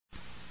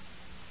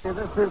This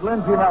is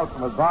Lindsey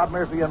Nelson with Bob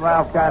Murphy and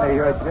Ralph Kiner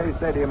here at Shea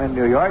Stadium in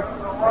New York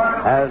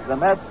as the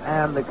Mets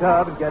and the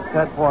Cubs get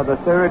set for the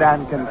third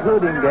and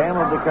concluding game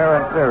of the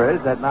current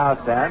series that now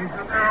stands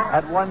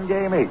at one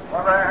game each.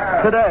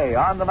 Today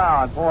on the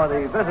mound for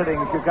the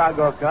visiting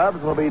Chicago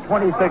Cubs will be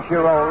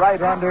 26-year-old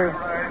right-hander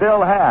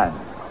Bill Hand.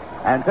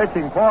 And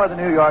pitching for the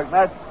New York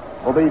Mets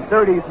will be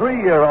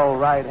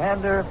 33-year-old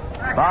right-hander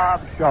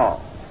Bob Shaw.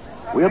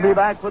 We'll be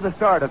back with the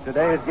start of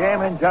today's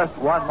game in just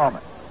one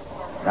moment.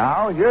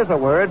 Now, here's a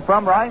word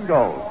from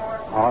Rheingold.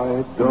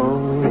 I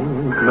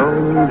don't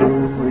know the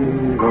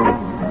reason.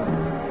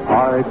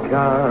 I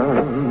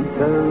can't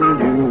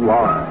tell you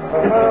why.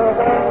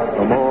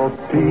 The more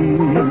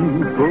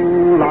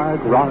people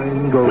like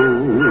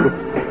Rheingold,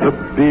 the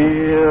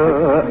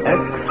beer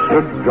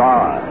extra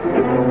dry.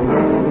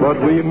 But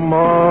we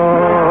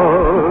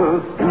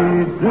must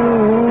be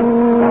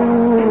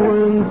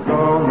doing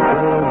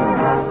something.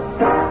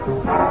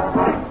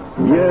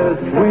 Yes,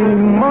 we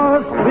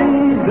must be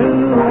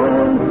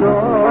doing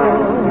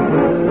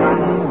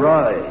something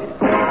right.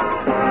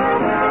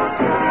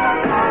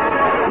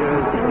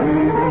 Yes, we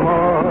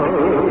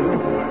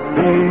must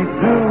be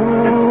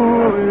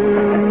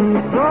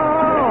doing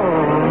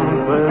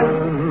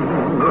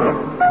something.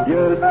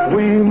 Yes,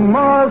 we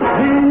must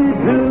be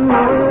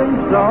doing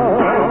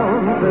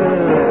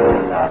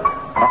something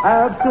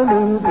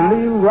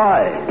absolutely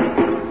right.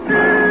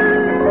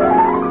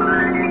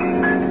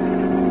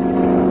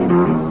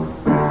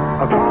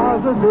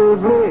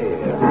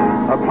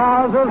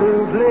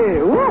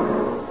 Positively,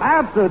 whoop,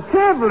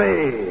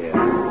 absolutely,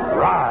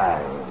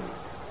 right.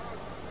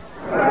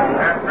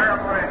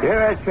 Here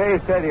at Shea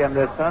Stadium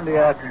this Sunday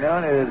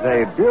afternoon, it is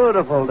a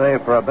beautiful day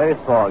for a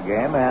baseball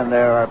game, and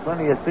there are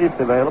plenty of seats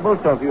available,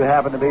 so if you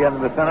happen to be in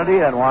the vicinity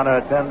and want to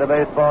attend a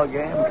baseball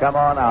game, come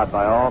on out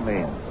by all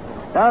means.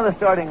 Now the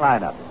starting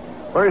lineup.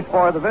 First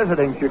for the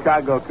visiting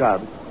Chicago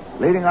Cubs,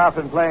 leading off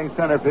and playing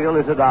center field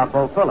is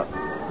Adolfo Phillips.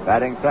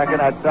 Batting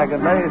second at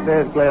second base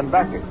is Glenn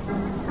Becker.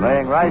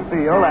 Playing right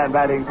field and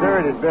batting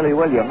third is Billy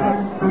Williams.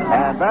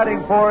 And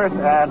batting fourth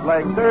and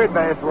playing third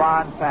base,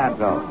 Ron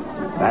Santo.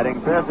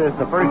 Batting fifth is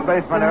the first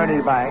baseman,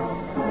 Ernie Banks.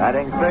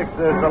 Batting sixth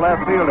is the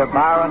left fielder,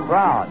 Byron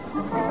Brown.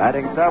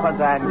 Batting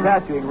seventh and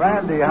catching,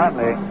 Randy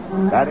Hundley.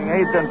 Batting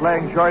eighth and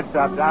playing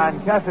shortstop, Don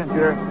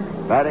Kessinger.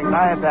 Batting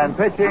ninth and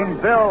pitching,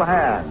 Bill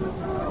Hand.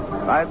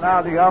 Right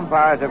now, the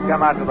umpires have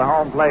come out to the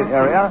home plate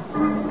area.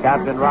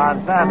 Captain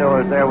Ron Santo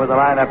is there with the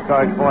lineup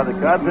cards for the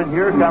Cubs, and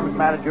here comes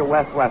manager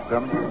Wes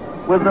Westrom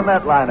with the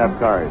Met lineup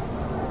cards.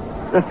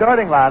 The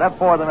starting lineup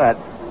for the Mets,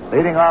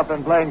 leading off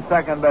and playing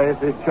second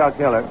base is Chuck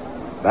Hiller.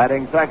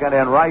 Batting second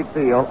in right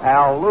field,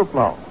 Al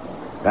Luplow.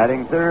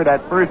 Batting third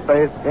at first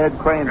base, Ed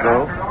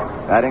Craneville.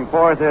 Batting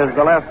fourth is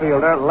the left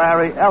fielder,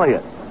 Larry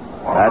Elliott.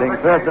 Batting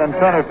fifth in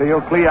center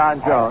field,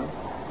 Cleon Jones.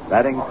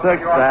 Batting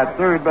sixth at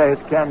third base,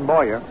 Ken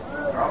Boyer.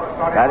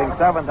 Batting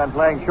seventh and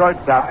playing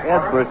shortstop,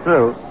 Ed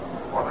Pursue.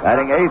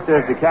 Batting eighth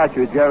is the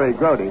catcher, Jerry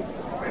Grody.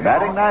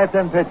 Batting ninth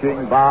and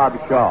pitching, Bob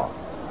Shaw.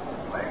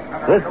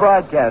 This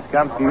broadcast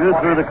comes to you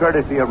through the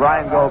courtesy of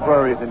Rheingold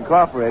Breweries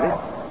Incorporated,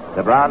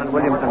 the Brown &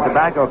 Williamson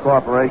Tobacco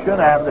Corporation,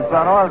 and the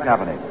Sun Oil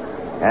Company,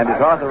 and is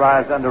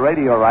authorized under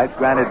radio rights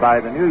granted by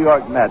the New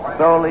York Mets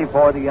solely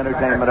for the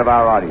entertainment of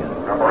our audience.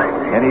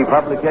 Any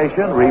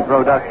publication,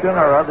 reproduction,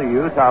 or other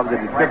use of the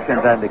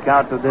descriptions and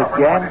accounts of this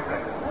game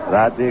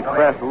without the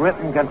express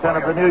written consent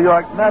of the New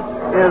York Mets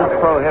is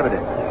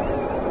prohibited.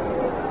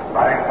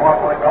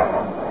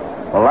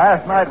 Well,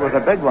 last night was a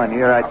big one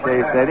here at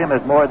Shea Stadium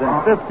as more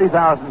than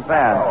 50,000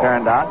 fans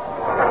turned out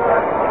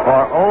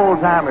for Old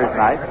Timers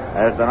Night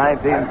as the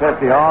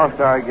 1950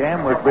 All-Star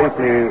Game was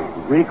briefly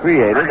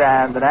recreated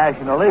and the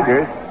National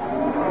Leaguers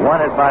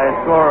won it by a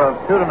score of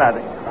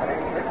 2-0.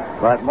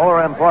 But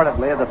more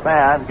importantly, the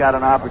fans got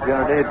an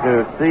opportunity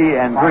to see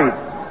and greet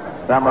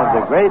some of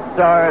the great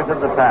stars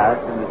of the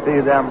past and to see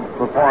them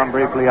perform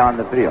briefly on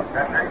the field.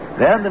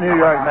 Then the New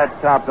York Mets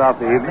topped off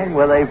the evening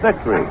with a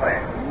victory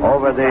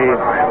over the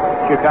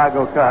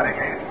Chicago Cubs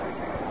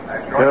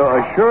to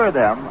assure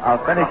them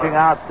of finishing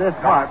out this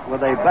month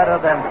with a better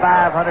than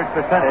 500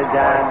 percentage,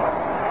 and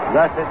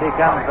thus it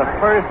becomes the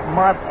first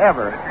month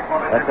ever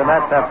that the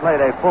Mets have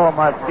played a full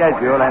month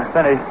schedule and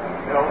finished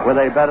with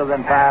a better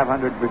than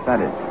 500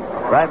 percentage.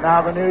 Right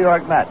now, the New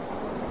York Mets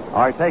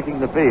are taking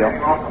the field.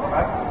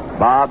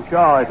 Bob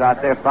Shaw is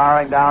out there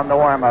firing down the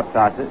warm-up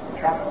tosses.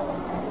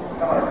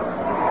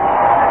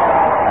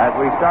 As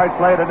we start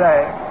play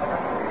today,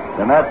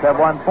 the Mets have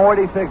won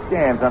 46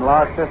 games and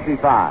lost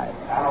 55.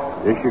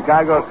 The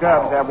Chicago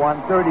Cubs have won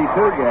 32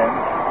 games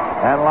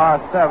and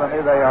lost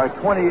 70. They are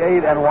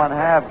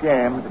 28.5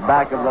 games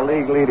back of the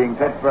league-leading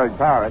Pittsburgh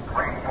Pirates.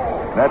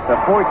 Mets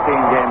are 14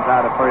 games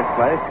out of first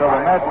place, so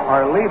the Mets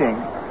are leading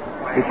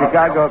the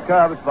Chicago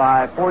Cubs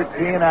by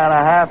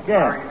 14.5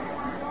 games.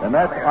 The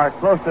Mets are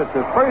closer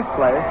to first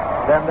place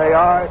than they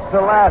are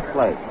to last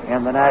place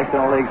in the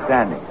National League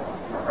standings.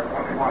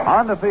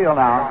 On the field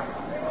now,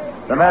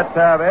 the Mets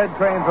have Ed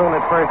Craneville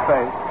at first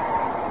base,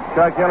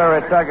 Chuck Hiller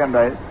at second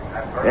base,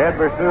 Ed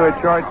Pursue at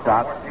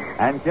shortstop,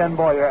 and Ken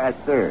Boyer at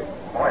third.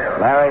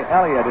 Larry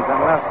Elliott is in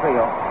left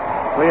field.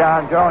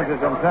 Cleon Jones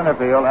is in center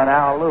field, and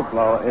Al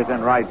Luplo is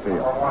in right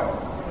field.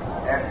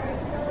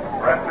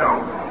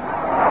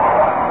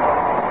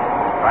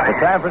 The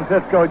San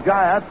Francisco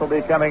Giants will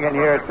be coming in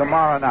here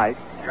tomorrow night.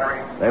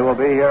 They will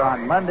be here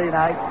on Monday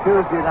night,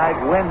 Tuesday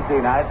night,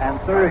 Wednesday night, and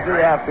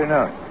Thursday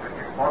afternoon.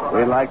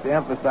 We'd like to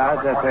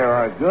emphasize that there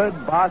are good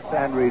box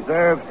and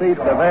reserve seats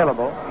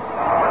available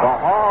for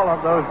all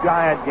of those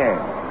Giant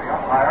games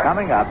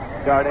coming up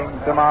starting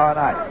tomorrow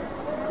night.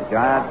 The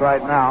Giants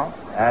right now,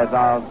 as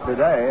of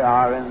today,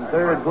 are in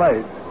third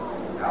place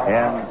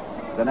in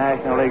the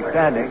National League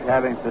standings,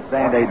 having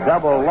sustained a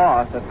double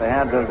loss at the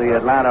hands of the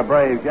Atlanta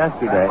Braves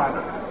yesterday.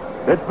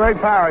 Pittsburgh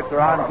Pirates are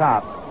on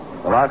top.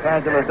 The Los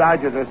Angeles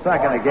Dodgers are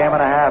second, a game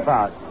and a half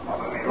out.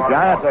 The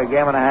Giants are a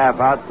game and a half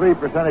out, 3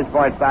 percentage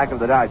points back of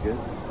the Dodgers.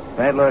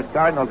 St. Louis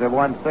Cardinals have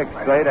won 6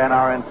 straight and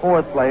are in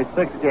fourth place,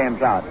 6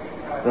 games out.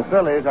 The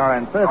Phillies are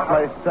in fifth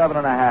place,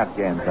 7.5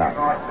 games out.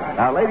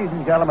 Now, ladies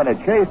and gentlemen,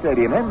 at Shea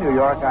Stadium in New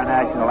York, our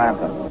national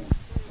anthem.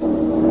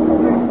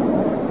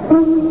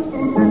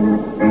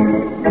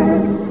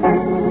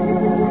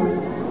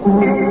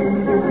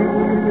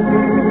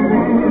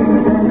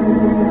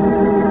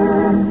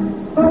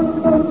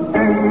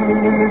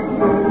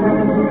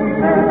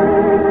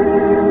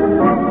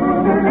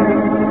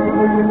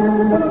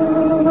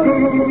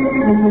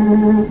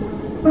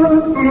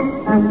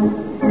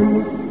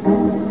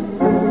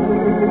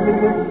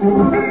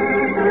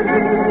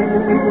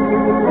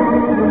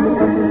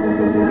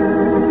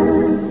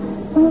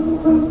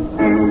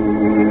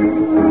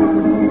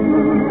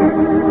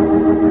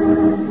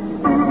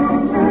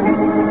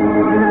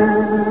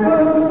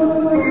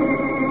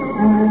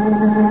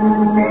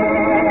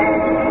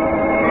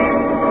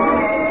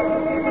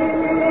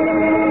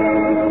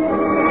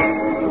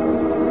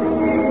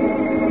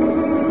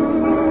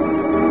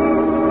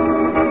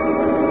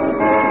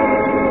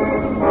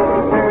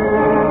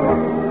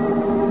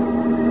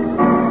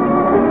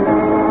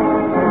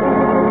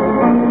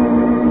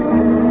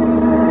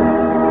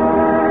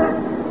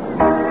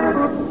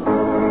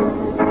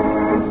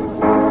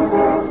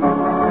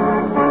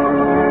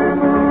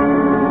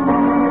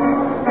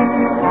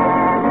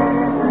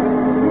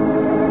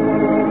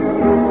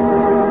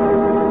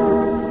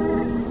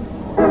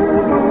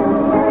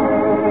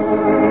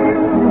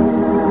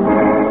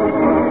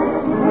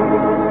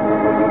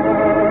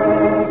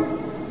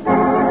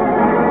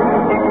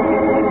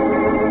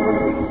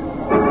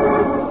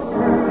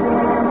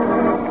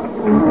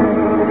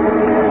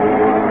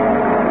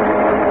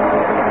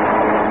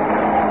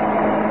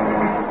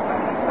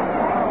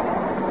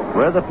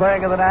 With the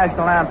playing of the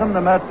national anthem,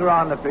 the Mets are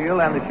on the field,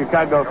 and the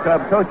Chicago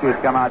Cub coaches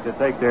come out to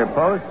take their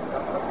post.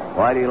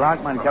 Whitey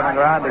Lockman coming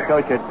around to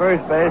coach at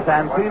first base,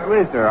 and Pete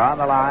Reeser on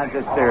the line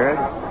to third.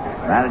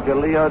 Manager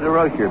Leo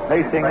DeRocher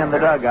pacing in the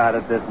dugout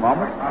at this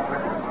moment.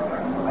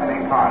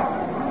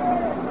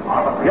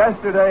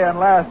 Yesterday and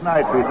last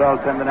night's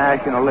results in the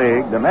National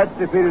League. The Mets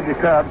defeated the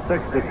Cubs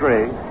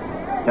 6-3.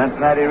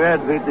 Cincinnati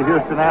Reds beat the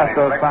Houston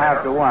Astros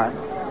 5-1.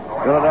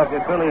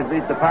 Philadelphia Phillies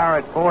beat the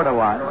Pirates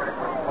 4-1.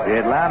 The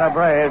Atlanta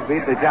Braves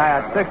beat the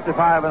Giants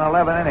 6-5 in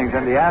 11 innings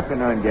in the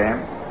afternoon game,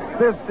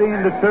 15-2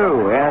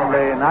 in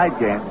the night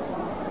game.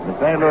 The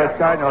St. Louis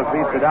Cardinals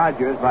beat the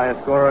Dodgers by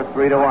a score of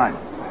 3-1.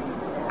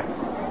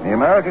 In the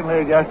American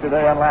League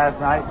yesterday and last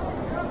night,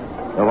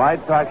 the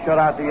White Sox shut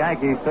out the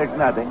Yankees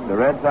 6-0. The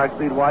Red Sox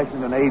beat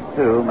Washington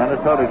 8-2.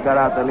 Minnesota shut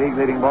out the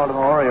league-leading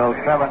Baltimore Orioles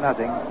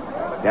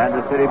 7-0.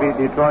 Kansas City beat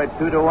Detroit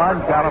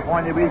 2-1.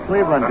 California beat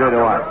Cleveland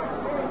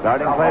 2-1.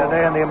 Starting play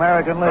today in the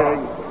American League,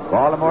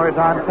 Baltimore is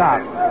on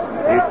top.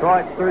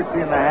 Detroit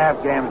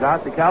 13.5 games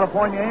out. The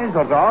California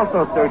Angels are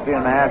also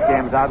 13.5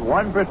 games out,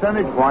 1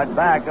 percentage point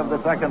back of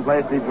the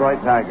second-place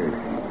Detroit Tigers.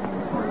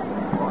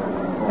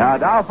 Now,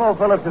 Adolfo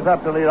Phillips is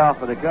up to lead off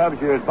for the Cubs.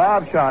 Here's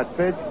Bob Shaw's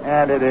pitch,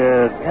 and it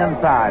is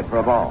inside for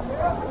a ball.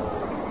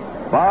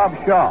 Bob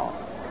Shaw,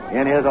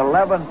 in his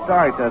 11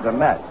 starts as a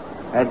Met,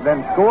 has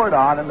been scored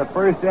on in the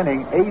first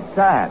inning 8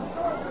 times.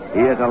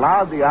 He has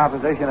allowed the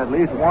opposition at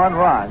least 1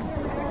 run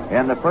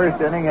in the first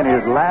inning in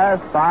his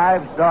last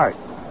 5 starts.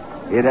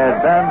 It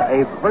has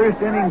been a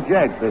first-inning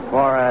jinx as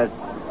far as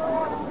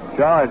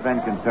Shaw has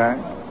been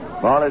concerned.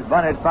 Ball is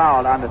bunted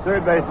foul on the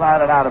third base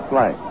line and out of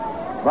play.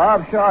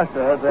 Bob Shaw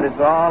says that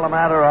it's all a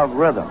matter of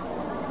rhythm,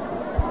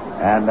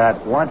 and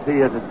that once he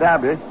has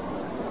established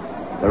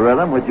the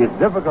rhythm, which is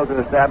difficult to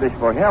establish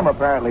for him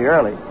apparently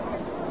early,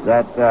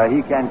 that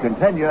he can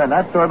continue, and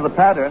that's sort of the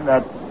pattern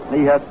that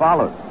he has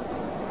followed.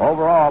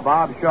 Overall,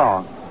 Bob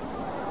Shaw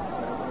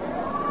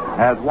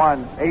has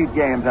won 8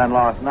 games and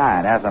lost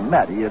 9. As a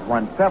Met, he has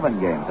won 7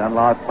 games and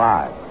lost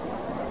 5.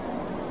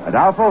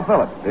 Adolfo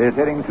Phillips is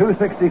hitting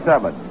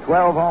 .267,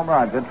 12 home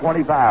runs and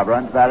 25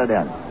 runs batted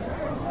in.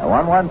 The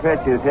 1-1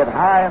 pitch is hit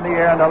high in the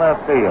air into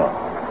left field.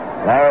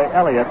 Larry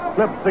Elliott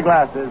flips the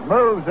glasses,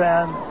 moves in,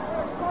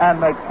 and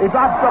he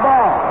drops the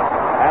ball.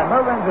 And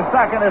moving to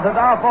second is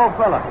Adolfo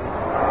Phillips.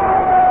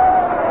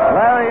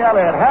 Larry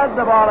Elliott had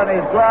the ball in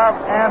his glove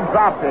and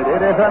dropped it.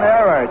 It is an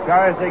error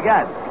charged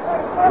against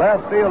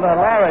left fielder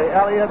Larry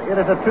Elliott. It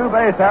is a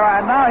two-base error,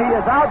 and now he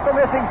is out for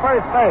missing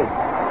first base.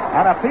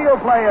 An appeal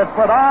play is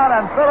put on,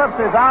 and Phillips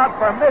is out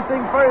for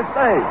missing first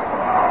base.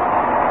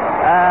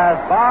 As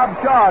Bob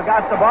Shaw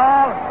got the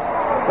ball,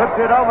 puts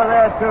it over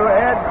there to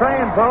Ed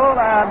Kranepool,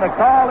 and the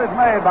call is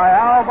made by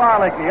Al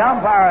Barlick, the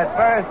umpire at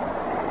first,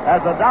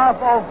 as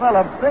Adolfo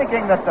Phillips,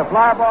 thinking that the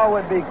fly ball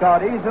would be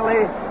caught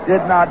easily,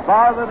 did not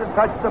bother to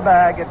touch the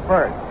bag at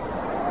first.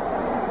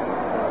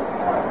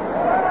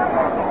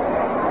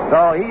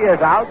 So he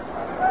is out,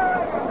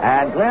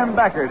 and Glenn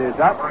Beckert is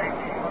up,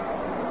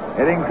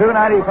 hitting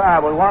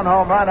 .295 with 1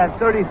 home run and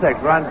 36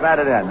 runs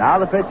batted in. Now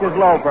the pitch is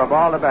low for a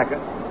ball to Beckert.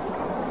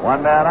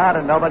 1 man out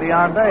and nobody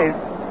on base.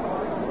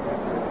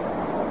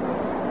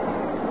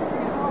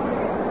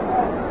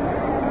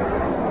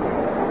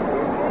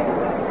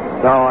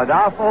 So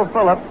Adolfo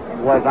Phillips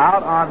was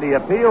out on the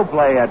appeal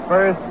play at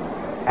first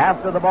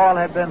after the ball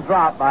had been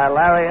dropped by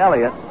Larry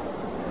Elliott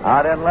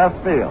out in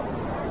left field.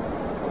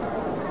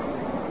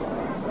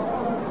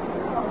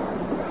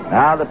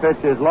 Now the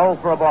pitch is low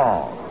for a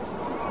ball.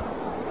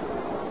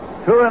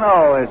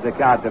 2-0 is the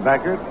count to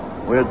Beckert,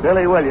 with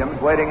Billy Williams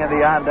waiting in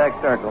the on-deck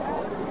circle.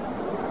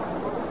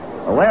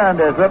 The wind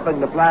is ripping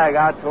the flag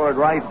out toward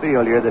right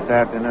field here this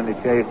afternoon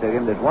at Shea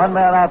Stadium. There's 1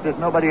 man out, there's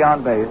nobody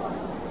on base.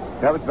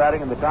 Cubs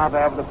batting in the top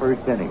half of the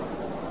first inning.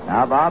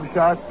 Now Bob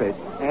Shaw's pitch,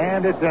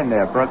 and it's in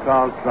there for a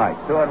called strike.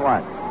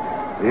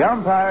 2-1. The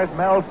umpire's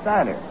Mel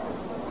Steiner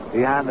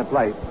behind the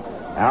plate.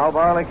 Al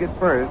Barlick at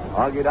first,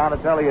 Augie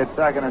Donatelli at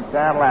second, and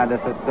Stan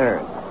Landis at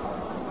third.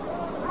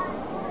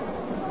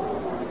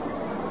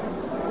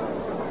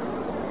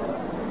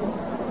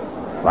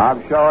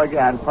 Bob Shaw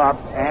again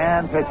pumps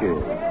and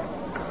pitches.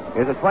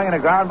 Here's a swing and a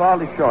ground ball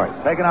to short.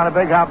 Taken on a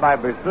big hop by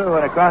Berceau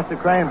and across the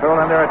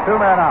Kranepool, and there are 2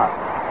 men out.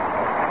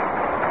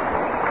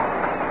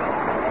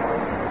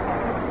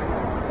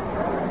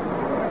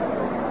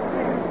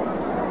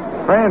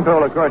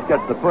 Kranepool, of course,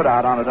 gets the put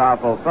out on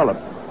Adolfo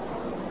Phillips,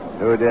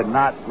 who did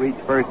not reach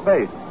first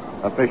base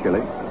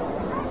officially.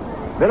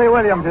 Billy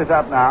Williams is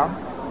up now,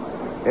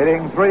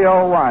 hitting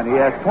 .301. He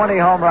has 20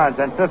 home runs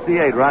and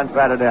 58 runs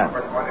batted in.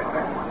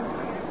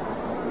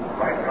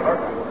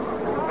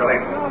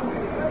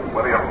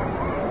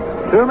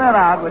 2 men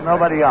out with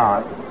nobody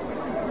on.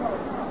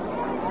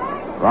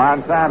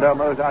 Ron Santo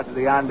moves out to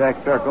the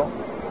on-deck circle.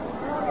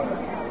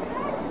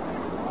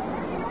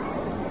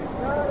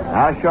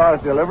 Now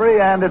Shaw's delivery,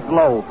 and it's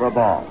low for a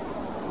ball.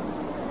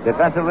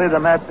 Defensively, the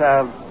Mets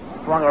have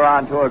swung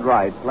around toward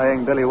right,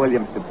 playing Billy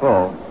Williams to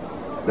pull.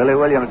 Billy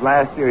Williams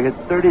last year hit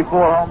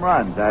 34 home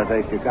runs as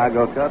a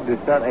Chicago Cub to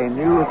set a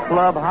new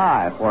club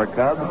high for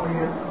Cubs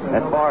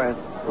as far as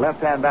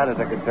left-hand batters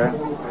are concerned.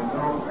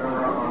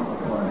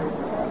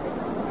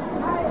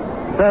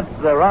 Since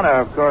the runner,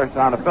 of course,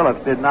 on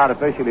Phillips did not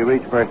officially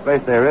reach first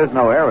base, there is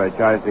no error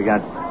charged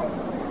against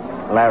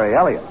Larry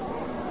Elliott.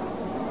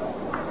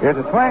 Here's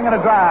a swing and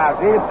a drive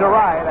deep to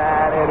right,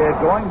 and it is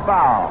going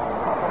foul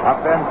up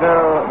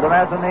into the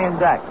mezzanine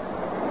deck.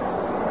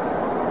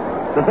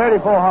 The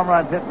 34 home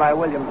runs hit by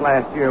Williams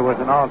last year was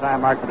an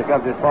all-time mark for the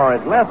Cubs as far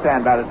as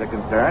left-hand batters are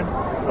concerned.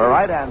 For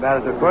right-hand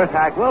batters, of course,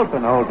 Hack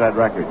Wilson holds that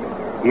record.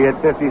 He hit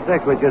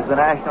 56, which is the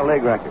National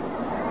League record.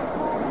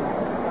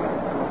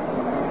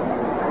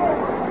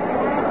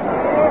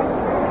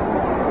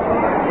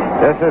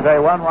 This is a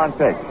 1-1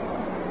 pitch.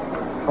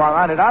 Swung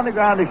on it on the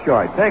ground to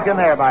short. Taken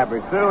there by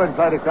Berceau and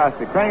played across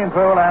the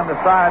Kranepool, and the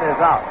side is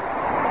out.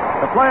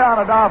 The play on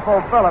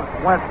Adolfo Phillips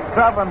went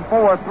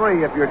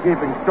 7-4-3 if you're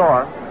keeping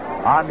score.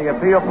 On the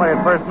appeal play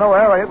at first, no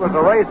error. It was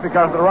a race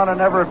because the runner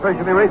never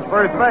officially reached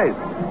first base.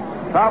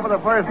 Top of the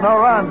first, no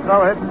runs,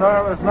 no hits, no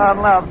errors,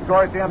 none left.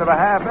 Score at the end of a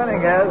half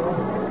inning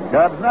is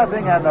Cubs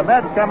nothing, and the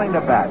Mets coming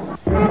to bat.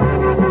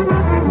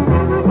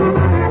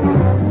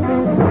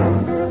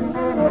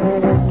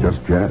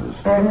 Just Jazz.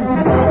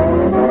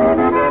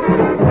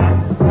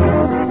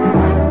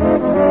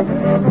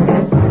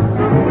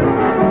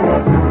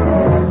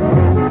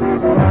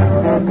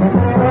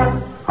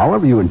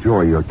 However you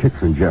enjoy your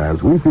kicks and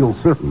jazz, we feel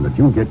certain that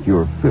you'll get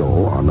your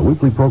fill on the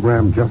weekly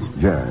program Just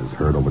Jazz,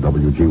 heard over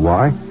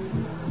WGY.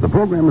 The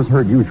program is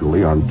heard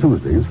usually on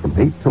Tuesdays from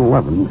 8 till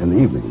 11 in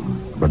the evening.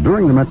 But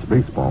during the Mets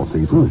baseball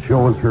season, the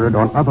show is heard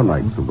on other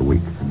nights of the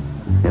week.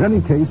 In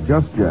any case,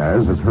 Just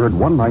Jazz is heard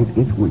one night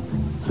each week.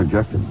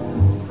 Suggestion: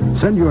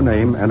 send your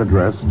name and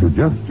address to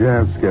Just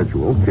Jazz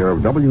Schedule, care of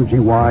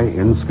WGY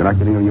in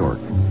Schenectady, New York.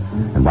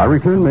 And by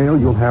return mail,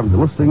 you'll have the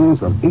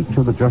listings of each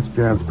of the Just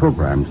Jazz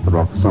programs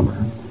throughout the summer.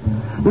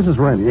 This is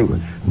Randy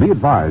English. Be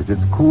advised,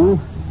 it's cool,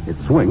 it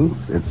swings,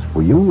 it's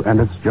for you,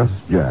 and it's Just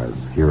Jazz.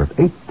 Here at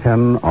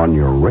 810 on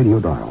your radio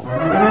dial.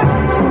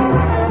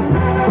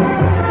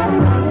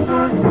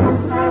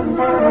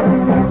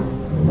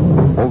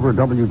 Over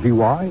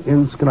WGY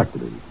in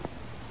Schenectady.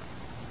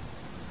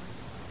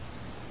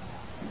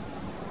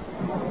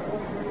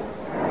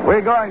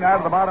 We're going now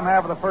to the bottom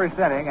half of the first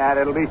inning, and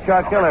it'll be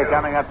Chuck Hiller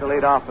coming up to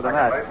lead off for the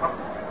Mets.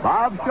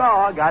 Bob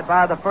Shaw got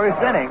by the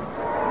first inning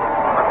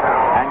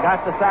and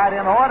got the side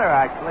in order,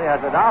 actually,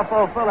 as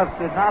Adolfo Phillips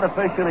did not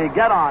officially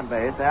get on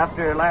base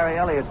after Larry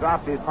Elliott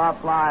dropped his pop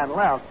fly and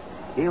left.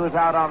 He was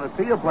out on the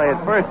field play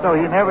at first, so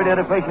he never did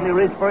officially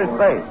reach first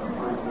base.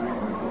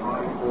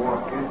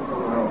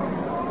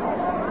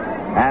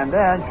 And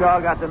then Shaw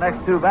got the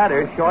next two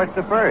batters short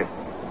to first.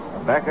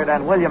 Beckert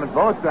and Williams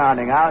both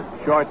grounding out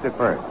short to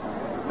first.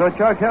 So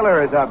Chuck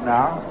Hiller is up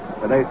now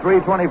with a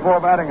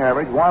 .324 batting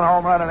average, 1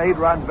 home run and 8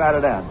 runs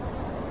batted in.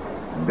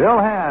 Bill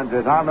Hands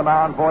is on the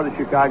mound for the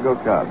Chicago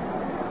Cubs.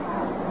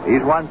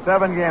 He's won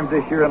 7 games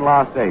this year and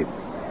lost 8.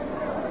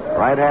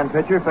 Right-hand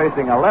pitcher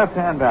facing a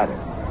left-hand batter.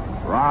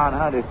 Ron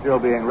Hunt is still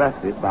being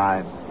rested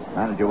by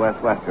manager Wes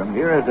Westrom.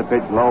 Here is the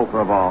pitch low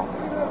for a ball.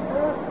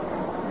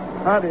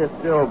 Hunt is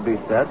still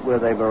beset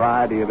with a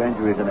variety of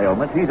injuries and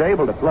ailments. He's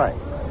able to play.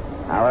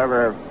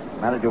 However,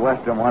 manager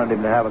Westrom wanted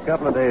him to have a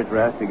couple of days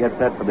rest to get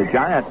set for the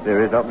Giants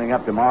series opening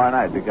up tomorrow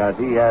night because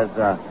he has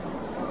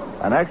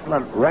an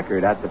excellent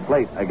record at the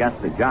plate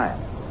against the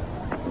Giants.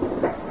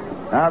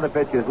 Now the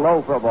pitch is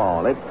low for a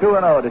ball. It's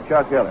 2-0 to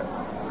Chuck Hiller.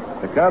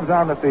 The Cubs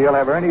on the field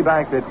have Ernie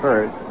Banks at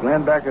first,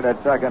 Glenn Beckert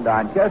at second,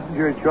 Don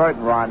Kessinger at short,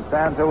 and Ron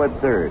Santo at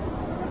third.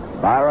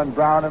 Byron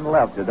Brown in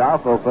left,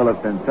 Adolfo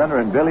Phillips in center,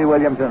 and Billy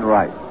Williams in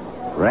right.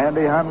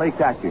 Randy Hundley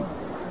catching.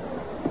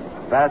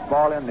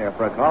 Fastball in there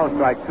for a call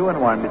strike,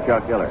 2-1 to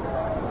Chuck Hiller.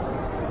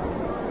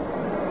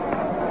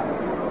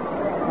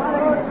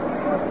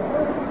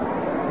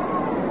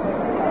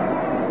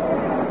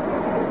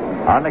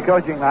 On the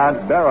coaching lounge,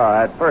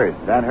 Berra at first,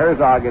 and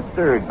Herzog at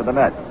third for the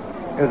Mets.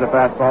 Here's a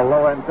fastball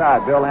low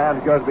inside. Bill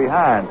Hands goes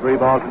behind. 3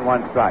 balls and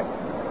 1 strike.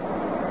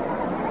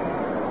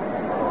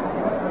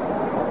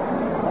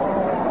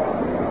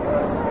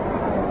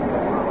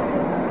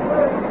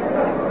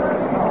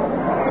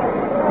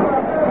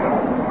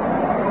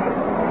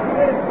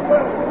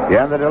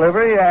 Again the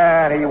delivery,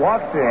 and he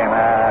walks him.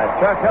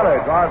 Chuck Hiller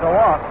draws a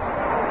walk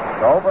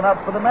to open up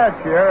for the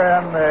Mets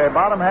here in the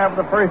bottom half of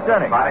the first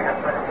inning.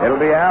 It'll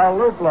be Al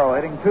Luplow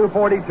hitting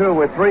 .242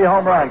 with 3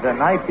 home runs and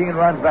 19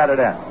 runs batted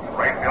in.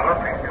 Great fielder,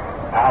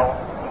 Al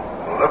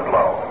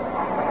Luplow.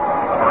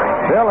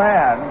 Bill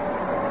Hands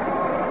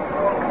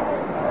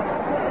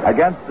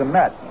against the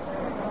Mets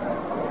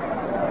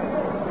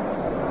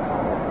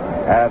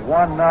has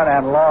won none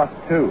and lost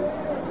 2.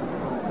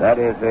 That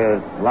is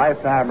his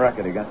lifetime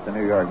record against the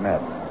New York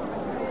Mets.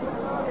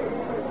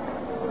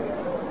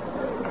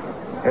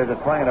 Here's a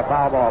swing and a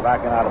foul ball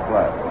backing out of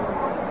play.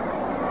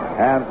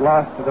 Hands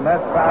lost to the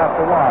Mets 5-1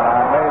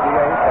 on May the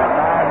 8th and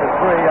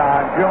 9-3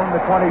 on June the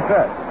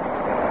 25th.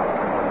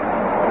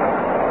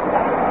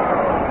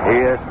 He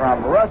is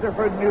from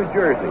Rutherford, New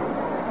Jersey.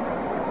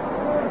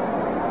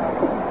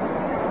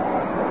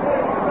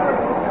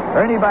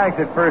 Ernie Banks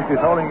at first is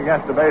holding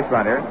against the base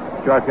runner,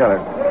 Chuck Hiller.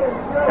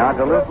 Down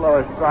to Luplow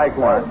is strike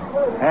 1.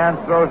 Hands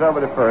throws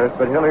over to first,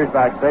 but Hiller's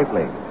back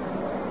safely.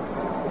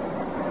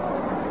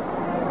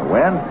 The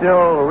wind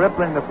still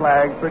rippling the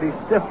flag pretty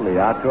stiffly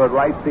out toward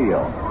right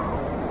field.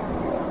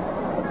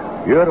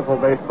 Beautiful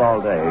baseball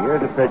day.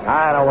 Here's a pitch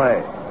high and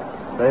away.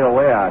 Sail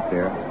way out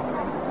there.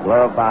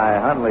 Gloved by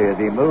Hundley as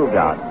he moved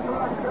out.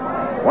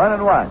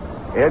 1-1.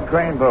 Ed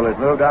Craneville has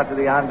moved out to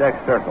the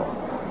on-deck circle.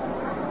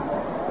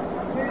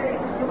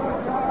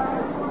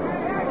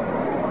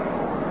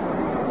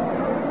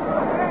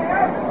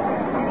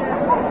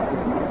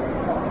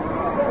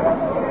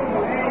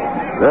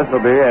 This will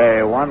be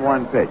a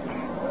 1-1 pitch.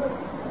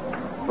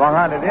 Swung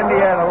on it in the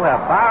air to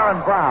left.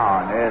 Byron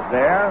Brown is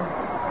there.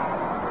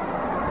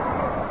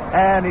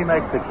 And he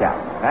makes the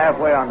catch.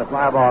 Halfway on the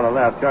fly ball to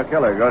left. Chuck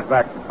Hiller goes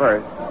back to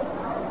first.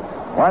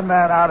 1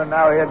 man out, and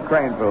now Ed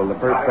Craneville, the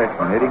first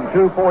baseman, hitting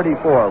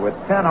 .244 with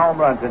 10 home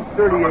runs and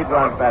 38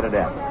 runs batted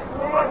in.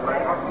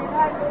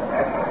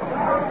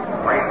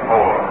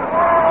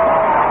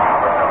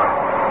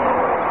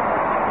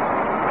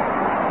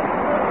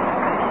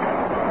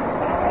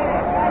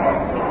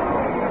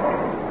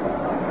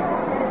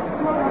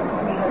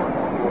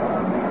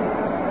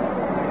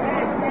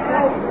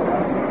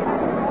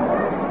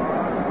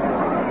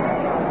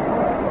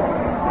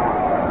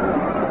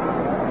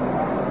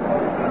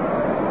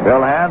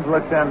 Bill Hands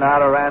looks in now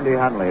to Randy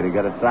Hundley to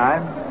get a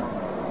sign.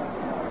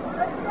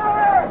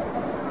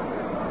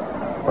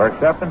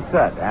 Works up and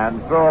set,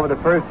 and throw over the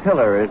first.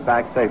 Hiller is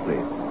back safely.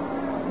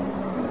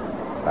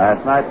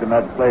 Last night the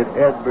Mets played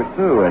Ed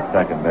Bersu at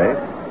second base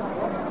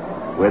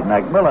with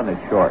McMillan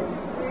at short.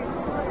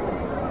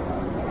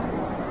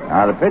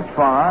 Now the pitch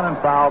swung on and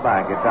foul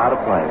back. It's out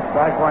of play.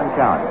 Strike 1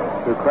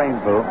 count to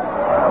Craneville.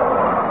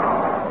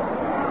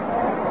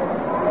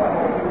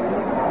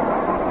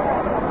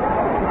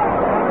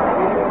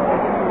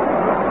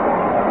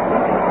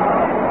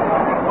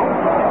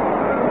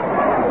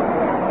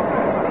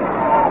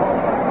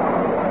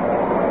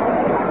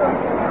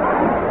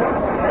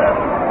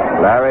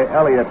 Larry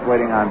Elliott's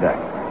waiting on deck.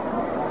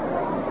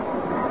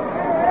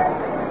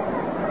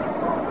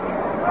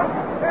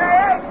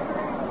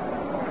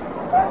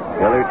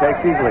 Hiller takes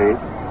his lead.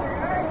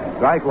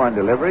 Strike 1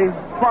 delivery.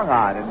 Swung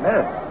on and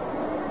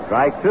missed.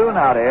 Strike 2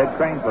 now to Ed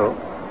Craneville.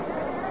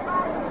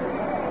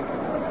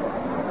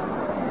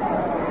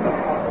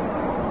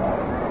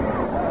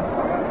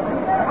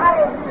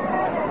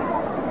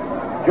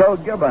 Joe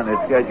Gibbon is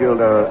scheduled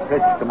to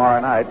pitch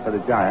tomorrow night for the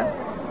Giants.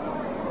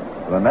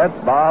 The Mets,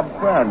 Bob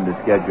Friend is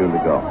scheduled to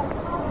go.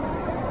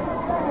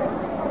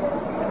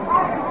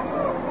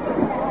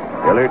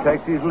 Hiller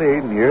takes his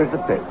lead, and here's the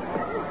pitch.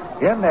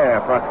 In there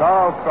for a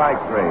call, strike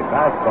three.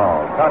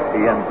 Fastball, cut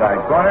the inside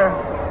corner.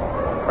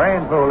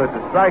 Kranepool is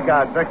the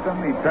strikeout victim.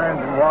 He turns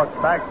and walks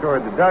back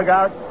toward the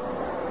dugout.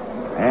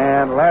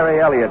 And Larry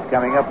Elliott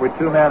coming up with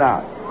 2 men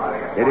out.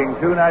 Hitting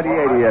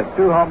 .298. He has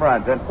 2 home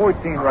runs and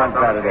 14 runs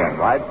batted in.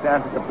 Wide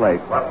stance at the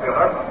plate.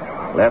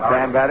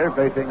 Left-hand batter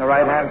facing the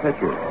right-hand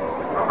pitcher.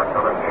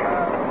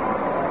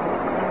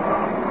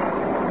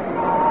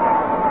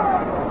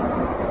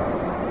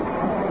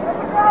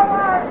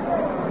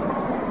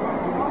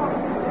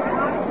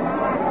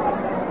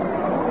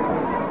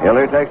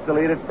 Hiller takes the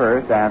lead at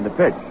first, and the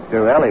pitch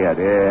to Elliott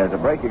is a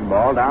breaking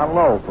ball down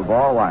low for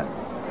ball 1.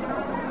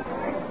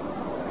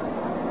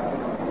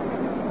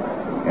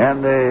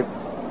 In the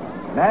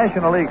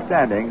National League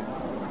standings,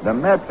 the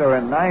Mets are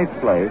in 9th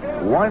place,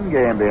 1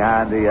 game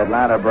behind the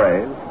Atlanta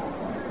Braves,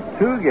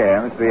 2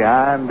 games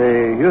behind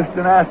the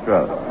Houston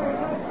Astros.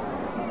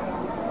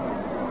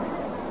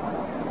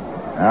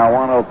 Now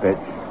 1-0 pitch,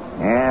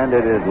 and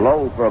it is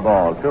low for a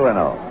ball,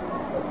 2-0.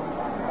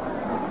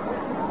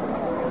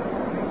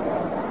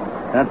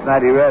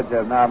 Cincinnati Reds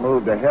have now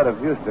moved ahead of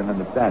Houston in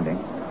the standings.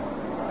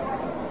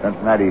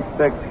 Cincinnati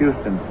 6th,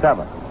 Houston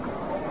 7th.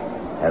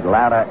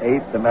 Atlanta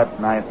 8th, the Mets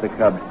 9th, the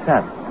Cubs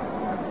 10th.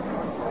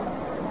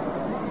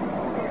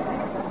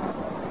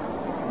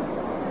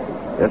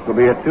 This will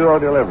be a 2-0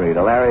 delivery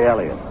to Larry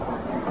Elliott.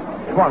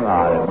 Swung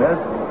on and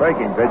missed.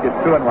 Breaking pitch is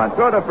 2-1.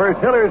 Throw to first.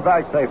 Hiller's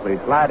back safely,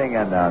 sliding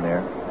in down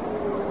there.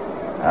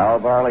 Al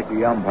Barlick,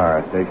 the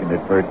umpire, stationed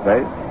at first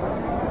base.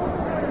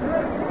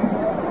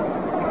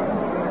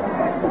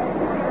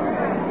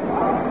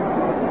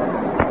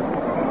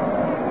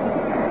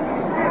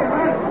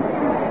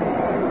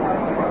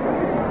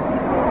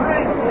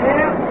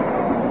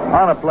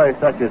 On a play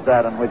such as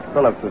that in which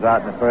Phillips was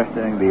out in the first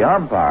inning, the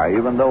umpire,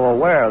 even though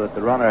aware that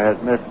the runner has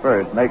missed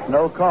first, makes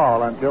no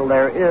call until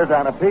there is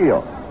an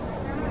appeal.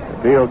 The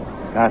appeal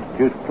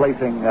constitutes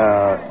placing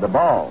the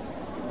ball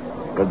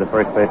with the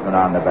first baseman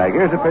on the bag.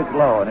 Here's a pitch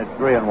low, and it's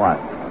 3-1.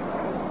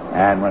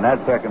 And when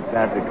that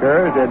circumstance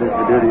occurs, it is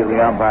the duty of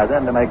the umpire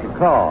then to make a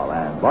call.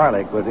 And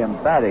Barlick was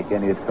emphatic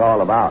in his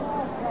call about.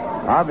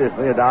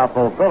 Obviously, a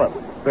doubtful Phillips,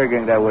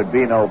 figuring there would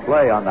be no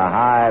play on the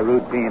high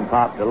routine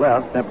pop to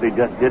left, simply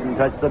just didn't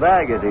touch the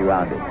bag as he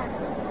rounded.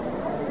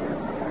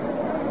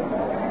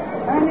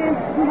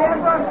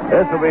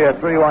 This will be a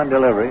 3-1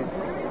 delivery.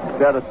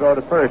 Instead of throw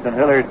to first, and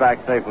Hiller's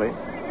back safely.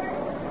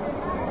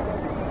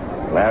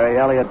 Larry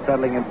Elliott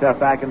settling himself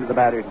back into the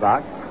batter's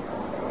box.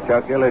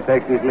 Chuck Hiller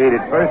takes his lead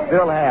at first.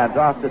 Bill Hands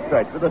off the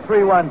stretch with a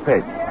 3-1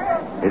 pitch.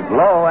 It's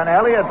low, and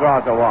Elliott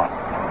draws a walk.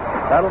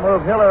 That'll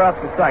move Hiller up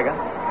to second.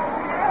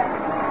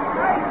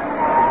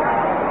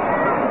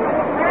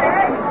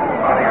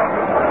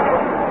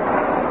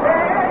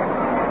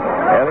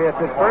 Elliott's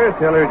at first,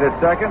 Hiller's at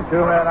second.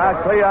 2 men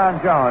out.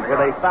 Cleon Jones with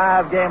a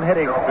 5-game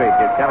hitting streak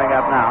is coming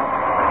up now.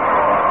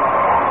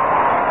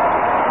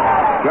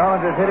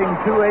 Jones is hitting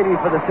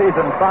 .280 for the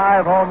season,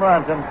 5 home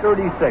runs and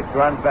 36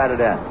 runs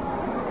batted in.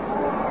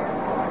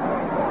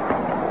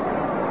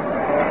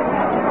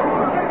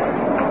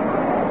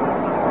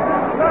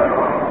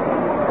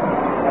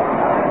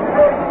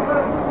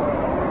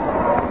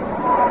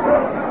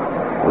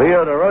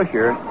 Leo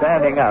DeRocher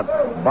standing up,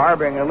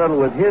 barbering a little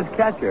with his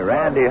catcher,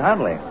 Randy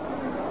Hundley.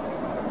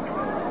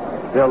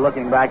 Still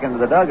looking back into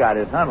the dugout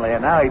is Hundley,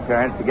 and now he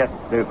turns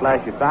to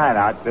flash a sign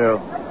out to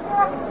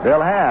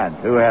Bill Hand,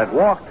 who has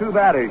walked 2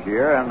 batters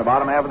here in the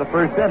bottom half of the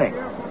first inning.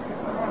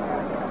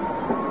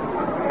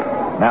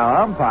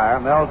 Now umpire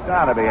Mel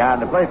Steiner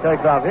behind the plate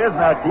takes off his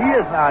nuts. He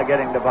is now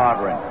getting to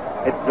barbering.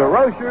 It's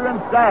DeRocher and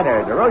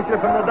Steiner.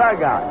 DeRocher from the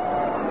dugout.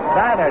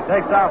 Steiner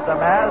takes off the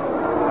mask.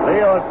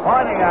 Leo is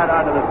pointing out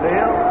onto the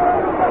field.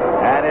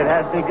 And it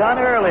has begun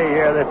early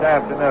here this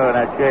afternoon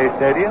at Shea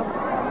Stadium.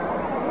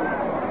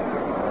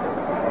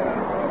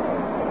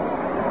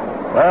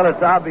 Well,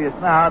 it's obvious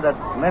now that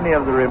many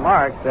of the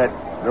remarks that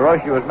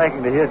DeRocher was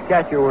making to his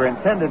catcher were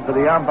intended for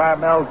the umpire,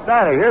 Mel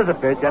Steiner. Here's a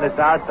pitch, and it's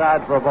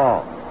outside for a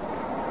ball.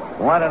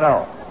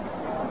 1-0.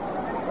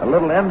 A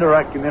little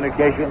indirect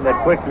communication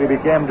that quickly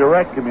became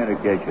direct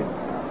communication.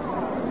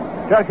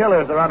 Chuck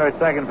Hiller is the runner at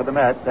second for the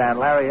Mets, and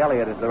Larry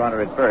Elliott is the runner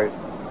at first.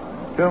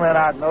 2 men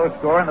out, no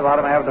score in the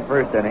bottom half of the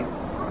first inning.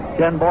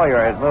 Ken Boyer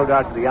has moved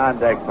out to the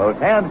on-deck post.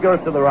 Hands goes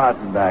to the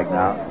rosin bag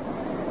now.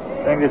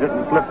 Fingers it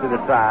and flips it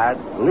aside.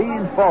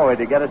 Leans forward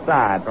to get a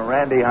sign from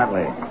Randy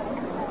Hundley.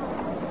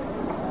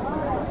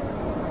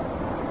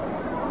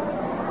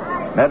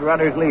 Met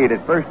runners lead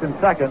at first and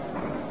second.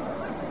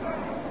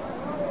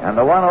 And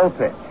the 1-0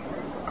 pitch.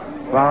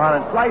 Swung on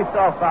and sliced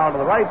off foul to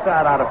the right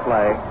side out of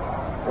play.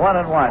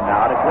 1-1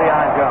 now to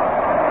Cleon Jones.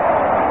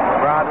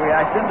 Crowd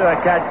reaction to a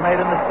catch made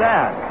in the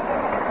stand.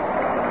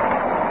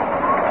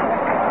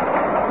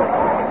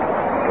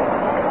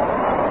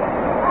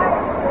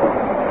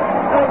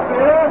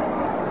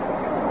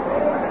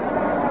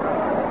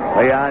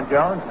 Leon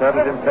Jones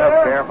settled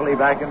himself carefully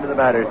back into the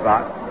batter's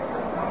box.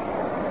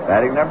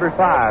 Batting number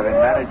 5 in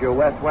manager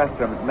Wes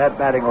Westrum's Met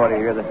batting order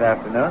here this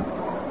afternoon.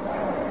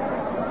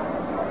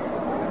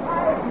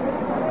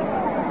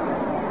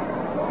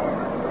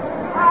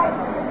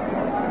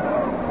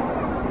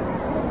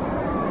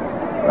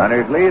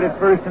 Runners lead at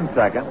first and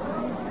second.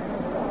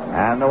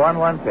 And the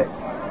 1-1 pitch.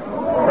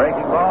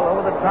 Breaking ball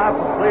over the top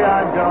of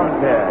Leon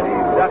Jones' head. He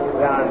ducks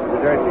down into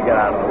the dirt to get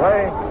out of the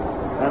way.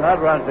 And that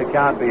runs the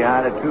count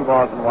behind at 2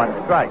 balls and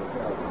 1 strike.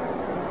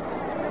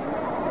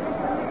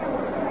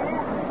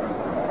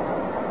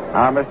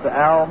 Now, Mr.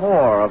 Al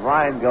Moore of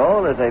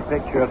Rheingold is a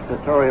picture of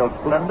sartorial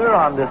splendor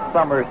on this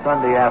summer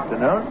Sunday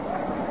afternoon.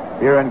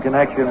 Here in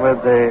connection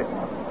with the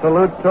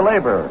salute to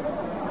labor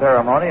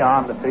ceremony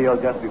on the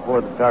field just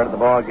before the start of the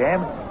ball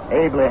game.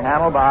 Ably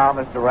handled by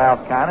Mr.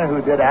 Ralph Kiner,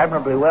 who did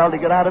admirably well to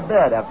get out of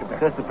bed after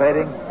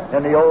participating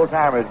in the Old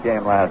Timers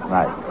game last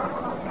night.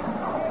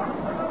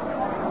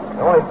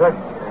 It only took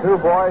 2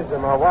 boys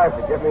and my wife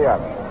to get me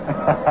up.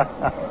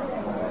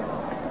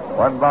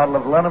 1 bottle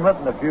of liniment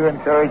and a few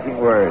encouraging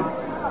words.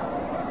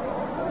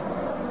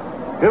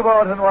 2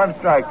 balls and 1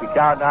 strike to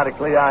count now to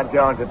Cleon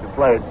Jones at the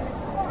plate.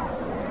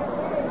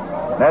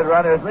 Net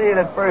runners lead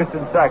at first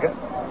and second.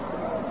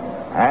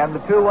 And the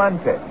 2-1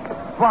 pitch.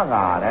 Swung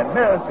on and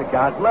missed. The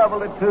count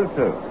leveled at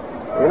 2-2.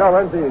 You know,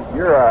 Lindsay,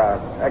 you're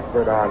an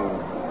expert on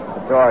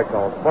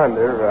historical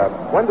splendor.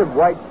 When did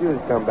white shoes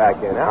come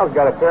back in? Al's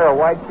got a pair of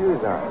white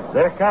shoes on.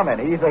 They're coming.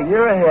 He's a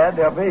year ahead.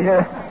 They'll be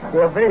here.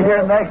 He'll be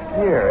here next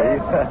year.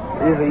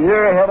 He's a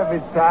year ahead of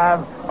his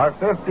time, or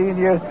 15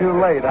 years too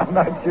late. I'm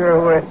not sure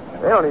which.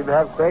 They don't even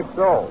have crepe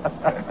soles.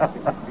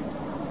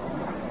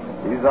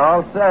 He's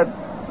all set.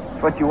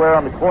 It's what you wear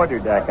on the quarter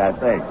deck, I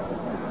think.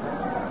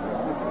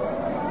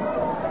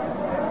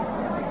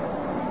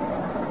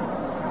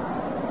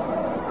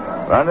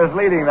 Runners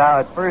leading now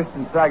at first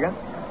and second.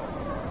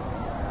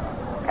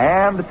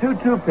 And the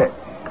 2-2 pitch.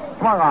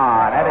 Swung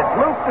on, and it's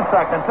looped to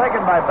second,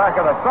 taken by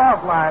Beckett, a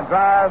soft line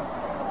drive,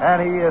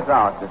 and he is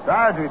out. The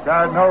Stars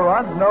retired, no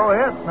runs, no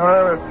hits, no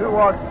errors, 2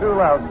 walks,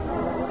 2 outs.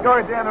 Score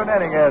at the end of an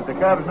inning as the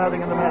Cubs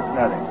nothing and the Mets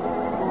nothing.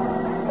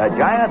 The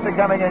Giants are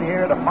coming in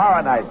here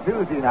tomorrow night,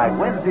 Tuesday night,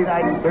 Wednesday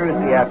night, and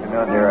Thursday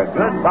afternoon. There are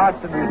good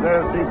box and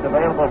reserve seats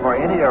available for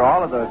any or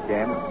all of those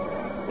games.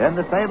 Then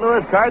the St.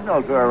 Louis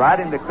Cardinals, who are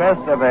riding the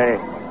crest of a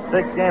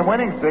 6-game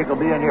winning streak, will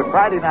be in here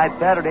Friday night,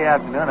 Saturday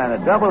afternoon, and a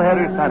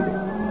doubleheader Sunday.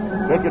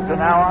 Tickets are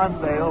now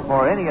on sale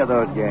for any of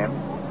those games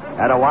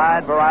at a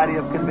wide variety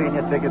of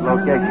convenient ticket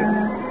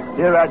locations.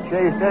 Here at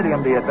Shea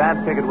Stadium, the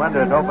advance ticket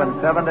window is open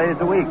 7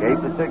 days a week,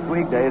 8 to 6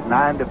 weekdays,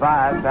 9 to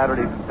 5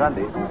 Saturdays and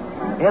Sundays.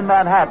 In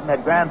Manhattan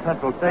at Grand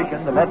Central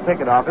Station, the Met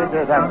ticket office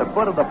is at the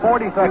foot of the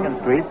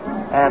 42nd Street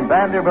and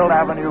Vanderbilt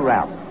Avenue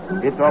ramp.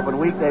 It's open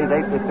weekdays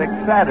 8 to 6,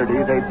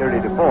 Saturdays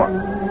 8:30 to 4.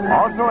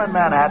 Also in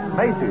Manhattan,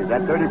 Macy's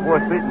at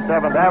 34th Street and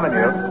 7th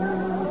Avenue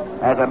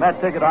has a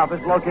Met ticket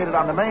office located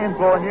on the main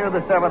floor near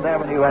the 7th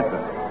Avenue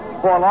entrance.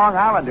 For Long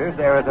Islanders,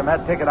 there is a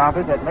Met ticket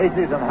office at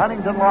Macy's in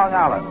Huntington, Long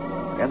Island,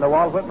 in the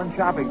Walt Whitman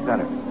Shopping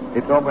Center.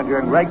 It's open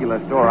during regular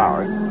store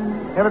hours.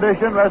 In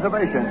addition,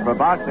 reservations for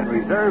box and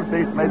reserve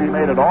seats may be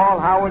made at all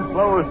Howard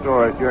Clothes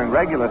stores during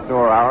regular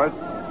store hours.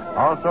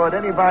 Also at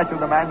any branch of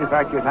the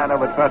manufacturer's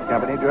Hanover Trust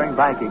Company during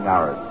banking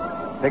hours.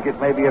 Tickets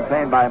may be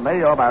obtained by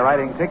mail by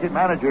writing Ticket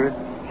Manager,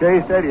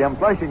 Shea Stadium,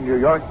 Flushing, New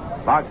York.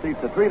 Box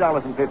seats are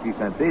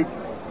 $3.50 each.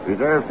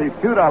 Reserve seats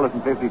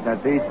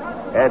 $2.50 each.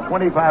 Add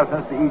 25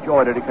 cents to each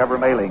order to cover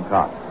mailing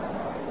costs.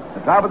 At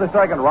the top of the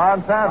second,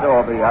 Ron Santo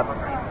will be up.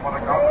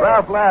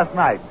 Ralph, last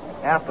night,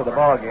 after the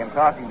ball game,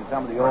 talking to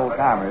some of the old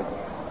timers,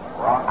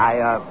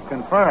 I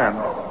confirmed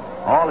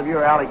all of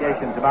your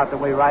allegations about the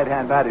way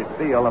right-hand batters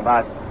feel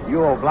about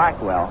Ewell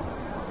Blackwell.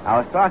 I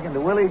was talking to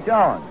Willie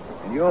Jones,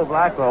 and Ewell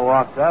Blackwell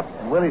walks up,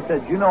 and Willie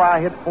said, "You know I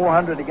hit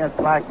 400 against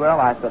Blackwell?"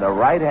 I said, "A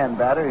right-hand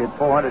batter hit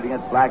 400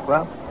 against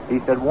Blackwell?" He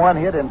said, "1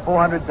 hit and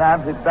 400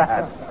 times his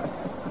bat."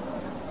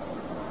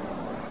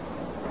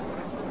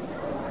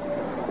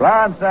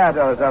 Ron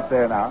Santos up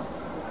there now,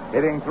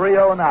 hitting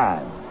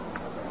 .309.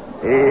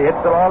 He hits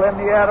the ball in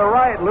the air to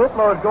right.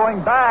 Luplow's going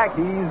back.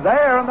 He's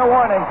there in the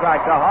warning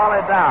track to haul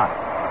it down.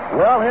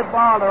 Well hit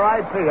ball to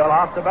right field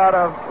off the bat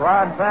of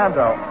Ron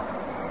Santo.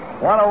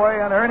 One away,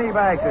 and Ernie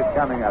Banks is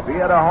coming up. He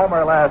had a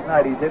homer last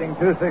night. He's hitting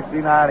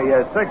 .269. He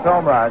has 6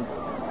 home runs,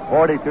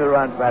 42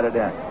 runs batted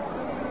in.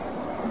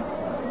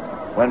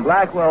 When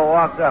Blackwell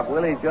walked up,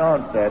 Willie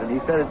Jones said, and he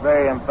said it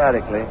very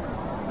emphatically,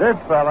 this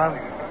fella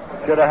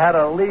should have had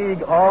a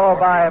league all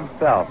by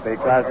himself,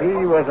 because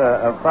he was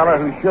a fella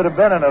who should have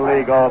been in a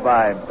league all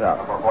by himself.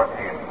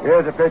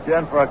 Here's a pitch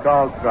in for a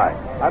called strike.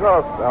 I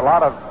know a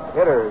lot of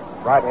hitters,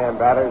 right-hand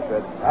batters,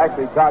 that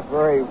actually talk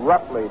very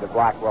roughly to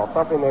Blackwell,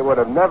 something they would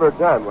have never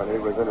done when he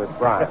was in his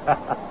prime.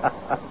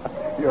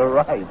 You're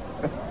right.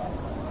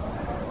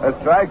 A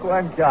strike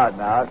one count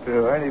now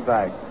to Ernie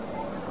Banks.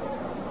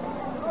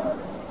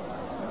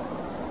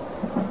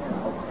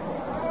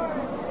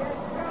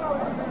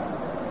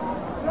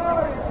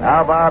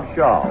 Now Bob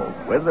Shaw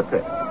with the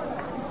pitch.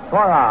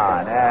 Swung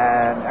on,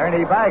 and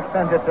Ernie Banks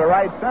sends it to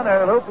right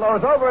center. Loop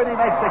blows over, and he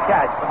makes the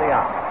catch for the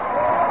out.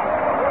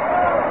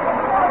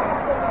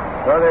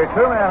 So there are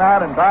two men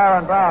out, and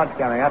Byron Brown's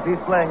coming up. He's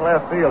playing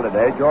left field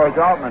today. George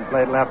Altman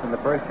played left in the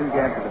first two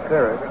games of the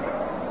series.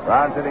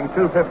 Brown's hitting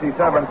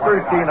 .257,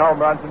 13 home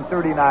runs, and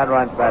 39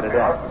 runs batted in.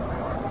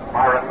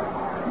 Byron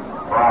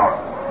Brown,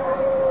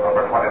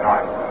 number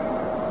 29.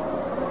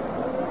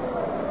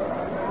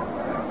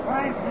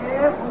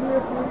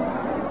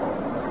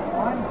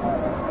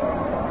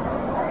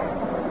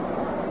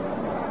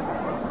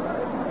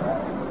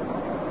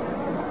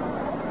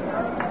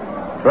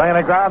 Swinging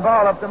a ground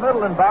ball up the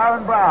middle, and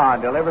Byron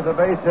Brown delivers a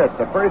base hit.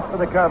 The first for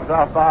the Cubs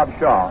off Bob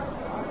Shaw.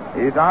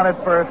 He's on at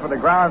first with a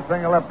ground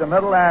single up the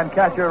middle, and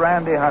catcher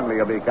Randy Hundley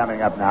will be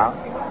coming up now.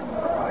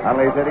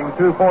 Hundley's hitting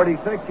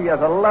 .246. He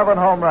has 11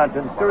 home runs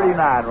and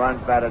 39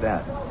 runs batted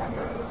in.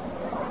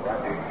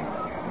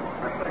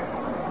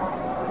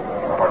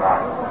 Number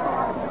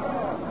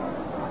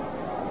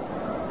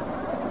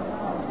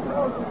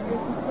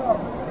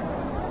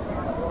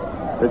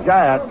 9. The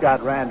Giants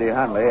got Randy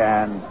Hundley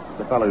and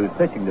the fellow who's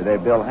pitching today,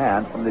 Bill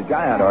Hand, from the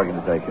Giant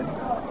organization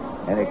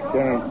in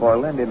exchange for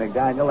Lindy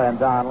McDaniel and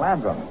Don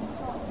Landrum.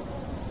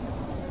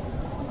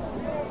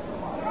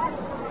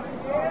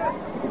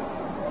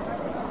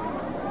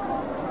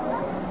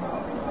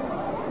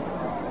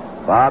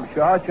 Bob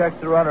Shaw checks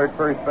the runner at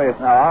first base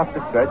now off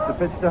the stretch to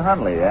pitch to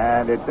Hundley,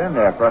 and it's in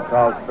there for a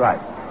called strike.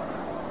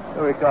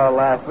 You'll recall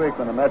last week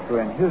when the Mets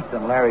were in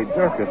Houston, Larry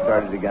Dierker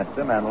started against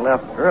him and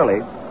left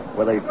early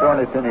with a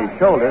soreness in his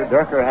shoulder.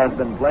 Dierker has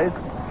been placed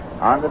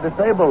on the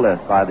disabled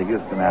list by the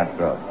Houston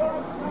Astros.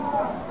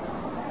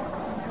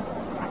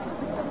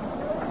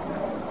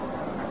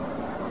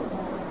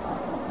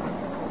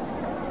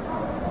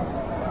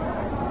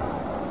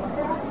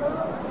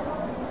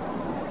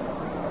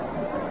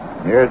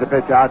 Here's the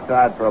pitch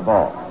outside for a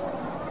ball.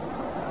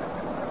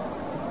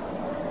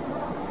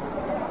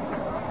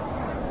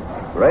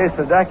 Ray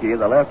Sadecki,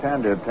 the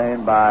left-hander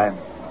obtained by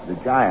the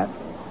Giants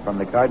from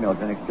the Cardinals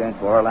in exchange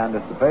for Orlando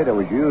Cepeda,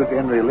 was used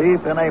in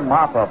relief in a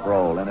mop-up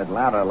role in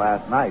Atlanta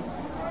last night.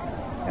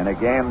 In a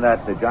game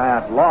that the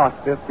Giants lost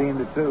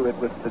 15-2, it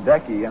was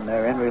Sadecki in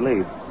there in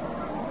relief.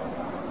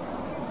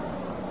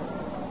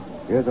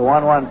 Here's a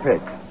 1-1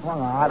 pitch.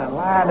 Swung on and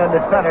lined into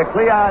center.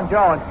 Cleon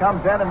Jones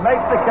comes in and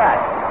makes the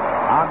catch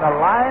on the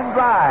line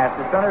drive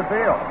to center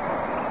field.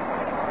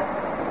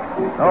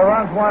 No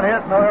runs, one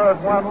hit, no errors,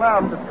 one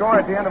left. The score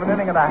at the end of an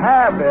inning and a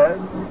half is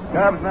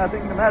Cubs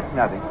nothing, the Mets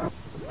nothing.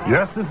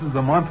 Yes, this is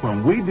the month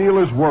when we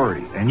dealers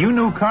worry, and you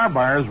new car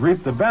buyers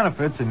reap the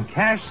benefits in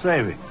cash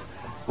savings.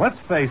 Let's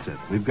face it,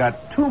 we've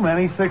got too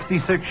many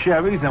 66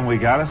 Chevys, and we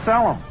gotta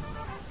sell them.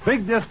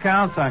 Big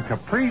discounts on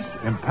Caprice,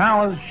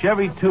 Impalas,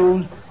 Chevy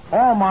 2s,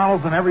 all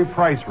models in every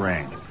price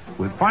range,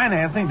 with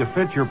financing to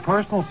fit your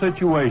personal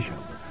situation.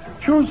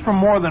 Choose from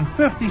more than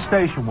 50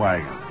 station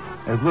wagons,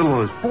 as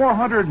little as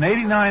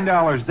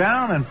 $489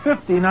 down and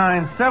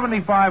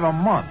 $59.75 a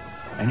month.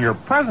 And your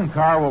present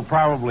car will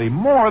probably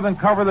more than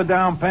cover the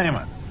down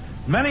payment.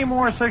 Many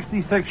more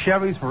 66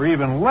 Chevys for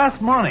even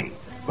less money.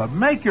 But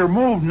make your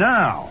move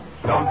now.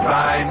 Don't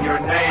sign your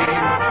name.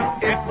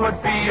 It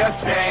would be a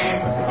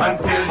shame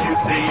until you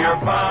see your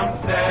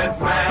Bumstead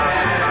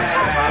man.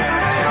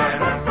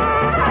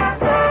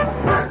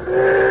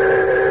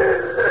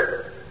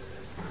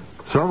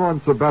 Some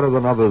months are better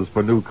than others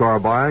for new car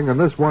buying, and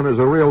this one is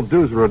a real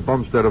doozer at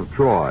Bumstead of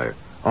Troy.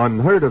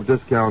 Unheard of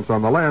discounts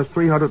on the last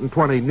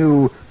 320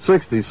 new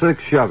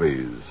 66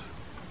 Chevys.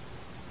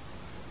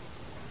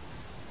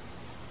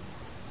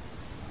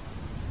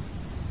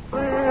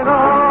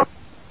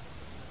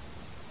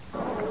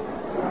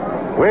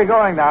 We're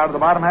going now to the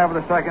bottom half of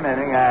the second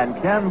inning,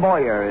 and Ken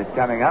Boyer is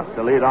coming up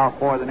to lead off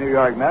for the New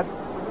York Mets.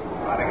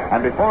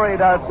 And before he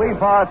does, we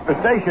pause for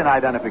station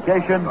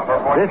identification.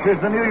 This is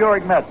the New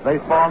York Mets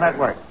Baseball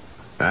Network.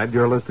 And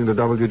you're listening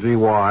to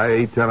WGY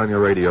 810 on your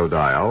radio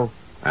dial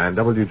and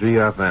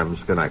WGFM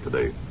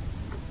Schenectady.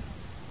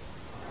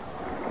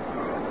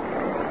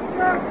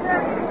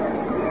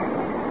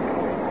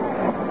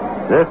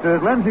 This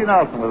is Lindsey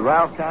Nelson with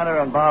Ralph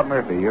Kiner and Bob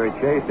Murphy here at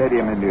Shea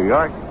Stadium in New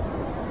York.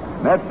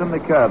 Mets and the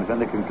Cubs in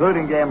the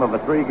concluding game of a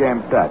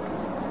three-game set.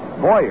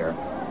 Boyer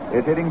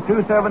is hitting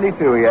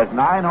 .272. He has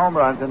 9 home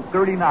runs and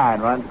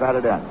 39 runs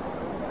batted in.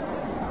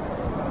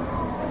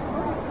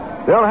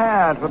 Bill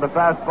Hands with the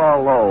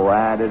fastball low,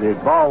 and it is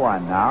ball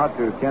one now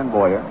to Ken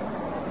Boyer.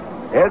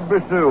 Ed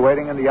Brusu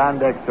waiting in the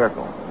on-deck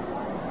circle.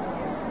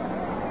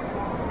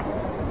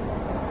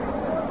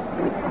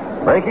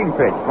 Breaking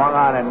pitch, swung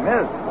on and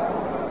missed.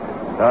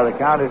 So the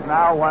count is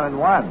now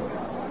 1-1.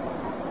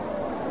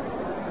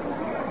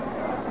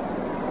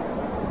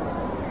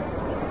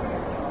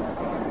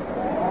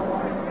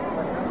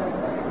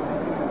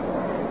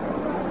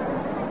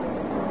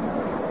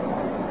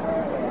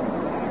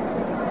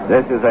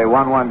 This is a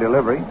 1-1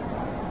 delivery.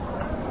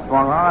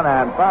 Swung on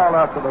and fouled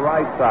out to the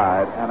right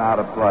side and out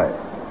of play.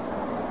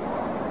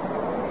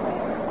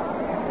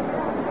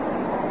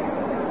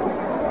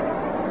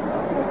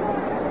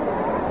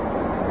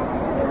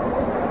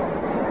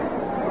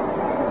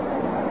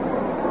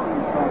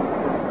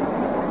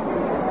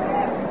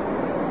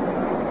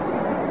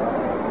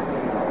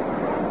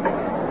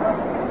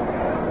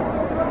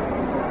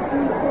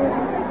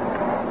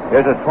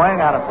 Here's a swing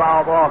on a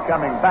foul ball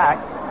coming back.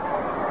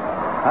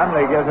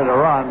 Hundley gives it a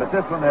run, but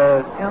this one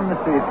is in the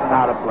seats and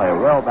out of play,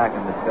 well back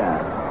in the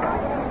stand.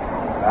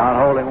 Down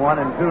holding 1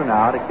 and 2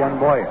 now to Ken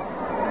Boyer.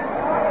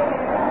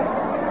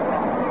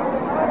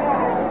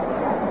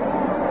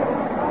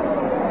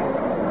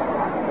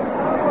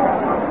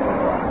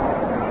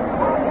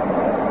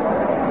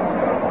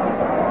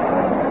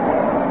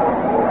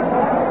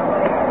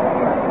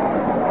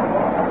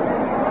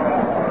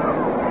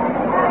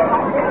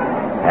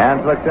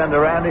 Hans looks into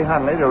Randy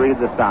Hundley to read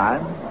the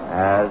sign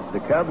as the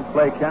Cubs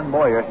play Ken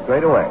Boyer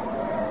straight away.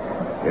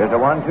 Here's a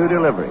 1-2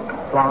 delivery.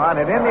 Swung on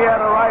it in the air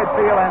to right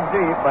field and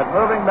deep, but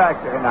moving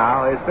back there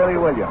now is Billy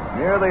Williams.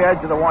 Near the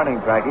edge of the warning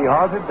track, he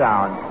hauls it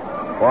down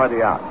for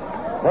the out.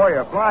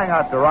 Boyer flying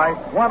out to right,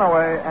 1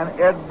 away, and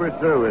Ed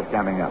Brisseau is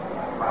coming up.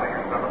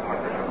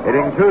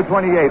 Hitting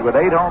 .228 with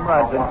 8 home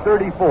runs and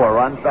 34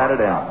 runs batted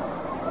in.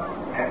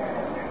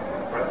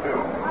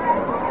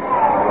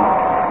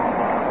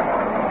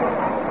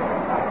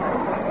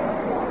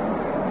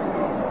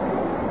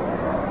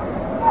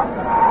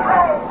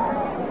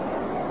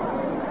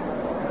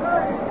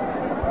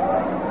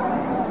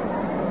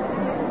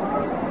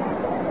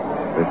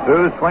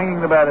 Brisseau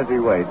swinging the bat as he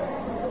waits.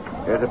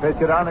 Here's a pitch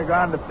hit on the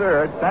ground to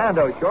third.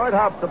 Sando short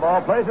hops the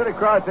ball, plays it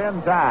across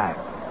in time.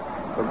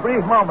 For a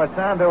brief moment,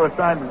 Sando was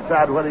trying to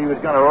decide whether he was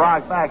going to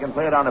rock back and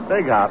play it on a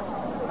big hop.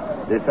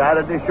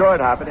 Decided to short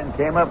hop it and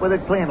came up with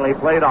it cleanly,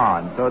 played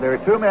on. So there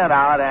are 2 men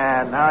out,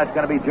 and now it's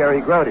going to be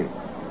Jerry Grody.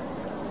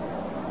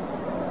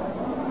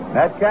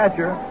 That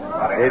catcher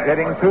is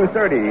hitting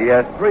 .230. He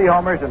has 3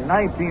 homers and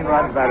 19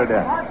 runs batted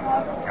in.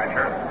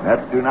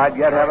 Mets do not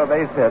yet have a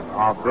base hit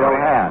off Bill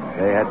Hand.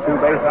 They had 2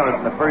 base runners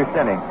in the first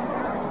inning,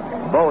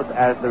 both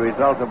as the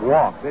result of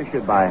walks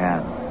issued by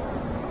Hand.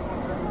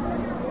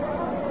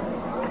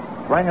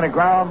 Swinging a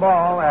ground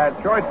ball at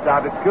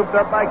shortstop. It's scooped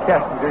up by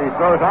Kessinger. He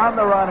throws on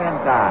the run in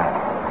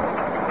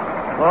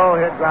time. Slow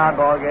hit ground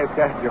ball gave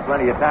Kessinger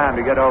plenty of time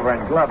to get over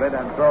and glove it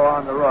and throw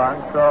on the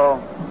run. So,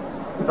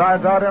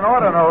 starts out in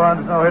order. No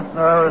runs, no hits,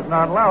 no errors,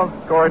 none allowed.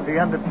 Score at the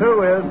end of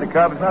 2 is the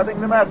Cubs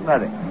nothing, the Mets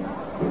nothing.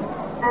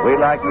 We'd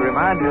like to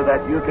remind you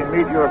that you can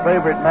meet your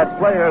favorite Mets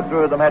player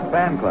through the Mets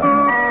fan club.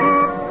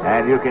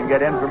 And you can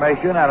get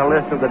information and a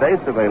list of the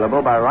dates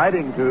available by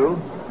writing to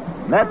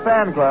Met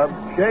Fan Club,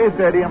 Shea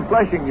Stadium,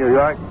 Flushing, New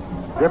York,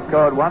 zip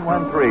code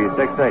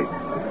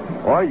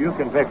 11368. Or you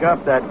can pick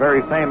up that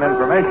very same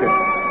information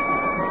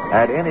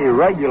at any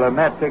regular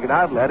Met ticket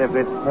outlet if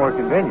it's more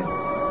convenient.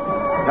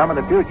 Some of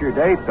the future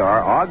dates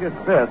are August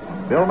 5th,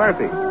 Bill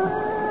Murphy.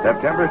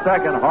 September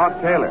 2nd,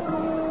 Hawk Taylor.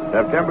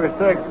 September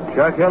 6th,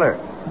 Chuck Hiller.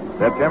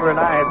 September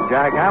 9th,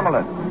 Jack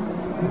Hamilton.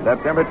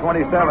 September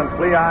 27th,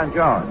 Cleon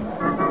Jones.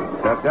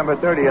 September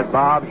 30th,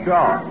 Bob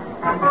Shaw.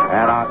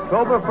 And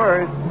October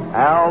 1st,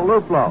 Al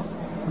Luplo.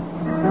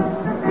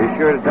 Be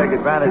sure to take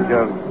advantage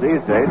of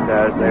these dates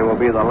as they will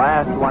be the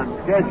last one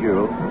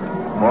scheduled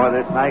for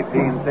this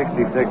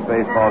 1966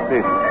 baseball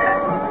season.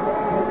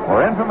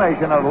 For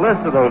information on a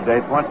list of those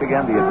dates, once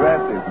again, the address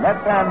is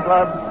Met Fan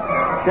Club,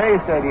 Shea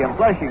Stadium,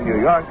 Flushing, New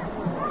York,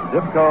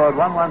 zip code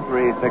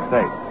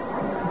 11368.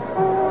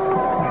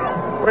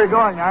 We're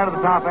going now to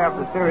the top half of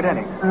the third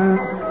inning.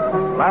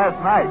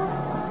 Last night,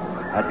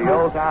 at the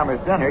Old Timers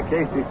Dinner,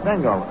 Casey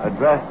Stengel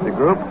addressed the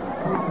group.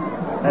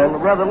 A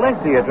rather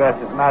lengthy address,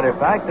 as a matter of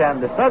fact,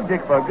 and the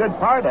subject for a good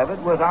part of it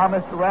was our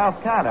Mr.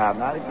 Ralph Canna. I'm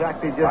not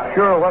exactly just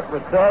sure what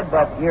was said,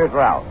 but here's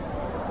Ralph.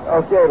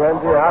 Okay,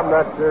 Lindsay, I'm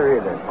not sure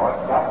either.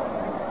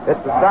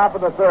 It's the top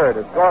of the third,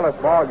 a scoreless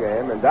ball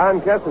game, and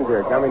Don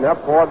Kessinger coming up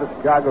for the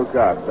Chicago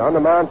Cubs. On the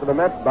mound for the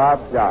Mets,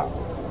 Bob Shaw.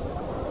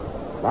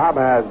 Bob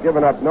has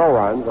given up no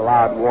runs,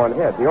 allowed 1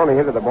 hit. The only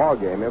hit of the ball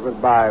game, it was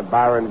by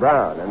Byron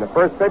Brown. And the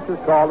first pitch is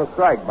called a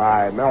strike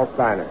by Mel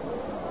Steiner.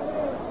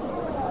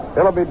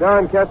 It'll be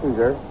Don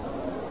Kessinger,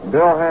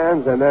 Bill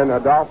Hands, and then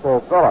Adolfo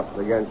Phillips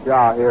against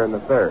Shaw here in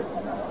the third.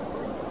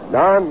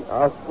 Don,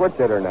 a switch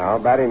hitter now,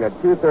 batting at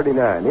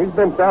 .239. He's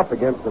been tough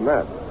against the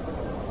Mets.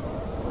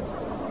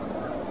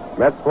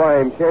 Mets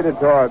flame shaded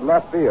toward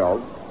left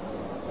field.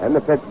 And the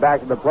pitch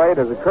back to the plate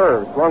is a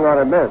curve, swung on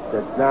and missed.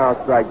 It's now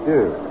strike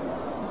 2.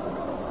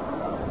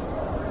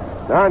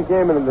 Don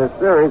came into this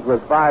series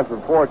with 5 for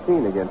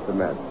 14 against the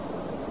Mets.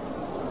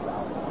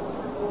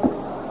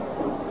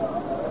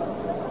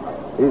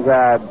 He's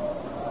had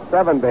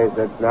 7 base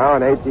hits now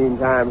and 18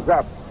 times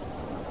up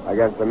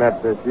against the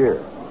Mets this year.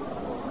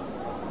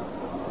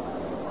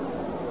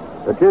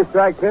 The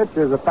 2-strike pitch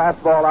is a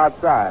fastball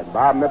outside.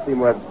 Bob missed him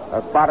with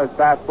a spotted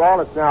fastball.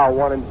 It's now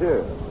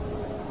 1-2.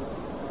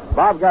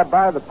 Bob got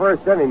by the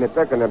first inning to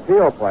pick an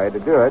appeal play to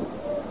do it.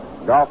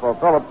 Adolfo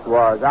Phillips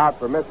was out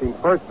for missing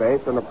first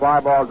base and a fly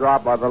ball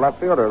dropped by the left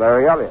fielder,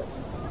 Larry Elliott.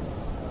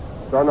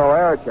 So no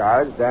error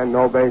charged and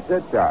no base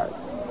hit charged.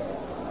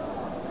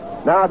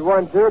 Now at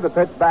 1-2, the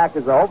pitch back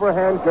is an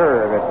overhand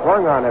curve. It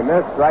swung on and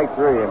missed, strike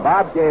 3. And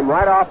Bob came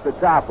right off the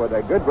top with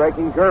a good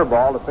breaking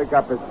curveball to pick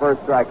up his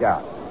first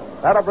strikeout.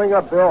 That'll bring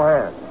up Bill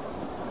Hand.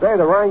 Say,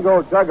 the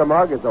Rheingold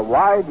Chug-A-Mug is a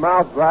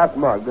wide-mouthed glass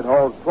mug that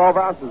holds 12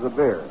 ounces of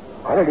beer.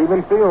 And it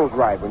even feels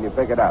right when you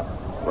pick it up.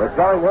 We're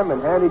selling them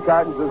in handy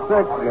cartons of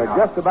 6, and they're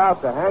just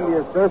about the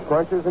handiest thirst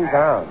quenchers in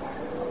town.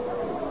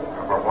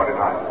 Number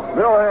 49.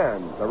 Bill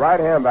Hand, the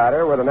right-hand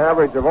batter, with an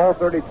average of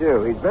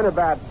 0.32. He's been at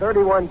bat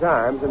 31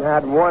 times and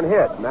had 1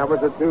 hit, and that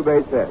was a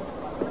 2-base hit.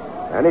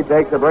 And he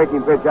takes a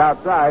breaking pitch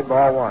outside,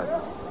 ball 1.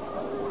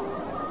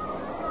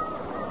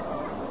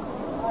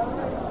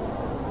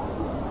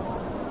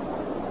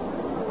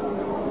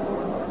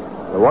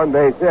 The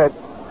 1-base hit,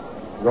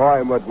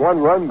 going with 1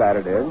 run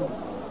batted in.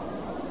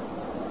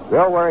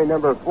 Bill wearing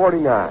number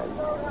 49.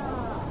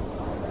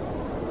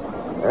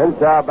 And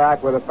Shaw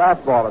back with a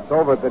fastball. It's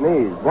over at the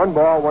knees. 1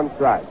 ball, 1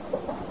 strike.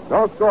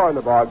 No score in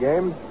the ball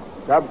game.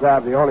 Cubs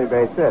have the only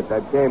base hit.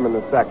 That came in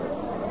the second.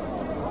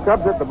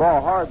 Cubs hit the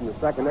ball hard in the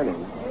second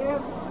inning.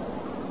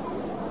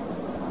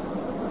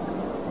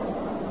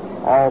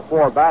 All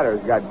 4 batters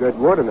got good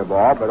wood in the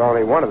ball, but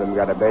only one of them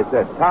got a base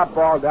hit. Top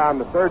ball down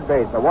to third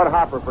base. A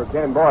 1-hopper for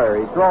Ken Boyer.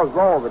 He throws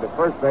low over to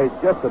first base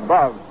just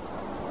above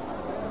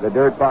the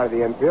dirt part of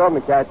the infield,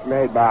 and the catch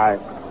made by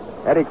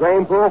Eddie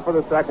Cranepool for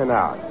the second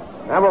out.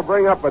 Now we'll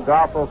bring up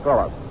Adolfo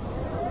Phillips.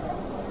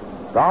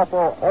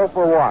 Adolfo 0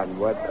 for 1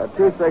 with a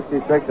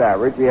 266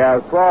 average. He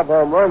has 12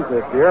 home runs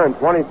this year and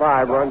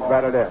 25 runs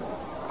batted in.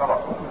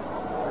 Phillips.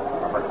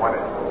 Number 20.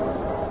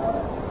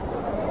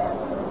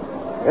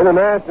 In the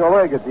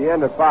National League at the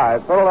end of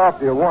 5,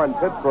 Philadelphia 1,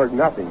 Pittsburgh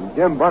nothing.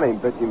 Jim Bunning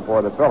pitching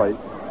for the Phillies.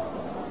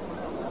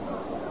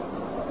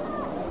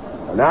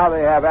 And now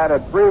they have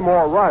added 3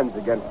 more runs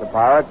against the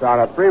Pirates on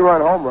a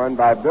 3-run home run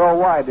by Bill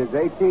White, his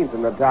 18th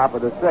in the top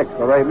of the 6th.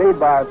 So they lead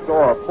by a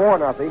score of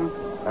 4-0,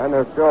 and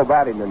they're still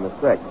batting in the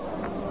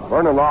 6th.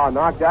 Vernon Law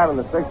knocked out in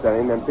the 6th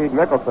inning, and Pete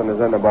Mickelson is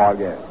in the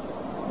ballgame.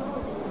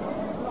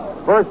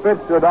 First pitch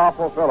to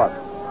Adolfo Phillips.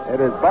 It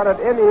is butted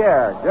in the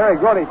air. Jerry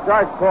Grote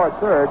starts toward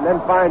third and then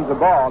finds the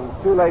ball.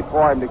 It's too late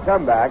for him to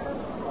come back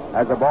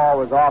as the ball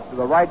was off to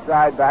the right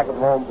side back of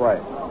home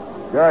plate.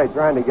 Jerry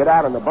trying to get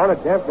out on the bunt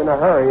attempt in a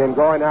hurry and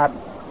going out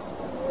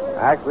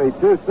actually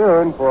too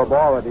soon for a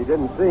ball that he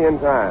didn't see in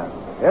time.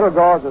 It'll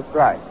go as a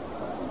strike.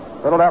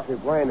 Philadelphia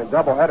playing a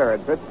doubleheader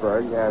at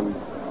Pittsburgh, and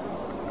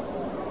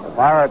the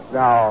Pirates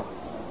now,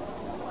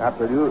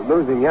 after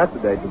losing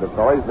yesterday to the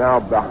Phillies, now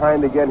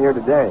behind again here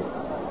today.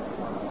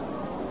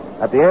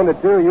 At the end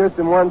of 2,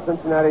 Houston 1,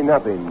 Cincinnati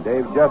nothing.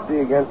 Dave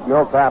Justy against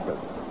Milt Pappas.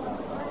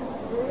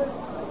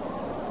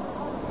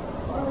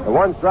 The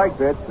 1-strike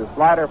pitch, the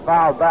slider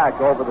fouled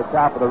back over the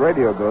top of the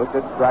radio booth.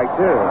 It's strike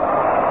 2.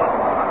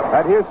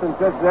 That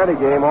Houston-Cincinnati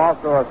game,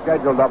 also a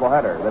scheduled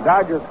doubleheader. The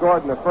Dodgers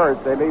scored in the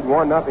first. They lead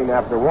 1-0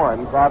 after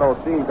 1. Claude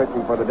Osteen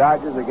pitching for the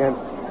Dodgers against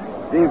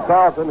Steve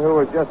Carlson, who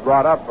was just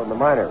brought up from the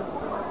minors.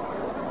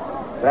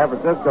 San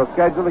Francisco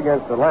scheduled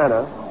against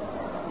Atlanta.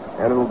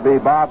 And it'll be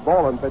Bob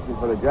Boland pitching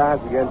for the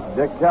Giants against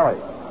Dick Kelly.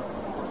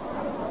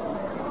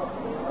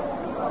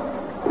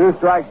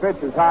 2-strike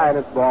pitch is high, and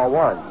it's ball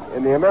 1.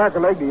 In the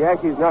American League, the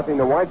Yankees nothing,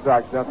 the White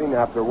Sox nothing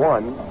after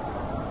 1.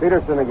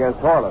 Peterson against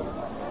Harlan.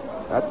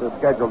 That's a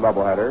scheduled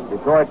doubleheader.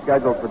 Detroit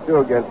scheduled for 2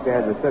 against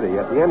Kansas City.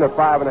 At the end of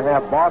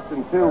 5.5,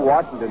 Boston 2,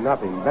 Washington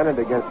nothing. Bennett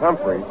against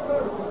Humphreys.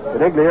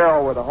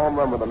 Beniglio with a home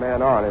run with a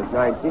man on is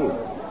 19.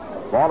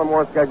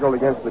 Baltimore scheduled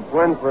against the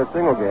Twins for a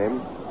single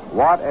game.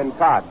 Watt and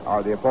Cott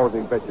are the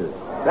opposing pitchers.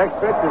 Next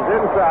pitch is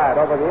inside.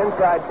 Over the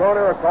inside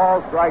corner, a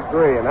call, strike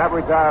 3, and that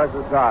retires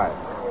the side.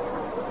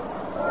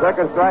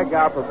 Second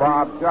strikeout for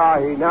Bob Shaw.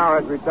 He now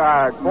has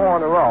retired 4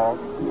 in a row.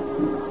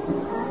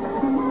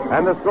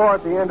 And the score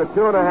at the end of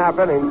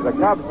 2.5 innings, the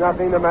Cubs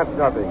nothing, the Mets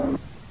nothing.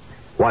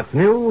 What's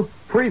new?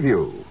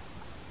 Preview.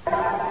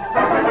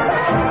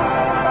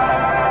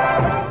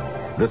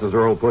 This is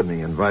Earl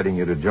Pudney inviting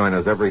you to join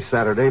us every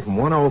Saturday from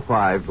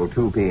 1:05 till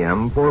 2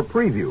 p.m. for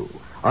Preview,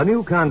 a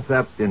new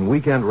concept in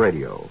weekend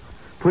radio.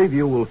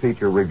 Preview will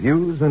feature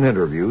reviews and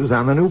interviews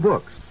on the new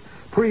books.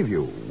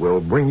 Preview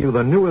will bring you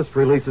the newest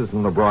releases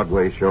from the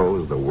Broadway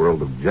shows, the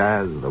world of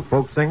jazz, the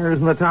folk singers,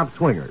 and the top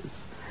swingers.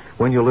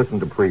 When you listen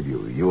to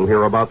Preview, you'll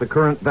hear about the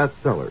current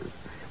bestsellers.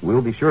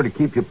 We'll be sure to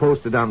keep you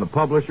posted on the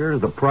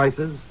publishers, the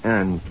prices,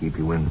 and keep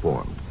you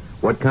informed.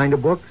 What kind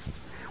of books?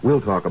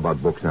 We'll talk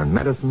about books on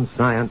medicine,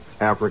 science,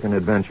 African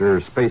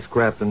adventure,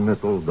 spacecraft and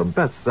missiles, the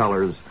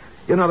bestsellers.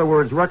 In other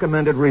words,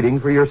 recommended reading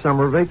for your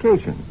summer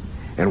vacation.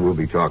 And we'll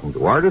be talking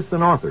to artists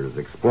and authors,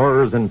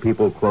 explorers, and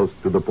people close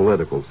to the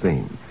political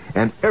scene.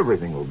 And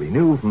everything will be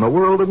new from the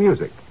world of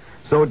music.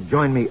 So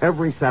join me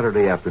every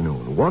Saturday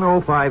afternoon,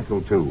 1:05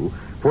 till 2,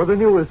 for the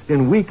newest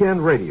in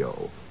weekend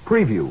radio.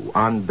 Preview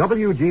on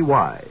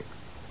WGY.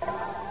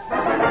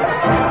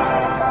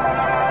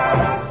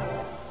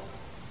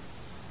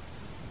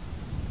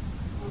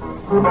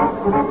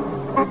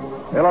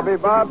 It'll be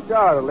Bob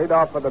Shaw to lead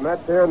off for the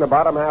Mets here in the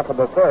bottom half of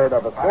the third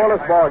of a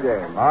scoreless ball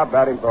game. Bob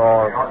batting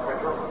for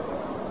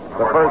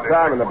the first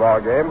time in the ball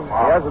game. He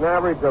has an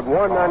average of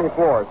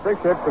 194,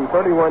 6 hits and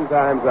 31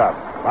 times up.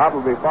 Bob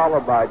will be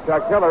followed by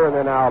Chuck Hiller and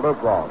then Al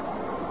Duplaw.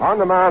 On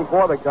the mound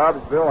for the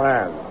Cubs, Bill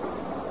Hand.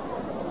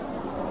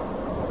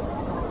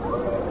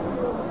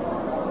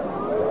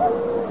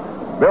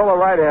 Bill, the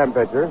right-hand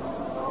pitcher.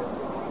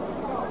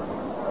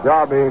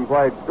 Shaw being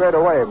played straight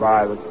away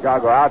by the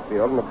Chicago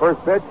outfield, and the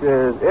first pitch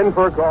is in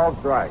for a called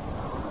strike.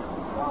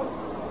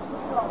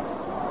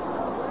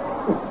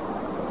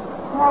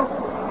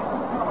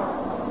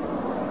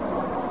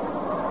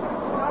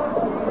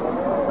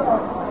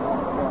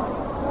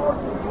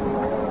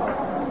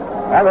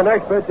 And the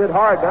next pitch hit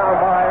hard down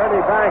by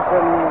Ernie Banks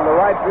in the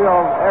right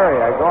field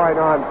area. Going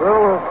on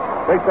through,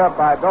 picked up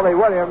by Billy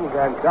Williams,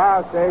 and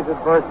Shaw stays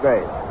at first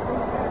base.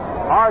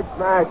 Hard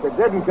smash that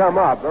didn't come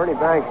up. Ernie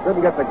Banks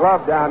couldn't get the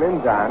glove down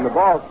in time. The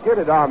ball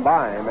skidded on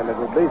by him, and it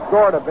would be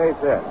scored a base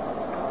hit.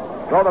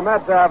 So the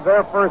Mets have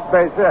their first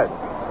base hit.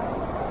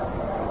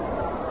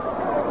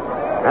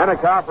 Anna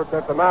Coffert's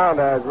at the mound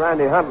as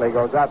Randy Huntley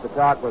goes out to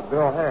talk with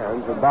Bill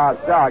Hands, and Bob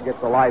Shaw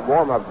gets a light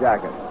warm-up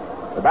jacket.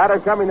 The batter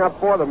coming up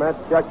for the Mets,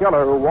 Chuck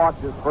Hiller, who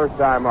walked his first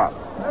time up.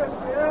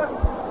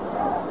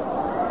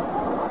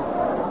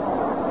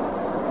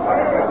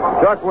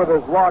 Chuck with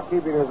his walk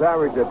keeping his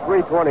average at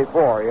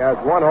 324. He has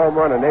 1 home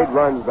run and 8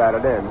 runs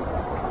batted in.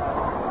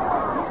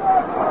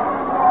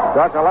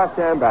 Chuck, a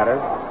left-hand batter.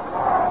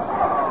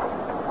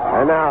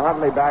 And now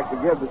Huntley back to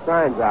give the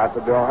signs out to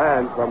Bill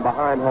Hands from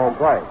behind home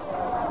plate.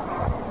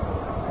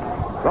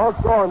 No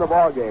score in the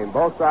ball game.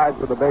 Both sides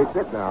with a base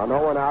hit now.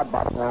 No one out,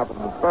 bottom half of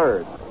the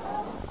third.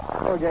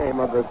 Final game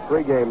of this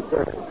 3-game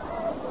series.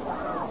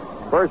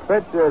 First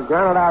pitch is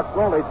grounded out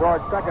slowly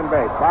towards second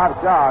base. Bob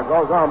Shaw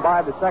goes on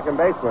by the second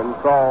baseman,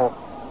 so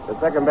the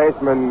second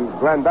baseman,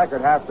 Glenn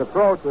Beckert, has to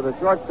throw to the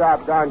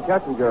shortstop, Don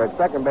Kessinger, at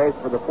second base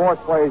for the fourth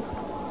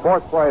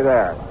play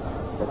there.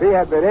 If he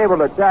had been able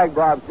to tag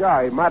Bob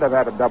Shaw, he might have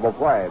had a double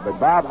play, but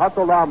Bob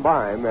hustled on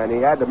by him, and he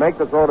had to make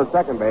the throw to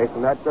second base,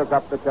 and that took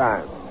up the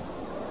time.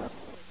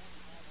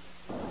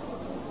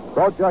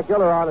 So Chuck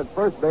Hiller on at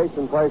first base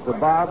in place of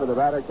Bob, and the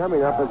batter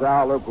coming up is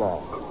Al Luplow.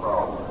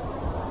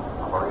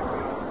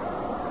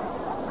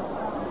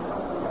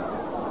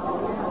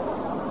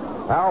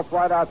 Al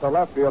flied out to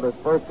left field his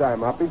first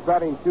time up. He's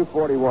batting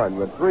 .241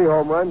 with 3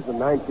 home runs and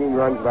 19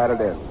 runs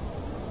batted in.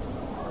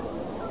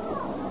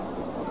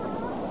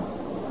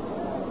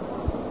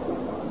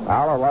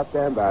 Al, a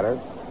left-hand batter.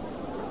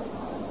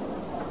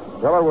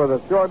 Hiller with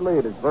a short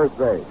lead at first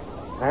base.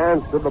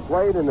 Hands to the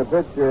plate, and the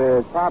pitch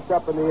is popped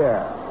up in the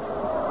air.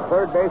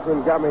 Third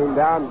baseman coming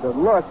down to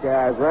look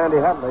as Randy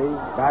Huntley,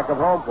 back of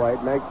home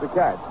plate, makes the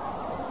catch.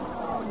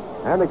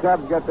 And the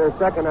Cubs get their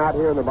second out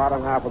here in the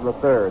bottom half of the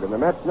third. And the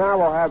Mets now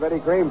will have Eddie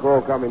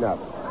Kranepool coming up.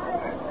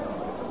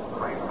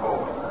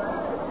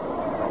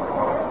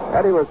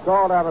 Eddie was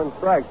called out on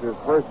strikes his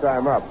first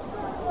time up.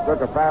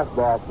 Took a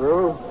fastball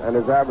through and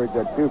is average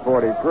at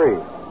 .243.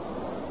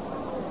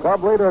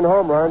 Club leader in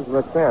home runs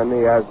with 10.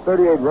 He has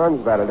 38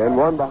 runs batted in,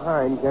 1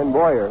 behind Ken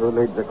Boyer, who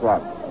leads the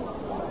club.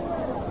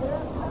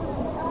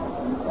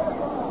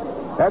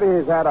 Eddie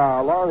has had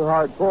a long,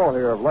 hard pull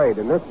here of late,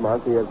 and this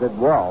month he has hit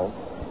well.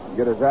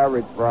 Get his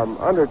average from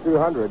under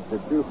 200 to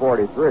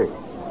 243.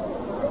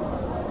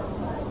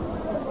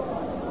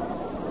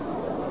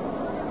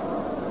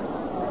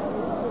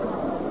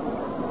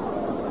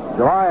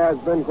 July has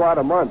been quite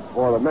a month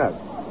for the Mets.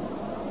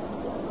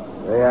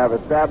 They have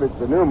established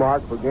a new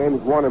mark for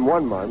games won in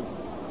 1 month,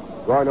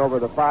 going over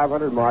the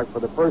 500 mark for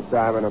the first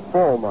time in a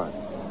full month.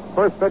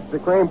 First pitch to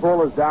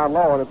Kranepool is down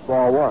low, and it's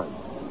ball 1.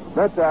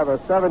 Mets have a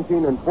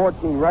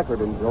 17-14 record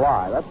in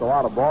July. That's a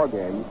lot of ball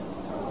games.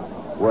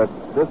 With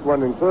this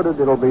one included,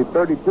 it'll be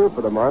 32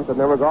 for the month, and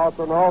there was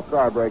also an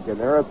All-Star break in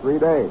there of 3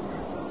 days.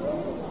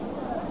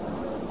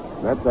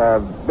 Mets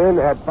have been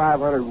at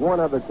 500 one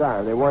other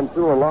time. They won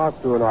 2 and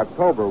lost 2 in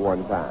October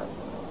one time.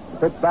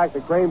 The pitch back to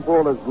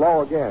Kranepool is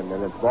low again,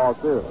 and it's ball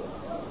 2.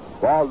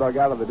 Ball dug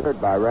out of the dirt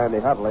by Randy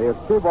Huntley.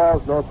 It's 2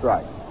 balls, no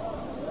strikes.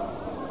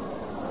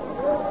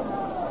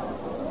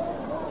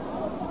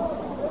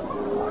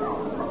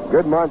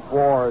 Good month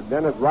for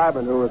Dennis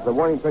Reiben, who was the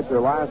winning pitcher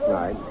last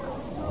night.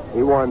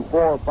 He won 4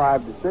 or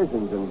 5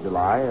 decisions in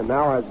July and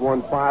now has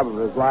won 5 of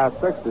his last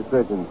 6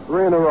 decisions,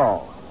 3 in a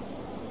row.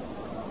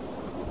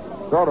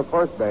 Throw to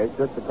first base,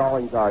 just a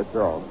calling card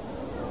throw.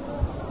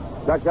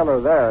 Chuck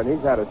Hiller there, and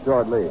he's had a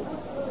short lead.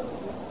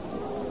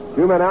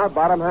 2 men out,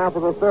 bottom half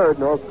of the third,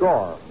 no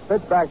score.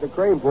 Pitch back to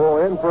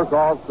Kranepool, in for a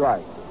called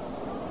strike.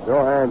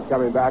 Bill Hands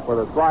coming back with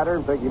a slider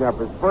and picking up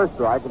his first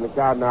strike, and the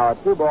count now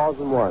at 2 balls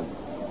and 1.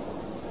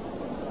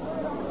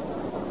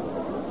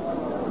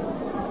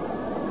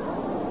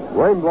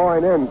 Wind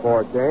blowing in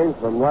for a change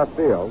from left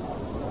field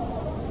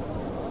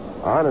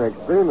on an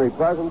extremely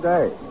pleasant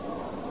day.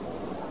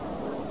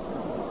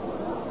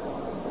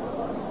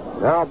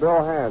 Now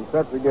Bill Hands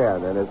sets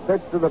again, and his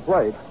pitch to the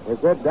plate is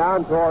hit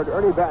down toward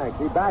Ernie Banks.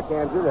 He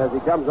backhands it as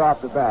he comes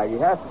off the bag. He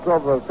has to throw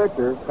for the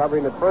pitcher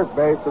covering at first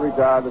base to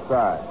retire the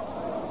side.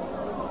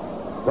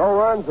 No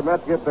runs, the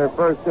Mets get their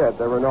first hit.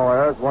 There were no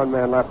errors, 1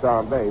 man left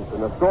on base,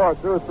 and the score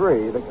through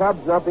 3. The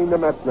Cubs nothing, the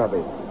Mets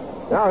nothing.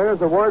 Now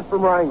here's a word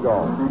from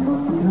Rheingold.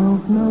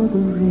 Don't know the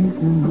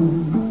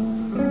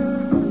reason.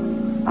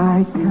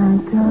 I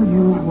can't tell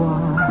you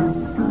why.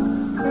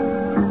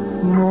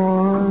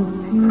 More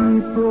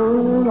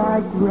people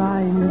like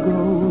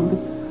Rheingold,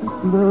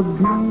 the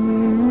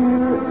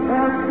beer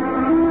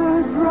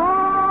extra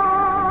dry.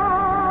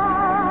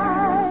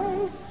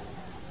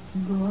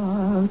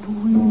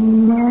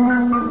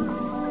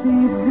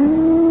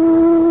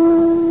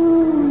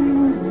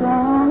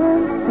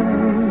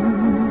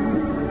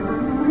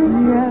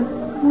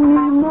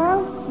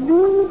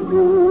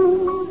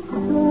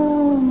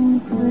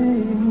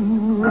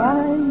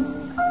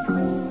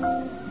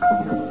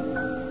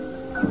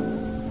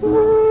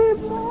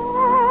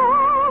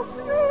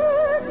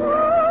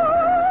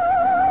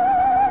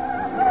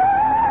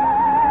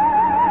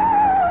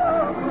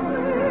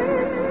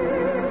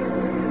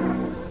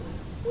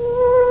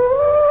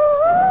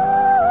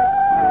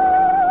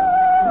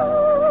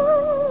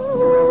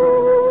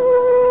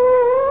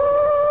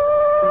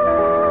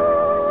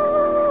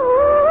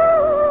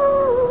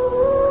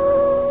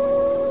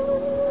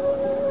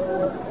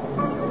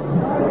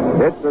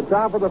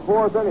 top of the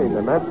fourth inning.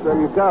 The Mets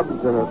and Cubs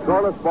in a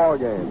scoreless ball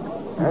game.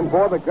 And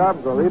for the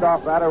Cubs, the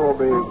leadoff batter will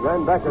be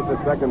Glenn Beckert, the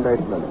second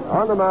baseman.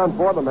 On the mound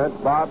for the Mets,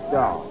 Bob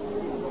Shaw.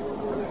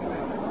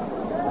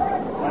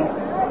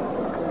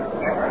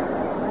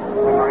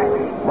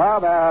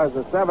 Bob has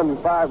a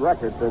 7-5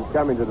 record since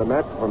coming to the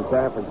Mets from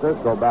San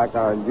Francisco back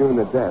on June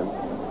the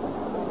 10th.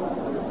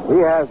 He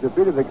has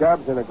defeated the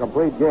Cubs in a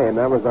complete game.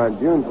 That was on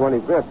June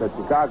 25th at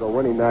Chicago,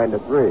 winning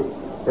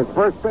 9-3. His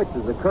first pitch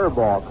is a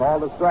curveball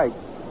called a strike.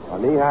 A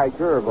knee-high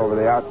curve over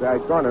the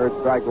outside corner. It's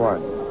strike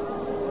one.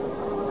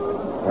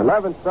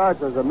 11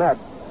 starts as a Met.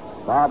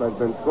 Bob has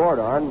been scored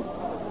on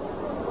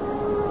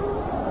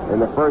in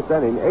the first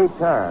inning 8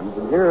 times.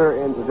 And here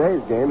in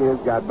today's game, he has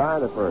got by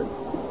the first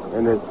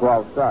in his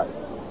 12 starts.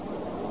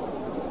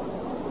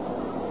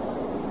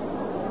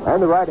 And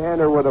the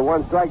right-hander with a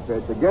one-strike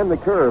pitch. Again, the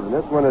curve, and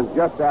this one is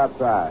just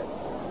outside.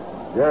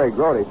 Jerry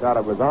Grody thought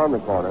it was on the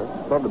corner.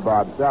 So did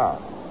Bob Shaw.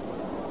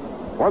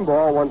 1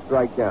 ball, 1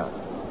 strike count.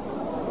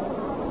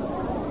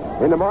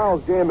 In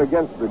tomorrow's game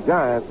against the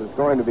Giants, it's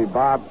going to be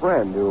Bob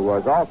Friend, who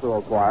was also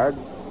acquired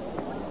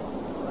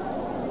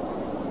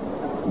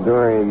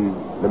during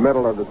the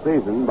middle of the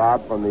season.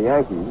 Bob from the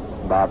Yankees,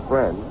 Bob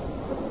Friend.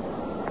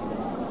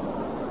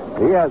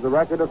 He has a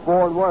record of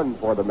 4-1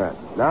 for the Mets.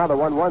 Now the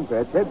 1-1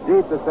 pitch hit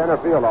deep to center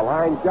field. A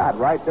line shot.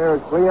 Right there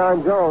is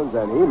Cleon Jones,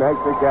 and he makes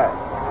the catch.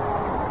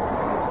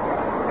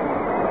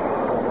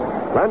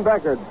 Glenn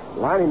Beckert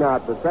lining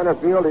out to center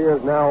field. He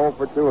is now 0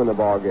 for 2 in the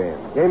ball game.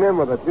 Came in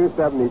with a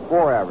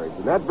 .274 average,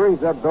 and that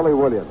brings up Billy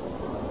Williams.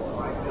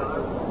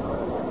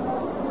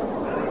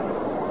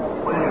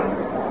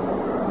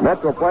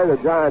 Mets will play the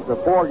Giants a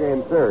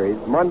 4-game series,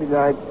 Monday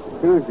night,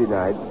 Tuesday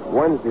night,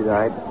 Wednesday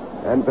night,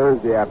 and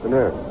Thursday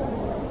afternoon.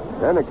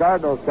 Then the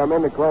Cardinals come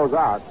in to close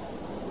out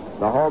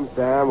the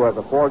homestand with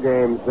a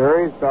 4-game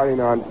series starting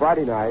on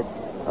Friday night,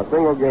 a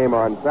single game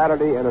on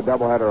Saturday, and a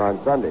doubleheader on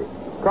Sunday.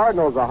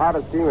 Cardinals, the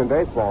hottest team in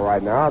baseball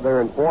right now.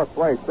 They're in 4th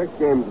place, 6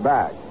 games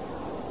back.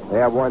 They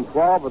have won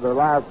 12 of their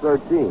last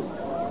 13,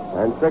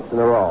 and 6 in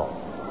a row.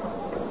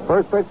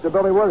 First pitch to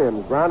Billy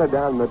Williams, grounded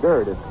down in the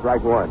dirt. It's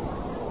strike one.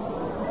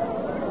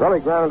 Billy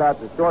grounded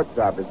out to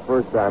shortstop his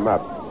first time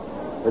up.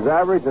 His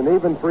average an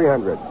even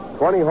 300,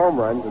 20 home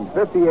runs, and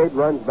 58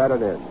 runs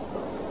batted in.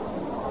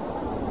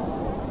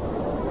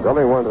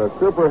 Billy, one of the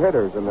super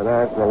hitters in the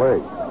National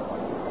League.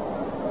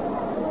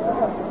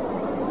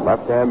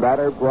 Left-hand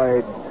batter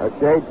played a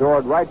shade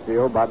toward right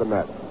field by the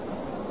Mets.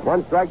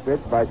 1 strike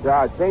pitch by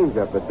Shaw,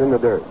 changeup that's in the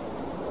dirt.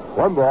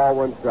 1 ball,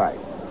 1 strike.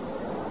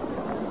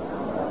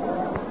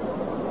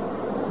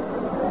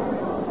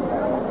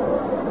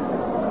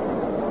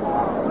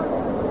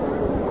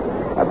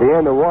 At the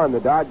end of 1, the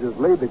Dodgers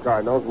lead the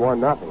Cardinals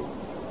 1-0.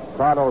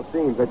 Claude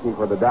Osteen pitching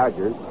for the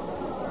Dodgers.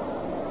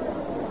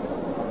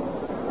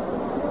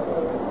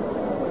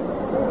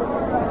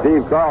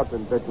 Steve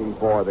Carlton pitching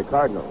for the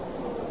Cardinals.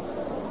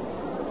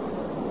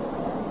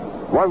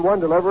 1-1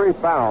 delivery,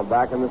 fouled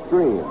back in the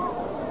screen.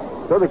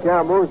 So the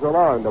count moves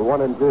along to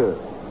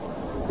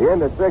 1-2. The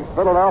end of 6,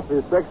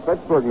 Philadelphia 6,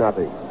 Pittsburgh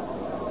nothing.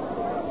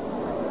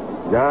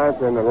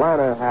 Giants and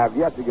Atlanta have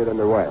yet to get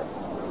underway.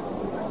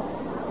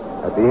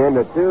 At the end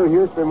of 2,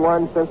 Houston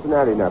 1,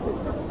 Cincinnati nothing.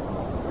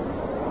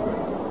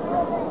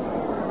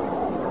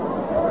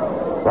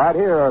 Right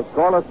here, a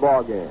scoreless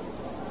ball game.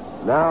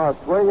 Now a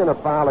swing and a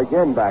foul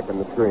again back in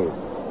the screen.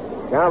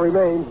 Count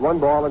remains 1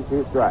 ball and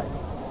 2 strikes.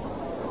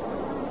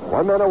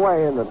 1 man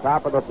away in the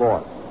top of the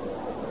 4th.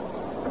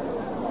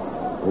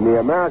 In the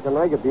American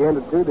League, at the end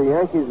of 2, the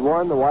Yankees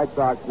 1, the White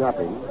Sox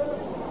nothing.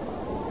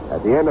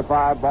 At the end of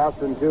 5,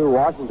 Boston 2,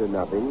 Washington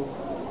nothing.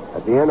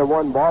 At the end of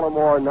 1,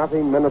 Baltimore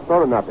nothing,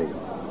 Minnesota nothing.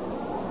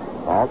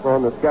 Also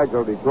on the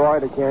schedule,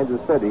 Detroit at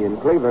Kansas City and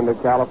Cleveland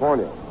at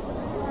California.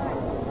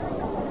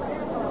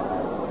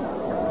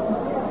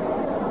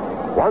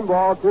 1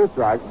 ball, 2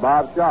 strikes.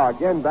 Bob Shaw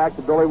again back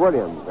to Billy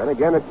Williams. And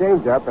again a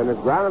changeup, and it's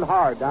grounded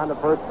hard down to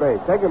first base.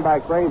 Taken by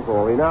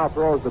Cranepool. He now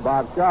throws to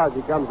Bob Shaw as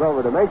he comes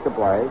over to make the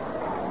play.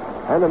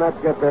 And the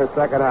Mets get their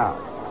second out.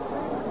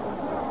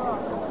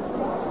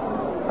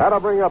 That'll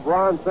bring up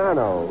Ron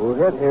Santo, who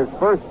hit his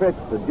first pitch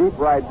to deep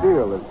right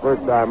field his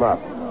first time up.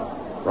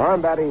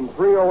 Ron batting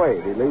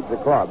 .308. He leads the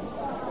club.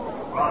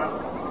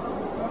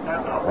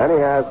 And he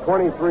has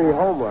 23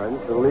 home runs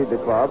to lead the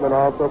club and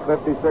also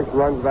 56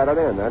 runs batted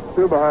in. That's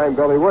 2 behind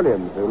Billy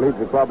Williams, who leads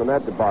the club in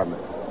that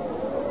department.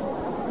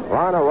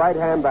 Ron, a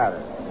right-hand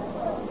batter.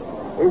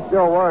 He's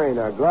still wearing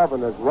a glove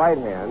in his right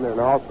hand and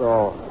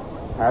also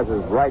has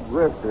his right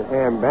wrist and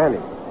hand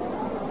bandaged.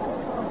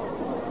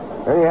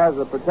 And he has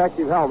a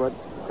protective helmet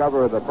to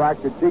cover the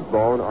fractured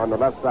cheekbone on the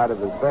left side of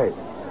his face.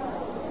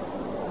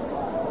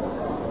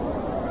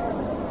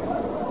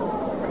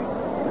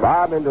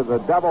 Bob into the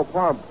double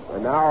pump,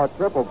 and now a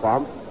triple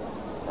pump,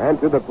 and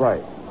to the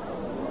plate.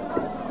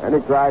 And he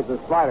tries the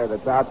slider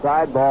that's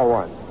outside, ball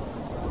 1.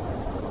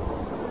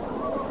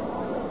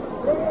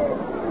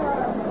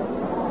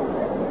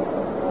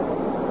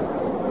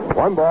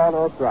 One ball,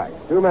 no strike.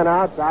 2 men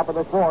out, top of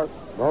the 4th,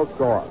 no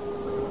score.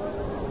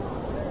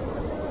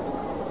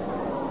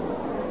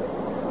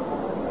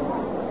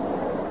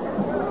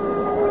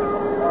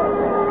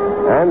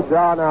 And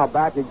Shaw now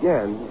back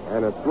again,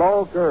 and a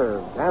slow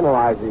curve,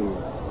 analyzing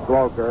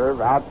slow curve,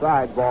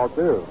 outside ball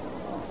 2.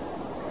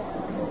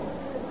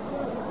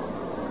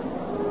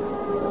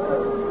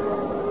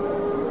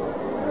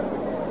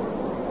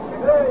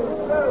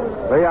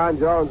 Leon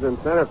Jones in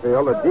center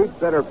field, a deep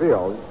center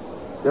field,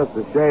 just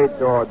a shade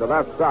toward the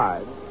left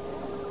side.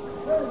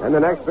 And the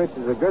next pitch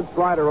is a good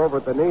slider over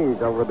at the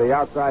knees, over the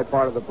outside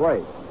part of the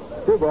plate.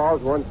 2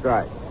 balls, 1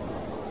 strike.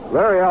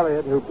 Larry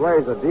Elliott, who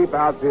plays a deep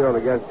outfield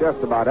against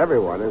just about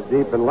everyone, is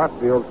deep in left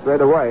field straight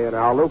away, and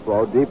Al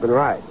Lupo deep in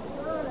right.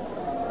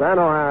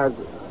 Sano has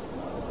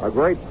a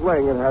great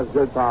swing and has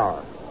good power.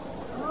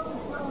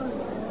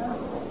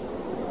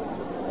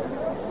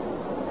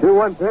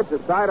 2-1 pitch, a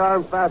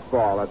sidearm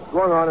fastball that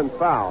swung on and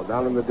fouled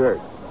down in the dirt.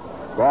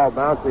 Ball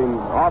bouncing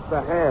off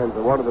the hands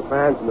of one of the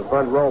fans in the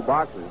front row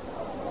boxes.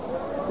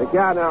 The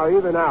count now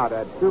even out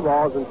at 2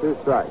 balls and 2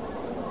 strikes.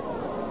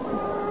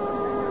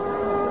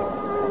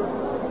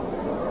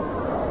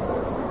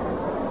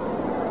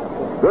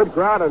 Good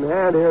crowd in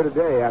hand here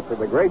today after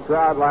the great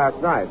crowd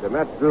last night. The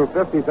Mets drew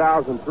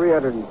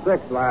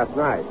 50,306 last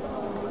night.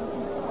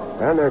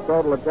 And their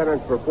total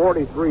attendance for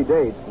 43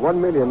 dates,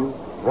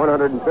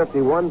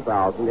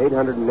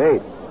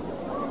 1,151,808.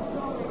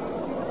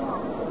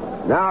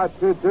 Now at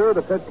 2-2,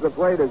 the pitch to the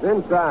plate is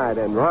inside,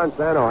 and Ron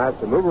Santo has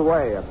to move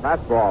away. A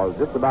fastball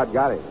just about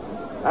got him.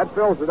 That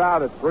fills it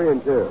out at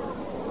 3-2.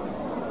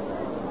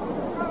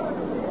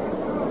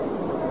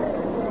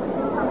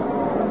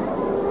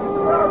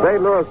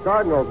 St. Louis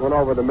Cardinals went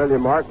over the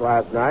million mark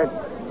last night.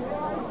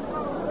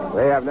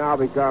 They have now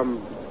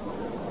become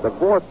the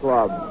 4th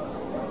club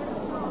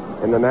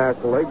in the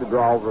National League to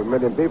draw over 1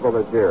 million people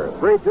this year.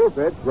 3-2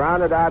 pitch,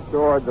 grounded out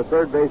toward the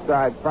third base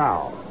side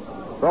foul.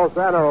 So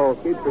Santo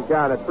keeps the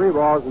count at 3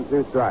 balls and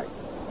 2 strikes.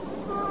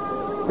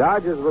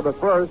 Dodgers were the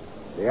first,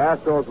 the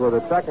Astros were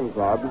the 2nd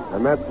club, the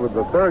Mets were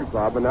the 3rd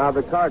club, and now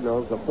the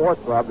Cardinals, the 4th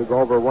club to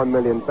go over 1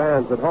 million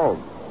fans at home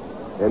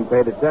in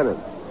paid attendance.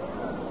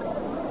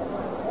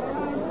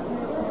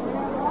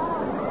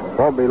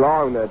 Won't be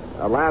long that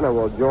Atlanta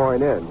will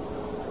join in.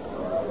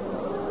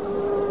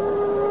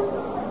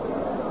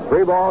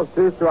 3 balls,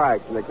 2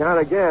 strikes, and the count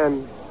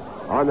again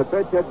on the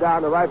pitch hit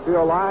down the right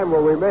field line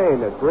will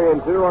remain at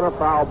 3-2 on a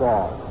foul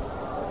ball.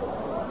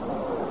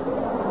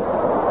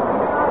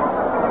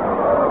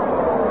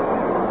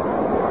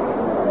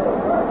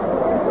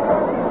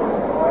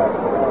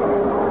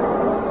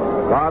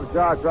 Bob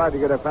Shaw tried to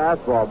get a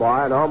fastball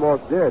by and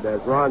almost did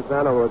as Ron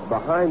Santo was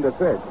behind the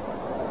pitch.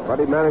 But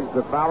he managed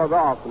to foul it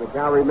off, and the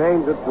count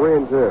remains at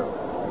 3-2.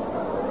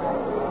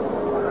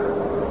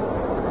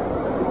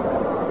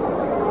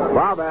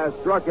 Bob has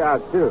struck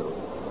out 2,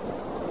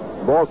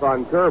 both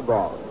on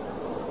curveballs.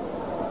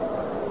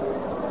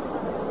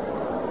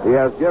 He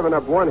has given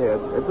up 1 hit.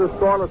 It's a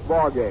scoreless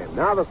ball game.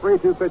 Now the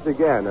 3-2 pitch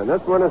again, and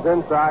this one is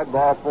inside,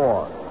 ball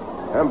 4.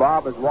 And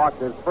Bob has walked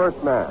his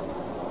first man.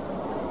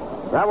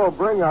 That will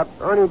bring up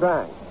Ernie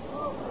Banks.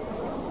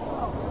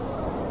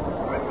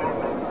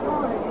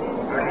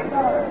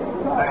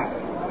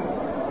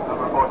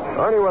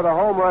 Ernie with a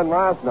home run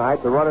last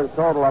night to run his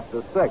total up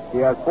to 6. He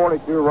has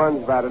 42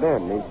 runs batted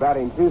in. He's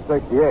batting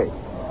 .268.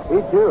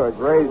 He, too, has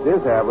raised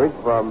his average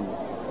from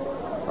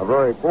a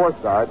very poor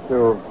start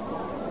to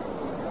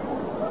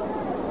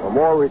a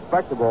more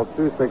respectable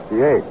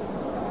 .268.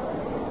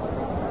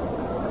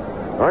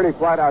 Ernie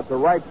flied out to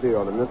right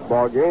field in this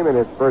ball game in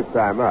his first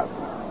time up.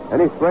 And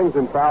he swings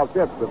and foul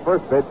tips. The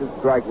first pitch is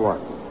strike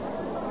 1.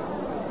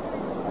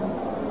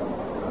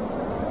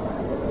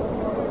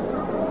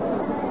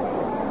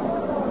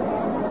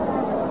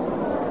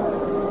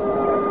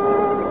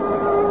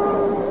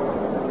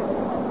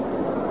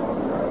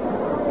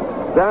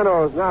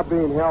 Santo is not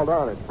being held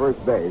on at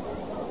first base.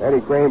 Eddie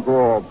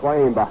Kranepool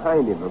playing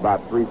behind him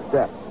about 3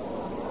 steps.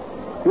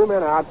 2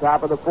 men out,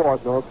 top of the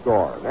 4th, no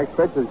score. Next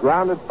pitch is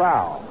grounded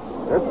foul.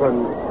 This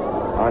one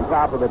on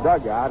top of the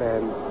dugout,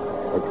 and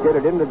it's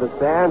skidded into the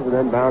stands and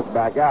then bounced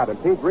back out. And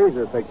Pete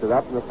Reeser picks it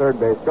up in the third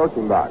base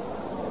coaching box.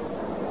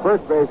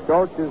 First base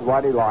coach is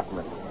Whitey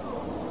Lockman.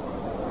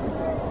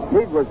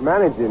 Pete was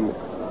managing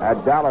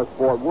at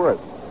Dallas-Fort Worth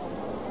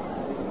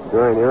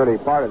during the early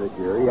part of this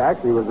year. He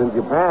actually was in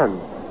Japan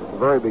at the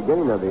very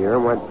beginning of the year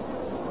and went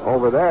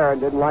over there and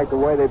didn't like the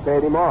way they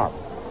paid him off.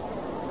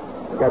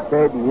 He got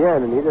paid in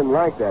yen, and he didn't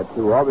like that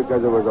too well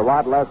because it was a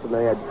lot less than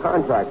they had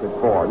contracted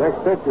for.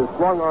 Next pitch is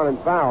swung on and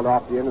fouled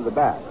off the end of the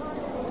bat.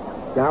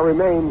 Now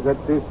remains at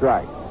 2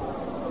 strikes.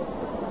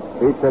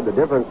 Pete said the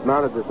difference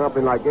amounted to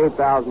something like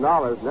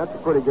 $8,000, and that's a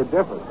pretty good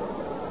difference.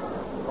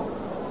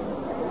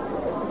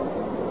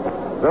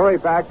 So he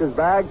packed his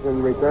bags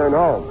and returned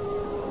home.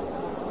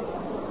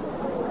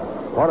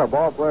 What a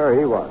ball player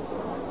he was.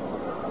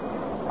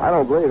 I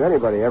don't believe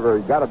anybody ever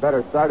got a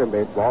better start in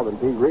baseball than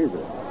Pete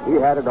Reeser. He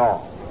had it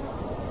all.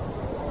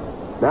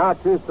 Now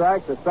 2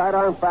 strikes, a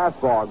sidearm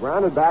fastball,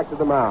 grounded back to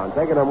the mound.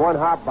 Taking him 1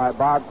 hop by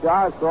Bob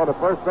Shaw. His throw to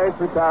first base,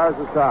 retires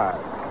the side.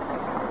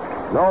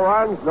 No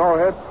runs, no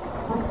hits,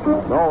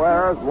 no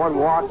errors, 1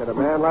 walk, and a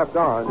man left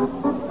on.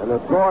 And the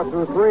score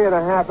through 3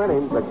 1/2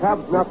 innings, the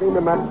Cubs nothing,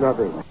 the Mets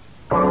nothing.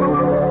 Hello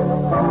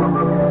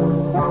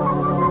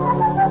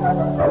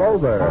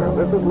there.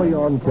 This is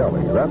Leon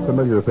Kelly. That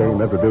familiar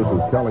theme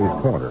introduces Kelly's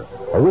Corner,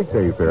 a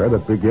weekday fair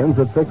that begins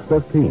at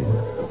 6:15.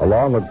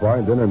 Along with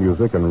blind dinner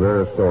music and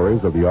rare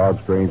stories of the odd,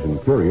 strange,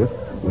 and curious,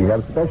 we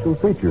have special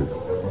features.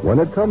 When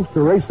it comes to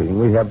racing,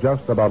 we have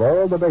just about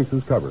all the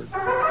bases covered.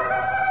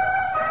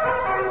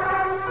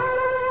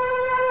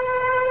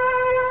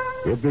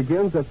 It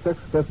begins at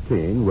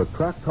 6:15 with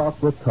Track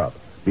Talk with Tup,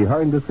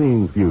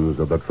 behind-the-scenes views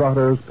of the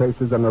trotters,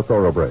 paces, and the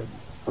thoroughbreds.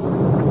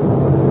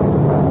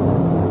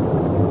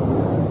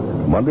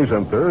 Mondays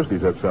and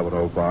Thursdays at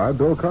 7:05,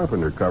 Bill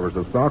Carpenter covers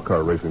the stock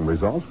car racing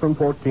results from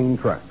 14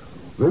 tracks.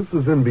 This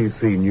is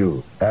NBC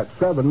News. At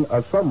 7,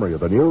 a summary of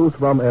the news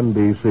from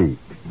NBC.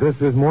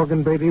 This is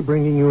Morgan Beatty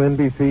bringing you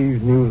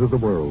NBC's News of the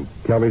World.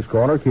 Kelly's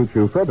Corner keeps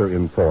you further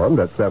informed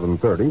at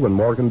 7:30 when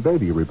Morgan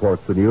Beatty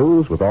reports the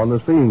news with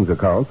on-the-scenes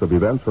accounts of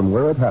events from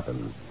where it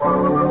happened.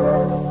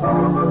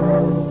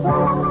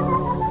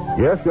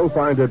 Yes, you'll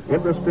find it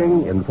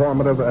interesting,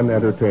 informative, and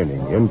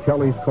entertaining in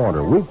Kelly's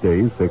Corner,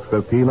 weekdays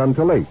 6:15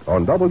 until 8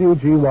 on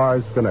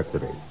WGY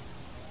Schenectady.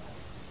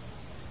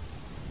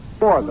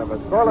 Fourth of a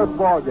scoreless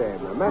ball game.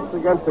 The Mets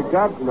against the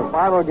Cubs in the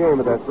final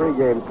game of their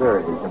three-game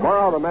series.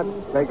 Tomorrow, the Mets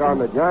take on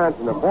the Giants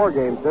in a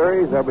four-game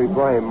series. They'll be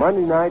playing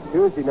Monday night,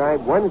 Tuesday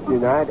night, Wednesday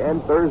night,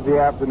 and Thursday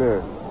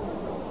afternoon.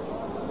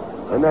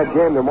 In that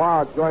game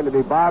tomorrow, it's going to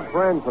be Bob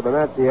Friend for the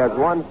Mets. He has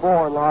won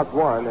 4 and lost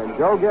 1, and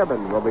Joe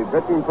Gibbon will be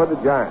pitching for the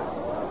Giants.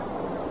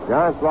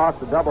 Giants lost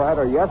a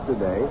doubleheader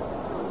yesterday,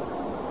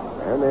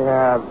 and they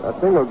have a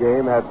single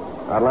game at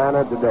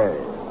Atlanta today.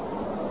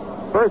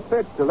 First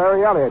pitch to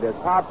Larry Elliott is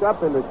popped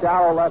up in the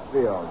shallow left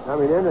field.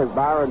 Coming in is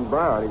Byron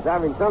Brown. He's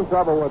having some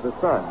trouble with the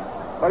sun,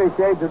 but he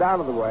shades it out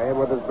of the way, and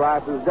with his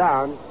glasses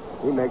down,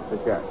 he makes the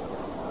catch.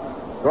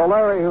 So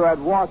Larry, who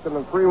had walked on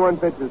the 3-1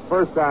 pitch his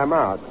first time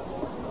out,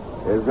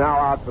 is now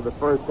out for the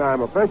first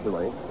time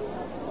officially,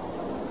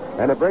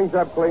 and it brings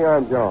up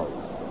Cleon Jones.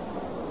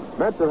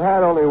 Mets have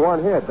had only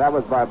one hit. That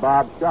was by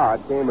Bob Shaw.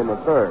 It came in the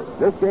third.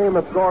 This game,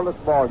 a scoreless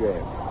ball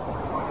game.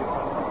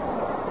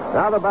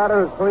 Now the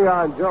batter is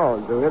Cleon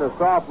Jones, who hit a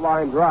soft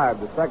line drive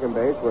to second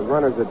base with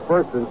runners at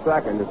first and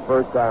second his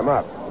first time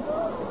up.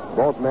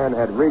 Both men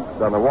had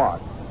reached on the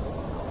walk.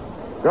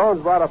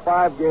 Jones brought a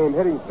 5-game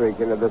hitting streak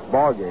into this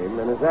ball game,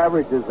 and his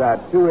average is at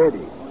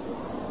 .280.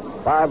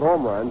 5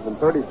 home runs and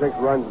 36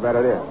 runs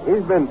batted in.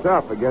 He's been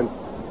tough against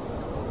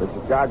the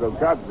Chicago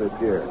Cubs this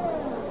year.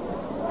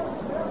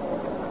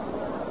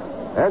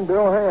 And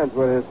Bill Hands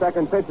with his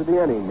second pitch of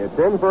the inning. It's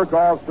in for a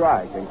called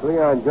strike, and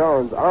Cleon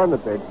Jones on the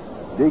pitch,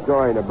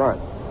 decoying a bunt.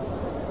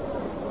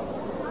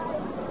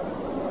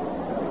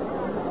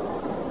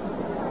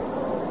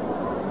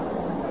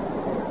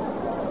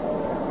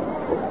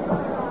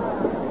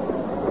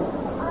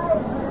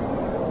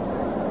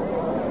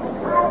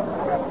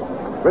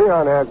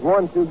 Cleon has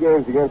won 2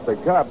 games against the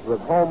Cubs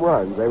with home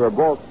runs. They were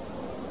both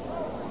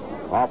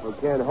off of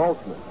Ken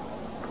Holtzman.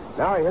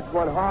 Now he hits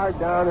one hard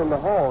down in the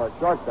hole at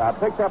shortstop.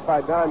 Picked up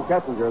by Don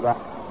Kessinger. The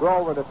throw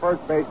over to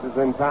first base is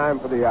in time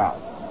for the out.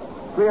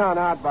 Cleon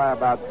out by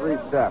about 3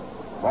 steps.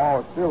 Ball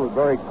was fielded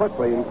very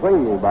quickly and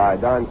cleanly by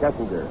Don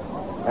Kessinger.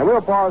 And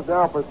we'll pause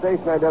now for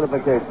station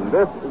identification.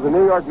 This is the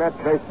New York Mets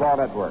Baseball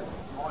Network.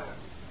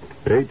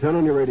 8:10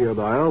 on your radio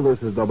dial.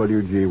 This is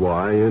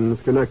WGY in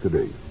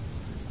Schenectady.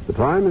 The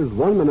time is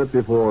 1 minute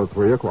before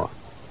 3 o'clock.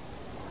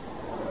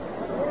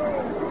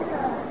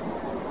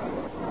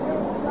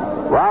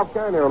 Ralph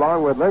Kiner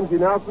along with Lindsey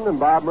Nelson and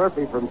Bob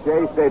Murphy from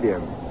Shea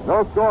Stadium.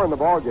 No score in the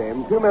ball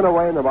game. 2 men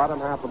away in the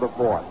bottom half of the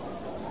fourth.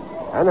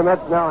 And the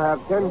Mets now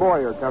have Ken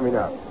Boyer coming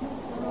up.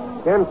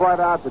 Ken flied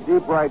out to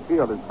deep right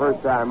field his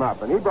first time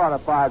up, and he brought a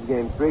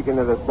 5-game streak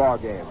into this ball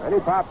game. And he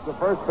pops the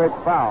first pitch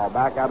foul.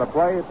 Back out of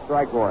play, it's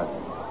strike 1.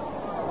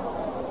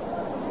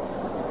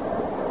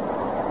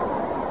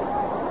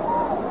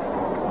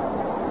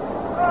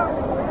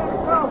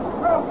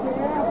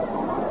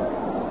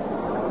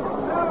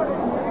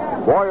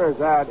 Boyer's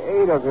had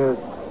 8 of his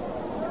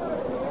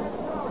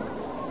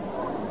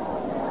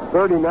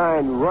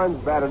 39 runs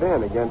batted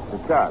in against the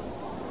Cubs.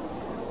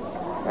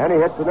 And he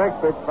hits the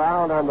next pitch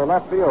foul on the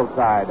left field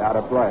side out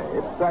of play.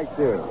 It's strike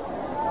 2.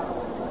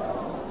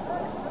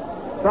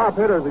 Top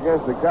hitters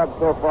against the Cubs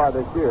so far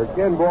this year: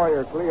 Ken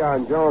Boyer,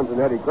 Cleon Jones, and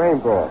Eddie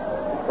Kranepool.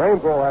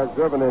 Kranepool has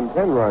driven in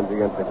 10 runs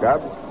against the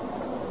Cubs.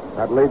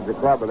 That leads the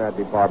club in that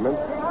department.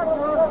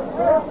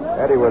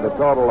 Eddie with a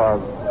total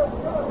of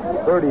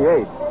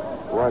 38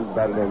 runs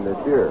batted in this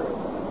year.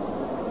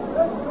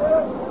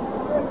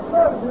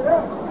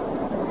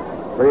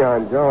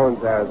 Cleon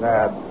Jones has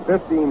had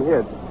 15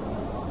 hits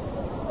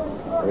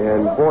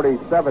and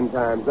 47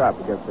 times up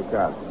against the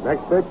Cubs.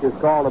 Next pitch is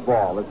called a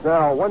ball. It's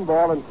now 1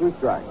 ball and 2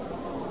 strikes.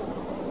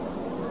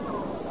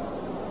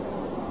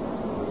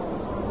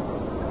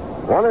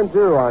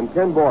 1-2 on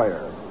Ken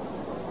Boyer.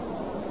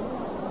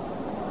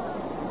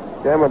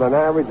 Ken with an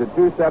average of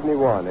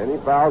 .271, and he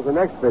fouls the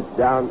next pitch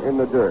down in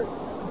the dirt.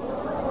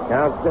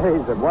 Count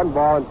stays at 1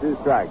 ball and 2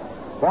 strikes.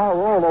 Ball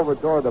rolled over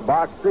toward the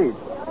box seat,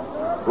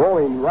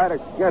 rolling right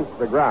against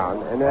the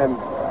ground, and then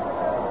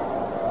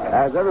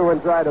As everyone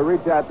tried to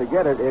reach out to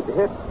get it, it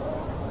hit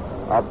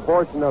a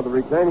portion of the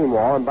retaining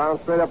wall and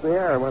bounced straight up in the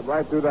air and went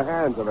right through the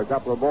hands of a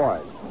couple of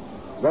boys.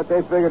 But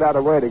they figured out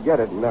a way to get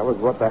it, and that was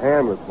what the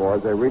hand was for,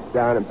 as they reached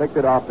down and picked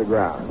it off the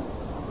ground.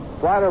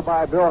 Slider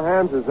by Bill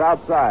Hams is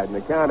outside, and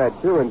the count at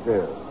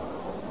 2-2.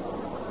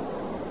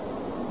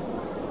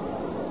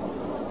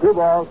 2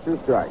 balls, 2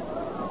 strikes.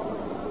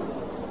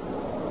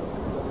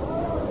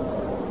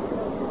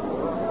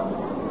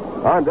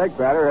 On deck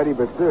batter, Eddie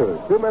Basu.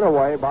 2 men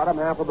away, bottom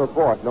half of the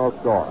fourth, no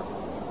score.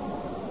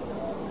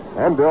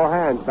 And Bill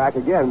Hands back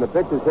again. The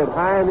pitch is hit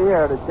high in the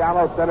air to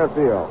shallow center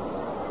field.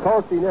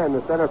 Coasting in,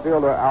 the center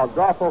fielder,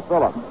 Algolfo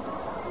Phillips.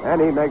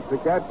 And he makes the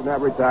catch, and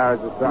that retires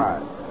the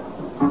side.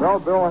 So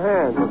Bill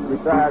Hands has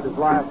retired his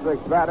last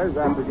 6 batters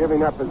after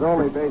giving up his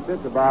only base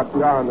hit to Bob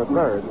Shaw in the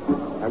third.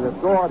 And the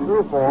score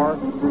through 4,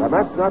 the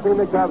Mets nothing,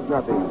 the Cubs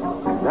nothing.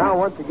 Now,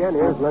 once again,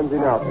 here's Lindsey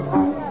Nelson.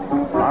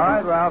 All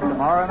right, Ralph,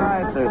 tomorrow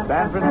night, the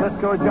San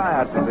Francisco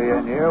Giants will be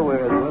in here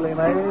with Willie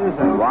Mays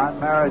and Juan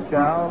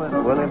Marichal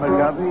and Willie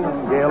McGovey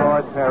and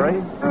Gaylord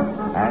Perry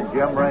and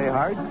Jim Ray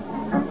Hart.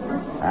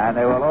 And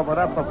they will open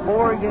up a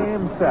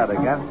 4-game set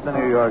against the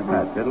New York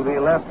Mets. It'll be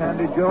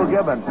left-handed Joe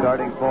Gibbons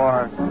starting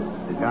for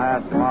the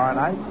Giants tomorrow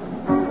night.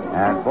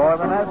 And for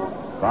the Mets,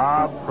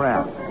 Bob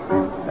Prince.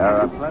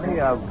 There are plenty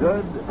of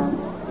good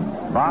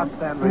box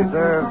and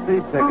reserve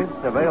seat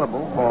tickets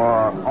available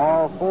for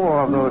all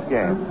 4 of those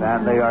games,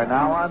 and they are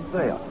now on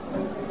sale.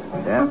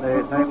 Then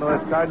the St.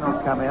 Louis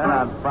Cardinals come in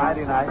on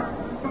Friday night,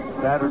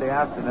 Saturday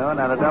afternoon,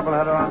 and a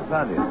doubleheader on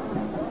Sunday.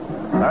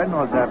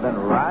 Cardinals have been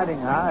riding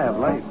high of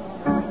late.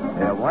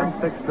 They have won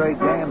 6 straight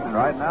games, and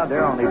right now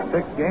they're only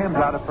 6 games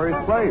out of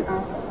first place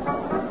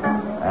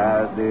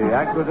as the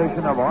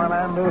acquisition of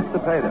Orlando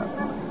Cepeda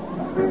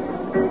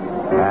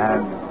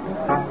and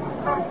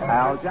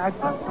Al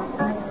Jackson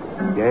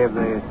gave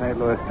the St.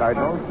 Louis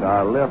Cardinals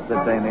a lift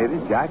that they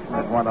needed. Jackson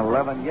has won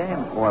 11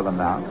 games for them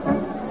now.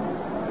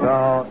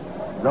 So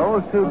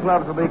those 2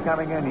 clubs will be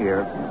coming in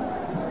here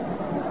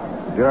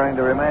during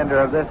the remainder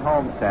of this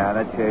homestand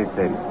at Shea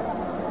Stadium.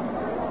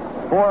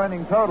 4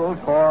 inning totals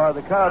for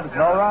the Cubs,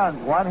 no runs,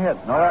 1 hit,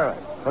 no errors.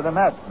 For the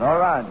Mets, no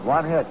runs,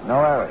 1 hit,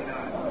 no errors.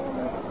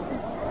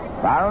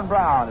 Byron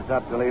Brown is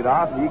up to lead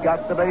off. He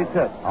got the base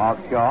hit off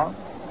Shaw.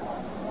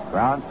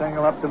 Brown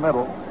single up the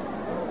middle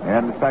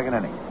in the 2nd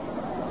inning.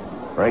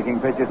 Breaking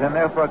pitches in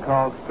there for a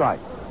called strike.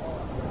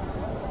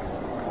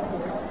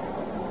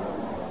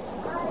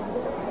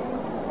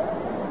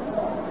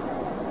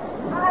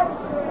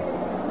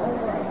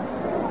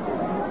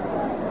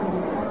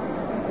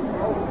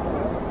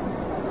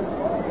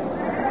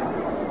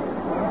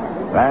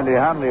 Randy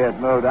Hundley has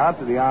moved out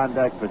to the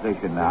on-deck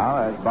position now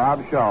as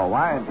Bob Shaw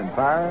winds and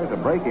fires. A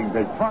breaking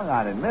pitch swung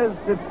on and missed.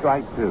 It's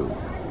strike 2.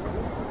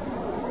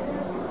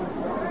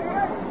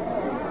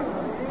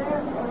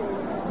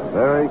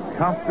 Very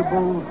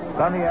comfortable,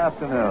 sunny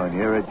afternoon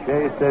here at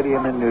Shea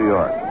Stadium in New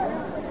York.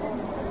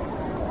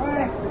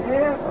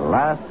 The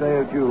last day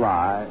of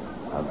July,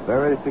 a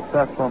very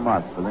successful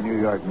month for the New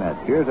York Mets.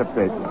 Here's a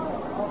pitch,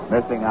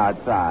 missing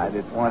outside.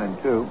 It's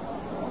 1-2.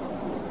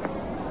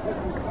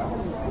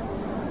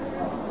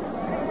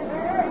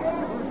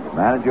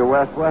 Manager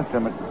Wes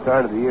Westrom at the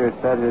start of the year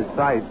set his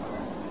sights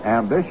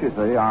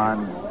ambitiously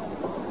on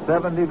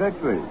 70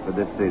 victories for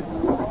this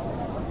season.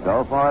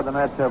 So far, the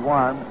Mets have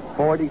won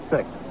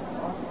 46.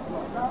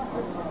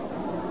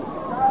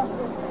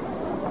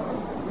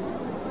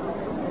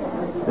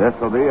 This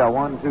will be a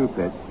 1-2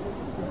 pitch.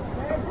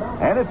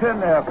 And it's in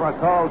there for a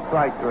called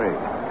strike 3.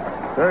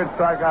 Third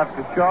strikeout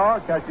to Shaw.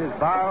 Catches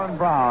Byron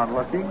Brown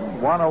looking.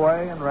 1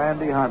 away, and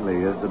Randy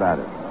Hundley is the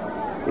batter.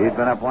 He's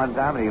been up 1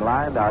 time, and he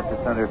lined out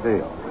to center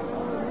field.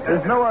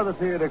 There's no other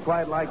theater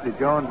quite like the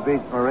Jones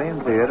Beach Marine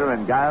Theater,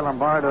 and Guy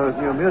Lombardo's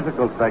new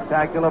musical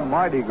spectacular,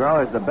 Mardi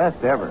Gras, is the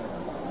best ever.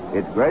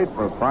 It's great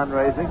for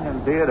fundraising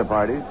and theater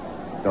parties.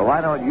 So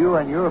why don't you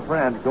and your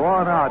friends go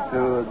on out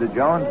to the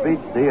Jones Beach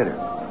Theater?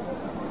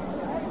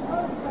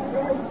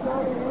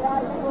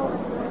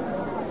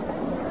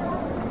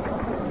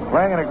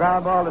 Swinging a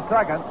ground ball to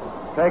second.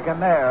 Taken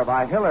there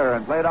by Hiller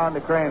and played on to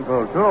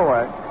Craneville. 2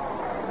 away.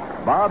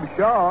 Bob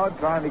Shaw,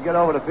 trying to get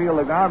over to field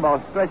the ground ball,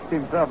 stretched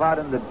himself out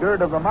in the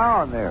dirt of the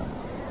mound there.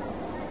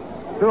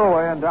 2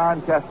 away, and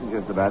Don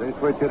Kessinger's the batter.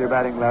 Switch hitter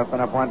batting left,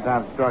 and up 1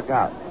 time struck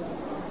out.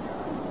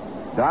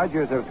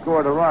 Dodgers have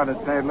scored a run at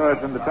St. Louis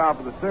in the top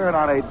of the 3rd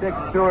on a Dick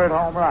Stewart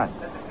home run.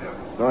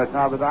 So it's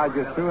now the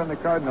Dodgers 2 and the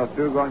Cardinals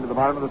 2 going to the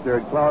bottom of the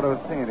 3rd. Claude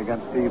Osteen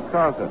against Steve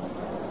Carlson.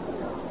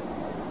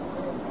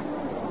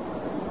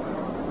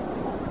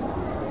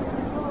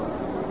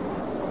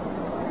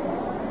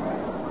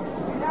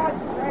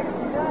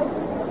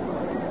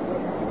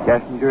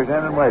 Kessinger's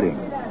in and waiting.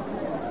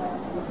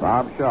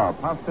 Bob Shaw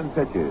pumps and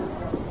pitches.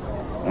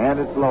 And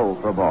it's low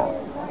for a ball.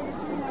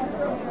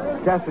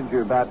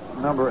 Kessinger bats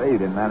number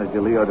 8 in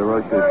manager Leo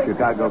DeRocha's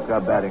Chicago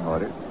Cub batting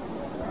order.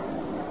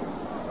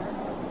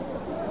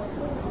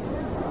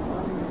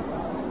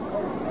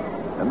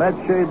 The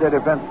Mets shade their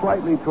defense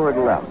slightly toward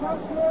the left,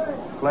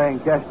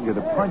 playing Kessinger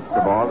to punch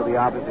the ball to the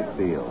opposite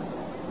field.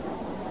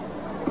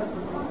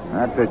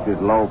 That pitch is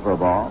low for a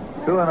ball.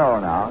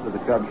 2-0 now to the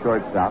Cubs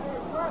shortstop.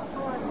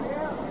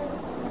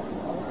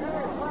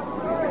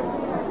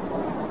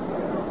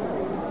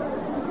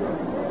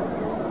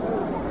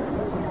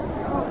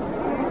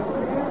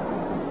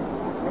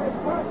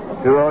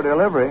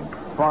 Delivery.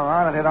 Swung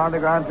on and hit on the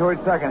ground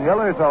towards second.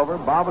 Hiller's over.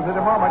 Bobbles it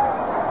a moment.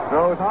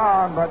 Throws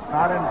on, but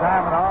not in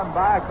time and on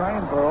by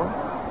Cranepool.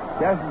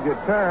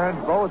 Kessinger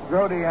turns. Both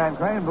Grody and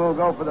Cranepool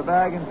go for the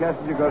bag, and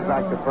Kessinger goes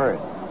back to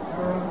first.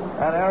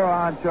 That arrow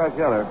on Chuck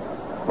Hiller.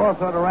 Ball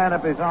sort of ran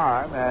up his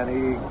arm, and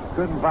he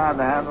couldn't find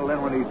the handle.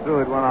 Then when he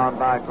threw it, went on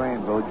by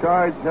Cranepool.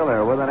 Charged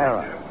Hiller with an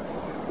error.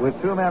 With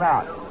 2 men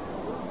out.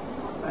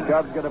 The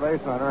Cubs get a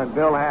base runner, and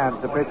Bill Hands,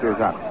 the pitcher's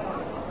up.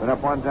 Went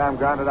up one time,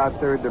 grounded out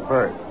third to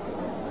first.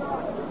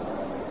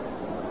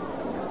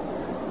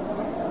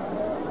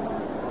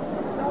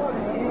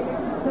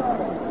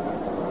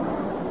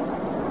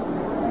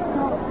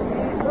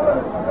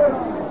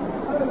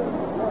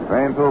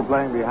 Cranepool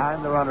playing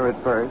behind the runner at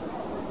first.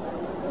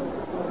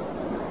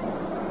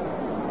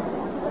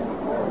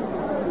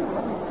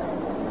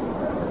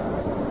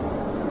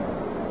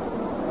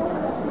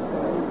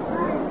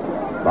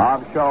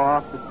 Bob Shaw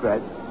off the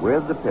stretch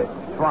with the pitch.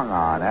 Swung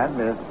on and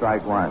missed,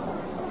 strike one.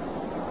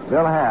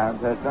 Bill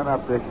Hands has done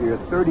up this year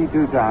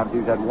 32 times.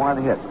 He's had 1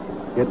 hit.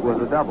 It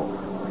was a double.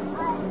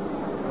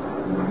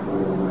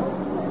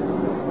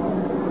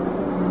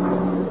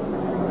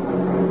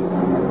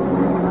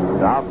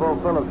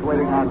 Alfo Phillips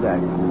waiting on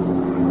deck.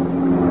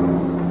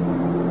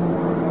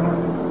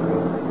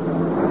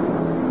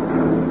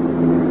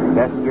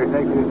 Kessinger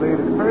takes his lead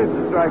at first.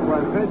 Strike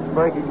one pitch.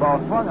 Breaking ball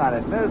swung on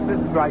it. Missed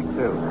it. Strike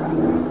two.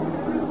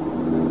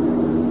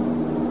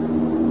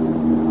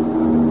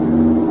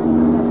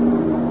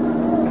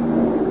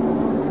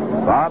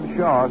 Bob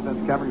Shaw,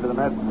 since coming to the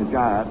Mets and the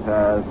Giants,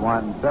 has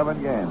won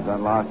 7 games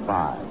and lost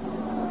 5.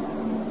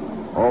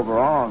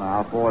 Overall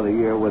now, for the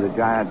year with the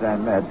Giants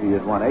and Mets, he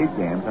has won 8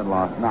 games and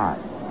lost 9.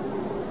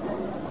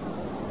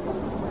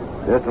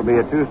 This will be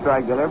a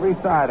 2-strike delivery.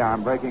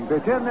 Sidearm breaking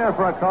pitch in there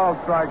for a called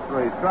strike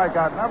 3.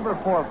 Strikeout number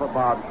 4 for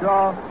Bob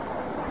Shaw.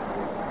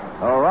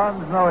 No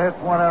runs, no hits,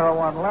 1 error,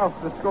 1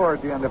 left. The score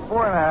at the end of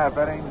 4.5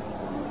 innings.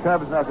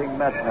 Cubs nothing,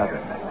 Mets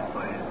nothing.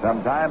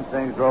 Sometimes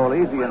things roll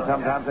easy and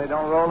sometimes they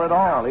don't roll at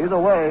all. Either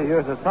way,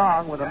 here's a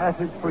song with a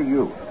message for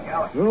you.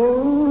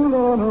 Roll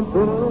on a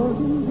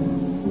buggy.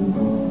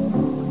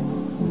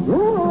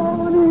 Roll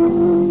on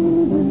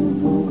easy.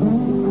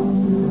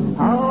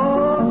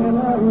 How can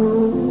I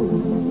roll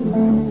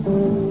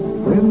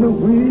when the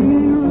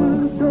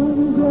wheels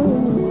don't go?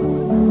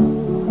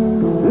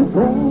 This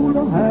old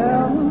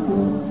hammer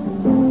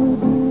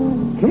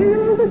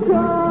killed the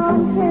John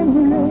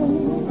Henry.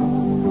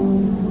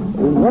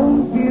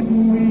 Won't get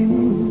me.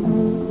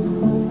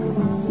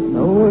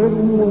 No, it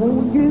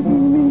won't get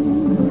me.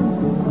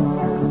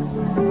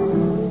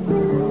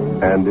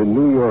 And in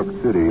New York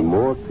City,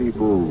 more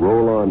people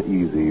roll on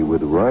easy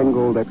with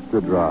Rheingold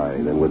Extra Dry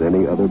than with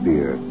any other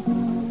beer.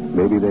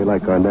 Maybe they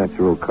like our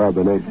natural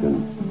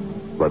carbonation,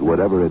 but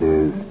whatever it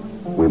is,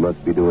 we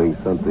must be doing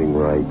something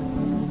right.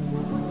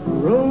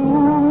 Roll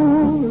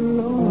on,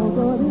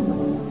 buddy.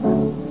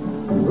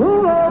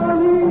 Roll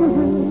on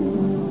easy.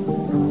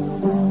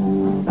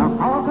 Now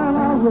how can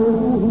I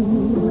roll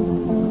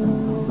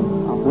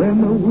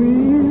when the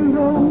wheels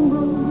don't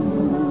go?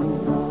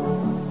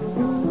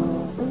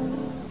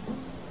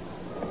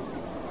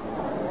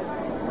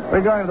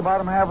 We're going to the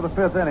bottom half of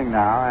the 5th inning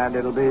now, and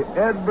it'll be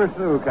Ed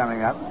Bersu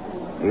coming up.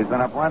 He's been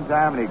up one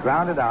time, and he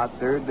grounded out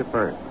third to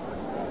first.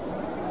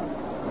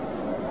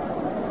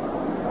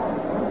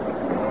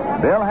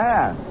 Bill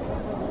Hands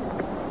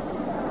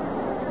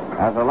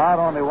has allowed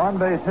only 1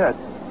 base hit.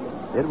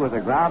 It was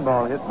a ground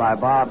ball hit by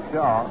Bob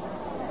Shaw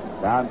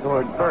down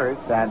toward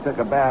first and took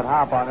a bad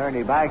hop on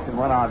Ernie Banks and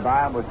went on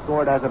by him, was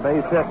scored as a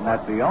base hit, and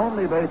that's the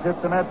only base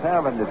hit the Mets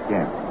have in this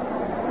game.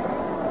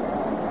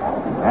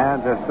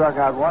 Hands has struck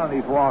out 1 and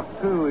he's walked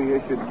 2. He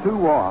issued 2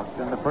 walks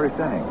in the first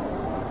inning.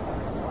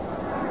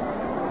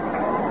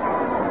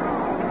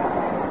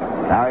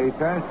 Now he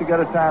turns to get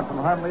a sign from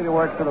Hundley to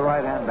work for the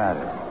right-hand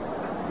batter.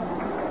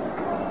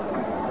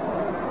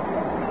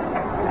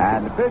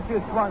 And the pitch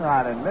is swung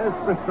on and missed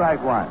for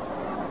strike 1.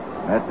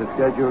 That's the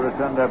schedule to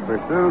send up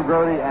Bersu,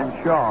 Grody, and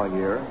Shaw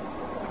here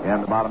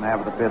in the bottom half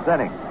of the 5th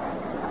inning.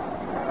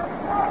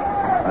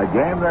 A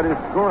game that is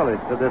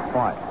scoreless to this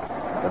point.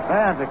 The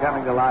fans are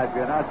coming to life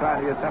here now,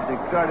 trying to get something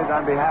started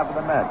on behalf of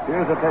the Mets.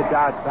 Here's a pitch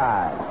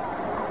outside.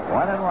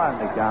 1-1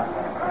 to count.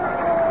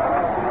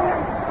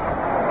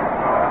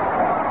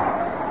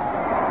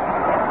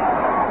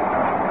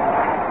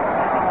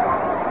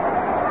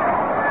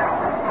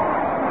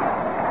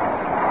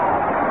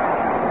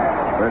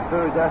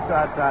 Bersu just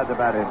outside the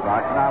batter's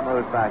box, now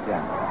moves back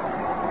in.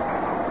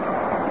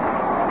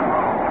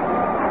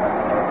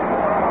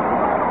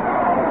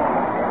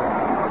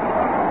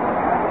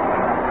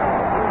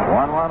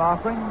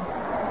 Offering.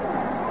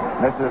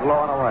 This is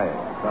low and away.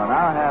 So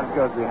now Hands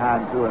goes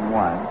behind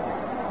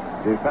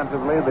 2-1.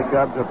 Defensively, the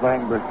Cubs are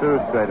playing Bersu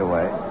straight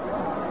away.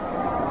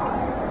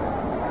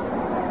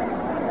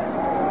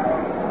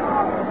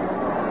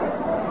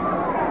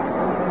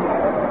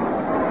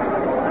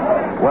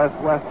 Wes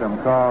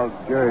Westrom calls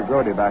Jerry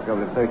Grody back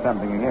over to say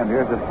something again.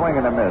 Here's a swing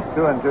and a miss.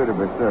 2-2 to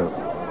pursue.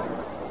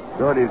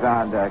 Grody's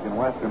on deck, and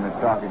Westrom is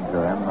talking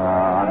to him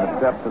on the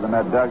steps of the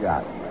Met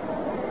dugout.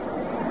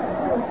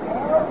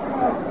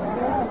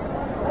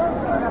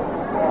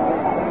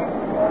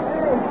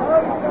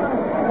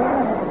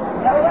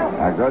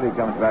 Now Grody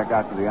comes back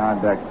out to the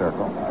on-deck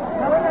circle.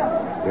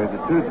 Here's a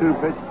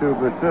 2-2 pitch to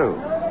pursue.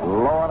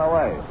 Low and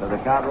away. So the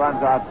count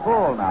runs out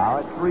full now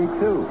at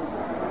 3-2.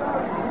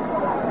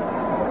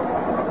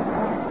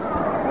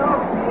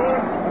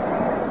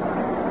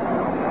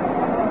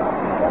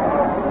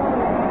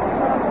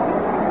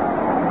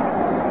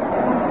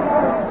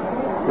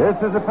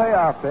 This is a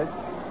payoff pitch.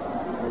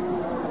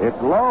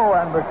 It's low,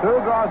 and Pursue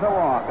draws a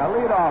walk, a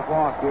leadoff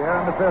walk here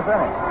in the fifth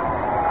inning.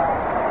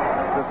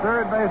 The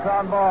third base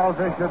on balls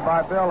issued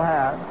by Bill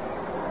Hand.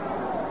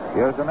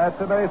 Gives the Mets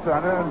a base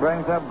runner and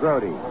brings up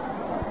Grody.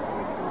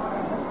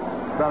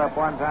 Set up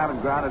one time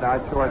and grounded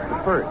out short to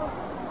first.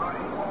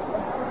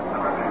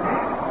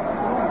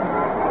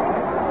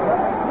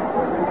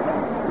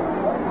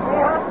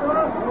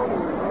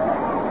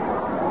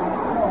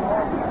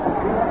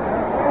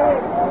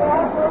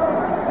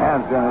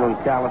 Hand's doing a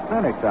little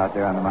calisthenics out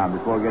there on the mound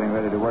before getting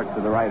ready to work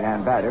to the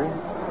right-hand batter.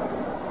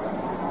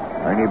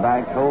 Ernie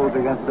Banks holds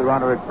against the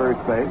runner at first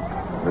base.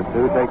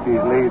 Pursue takes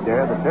his lead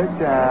there. The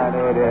pitch, and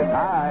it is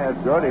high as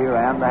Grody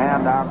ran the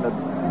hand down the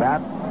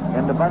bat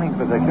in the bunting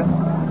position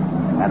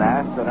and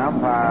asked that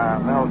umpire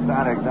Mel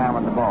Steiner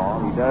examine the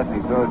ball. He does, and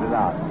he throws it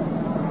out.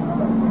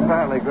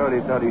 Apparently,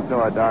 Grody thought he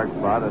saw a dark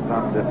spot or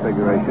some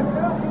disfiguration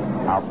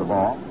out the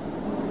ball.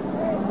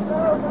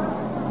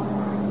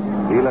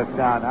 He looks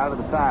down out of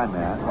the sign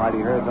man.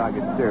 Whitey Herzog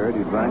gets stirred.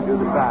 He's running through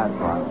the sign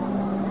front.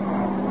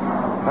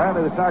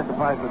 Apparently the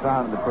sacrifice was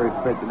on in the first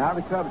pitch, and now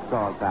the Cubs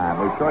call time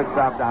with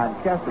shortstop Don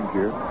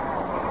Kessinger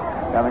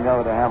coming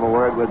over to have a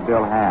word with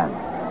Bill Hand.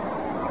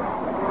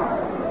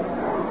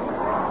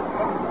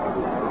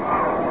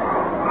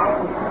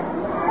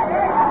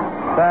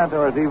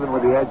 Santor is even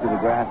with the edge of the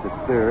grass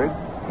at third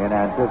in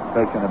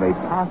anticipation of a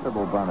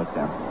possible bunt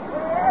attempt.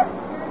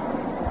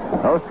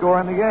 No score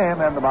in the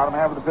game in the bottom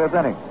half of the fifth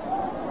inning.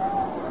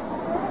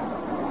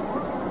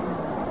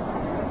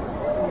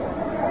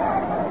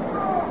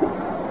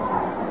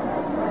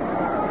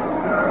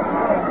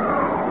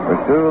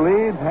 Pursue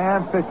leads,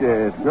 Hand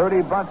pitches.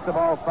 Grody bunts the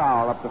ball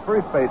foul up the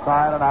first base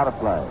line and out of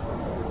play.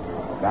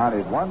 Count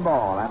is 1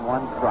 ball and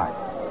 1 strike.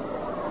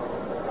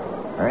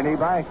 Ernie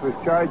Banks was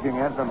charging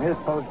in from his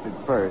post at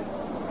first.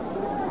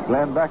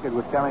 Glenn Beckett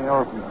was coming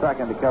over from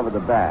second to cover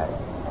the bag.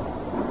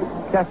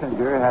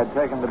 Kessinger had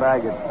taken the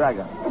bag at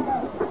second.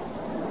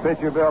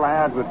 Pitcher Bill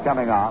Hand was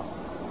coming off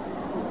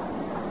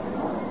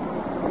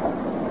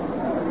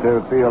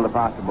to field a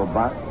possible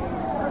bunt.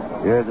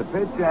 Here's a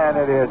pitch, and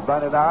it is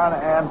bunted on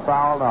and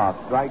fouled off.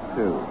 Strike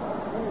 2.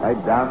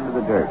 Right down into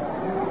the dirt.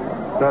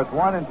 So it's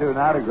 1-2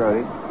 now to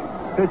Grody.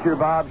 Pitcher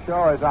Bob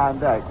Shaw is on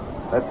deck.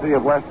 Let's see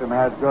if Westrom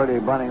has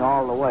Grody bunting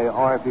all the way,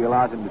 or if he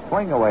allows him to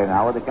swing away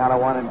now with a count of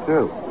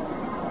 1-2.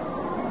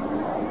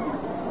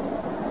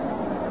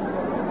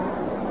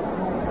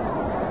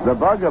 The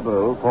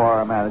bugaboo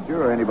for a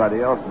manager or anybody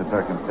else in a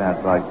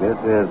circumstance like this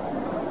is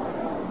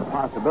the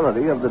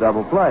possibility of the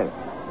double play.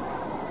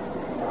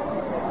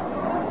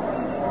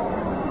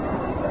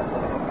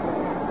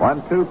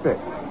 1-2 pitch.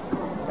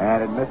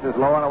 And it misses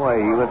low and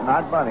away. He was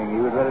not bunting. He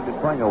was ready to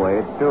swing away.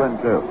 It's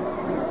 2-2.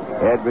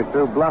 Ed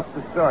Pursue bluffs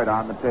the start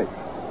on the pitch.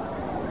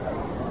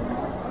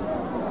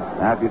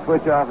 Now, if you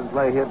switch off and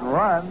play hit and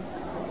run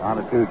on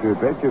a 2-2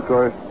 pitch, of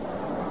course,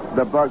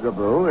 the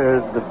bugaboo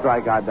is the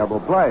strikeout double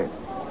play.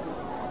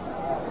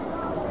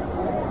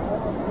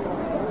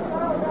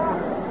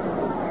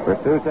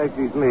 Pursue takes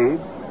his lead.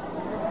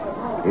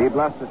 He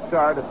bluffs the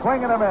start. A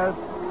swing and a miss.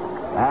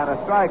 And a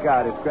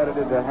strikeout is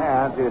credited to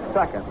Hand, his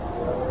second.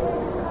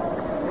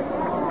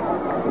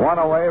 1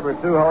 away,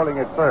 Pursue holding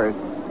it first.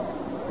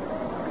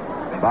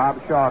 Bob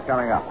Shaw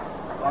coming up.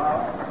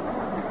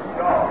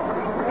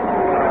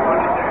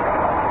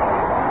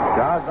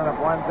 Shaw's been up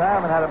one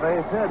time and had a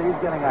base hit.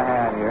 He's getting a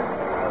hand here.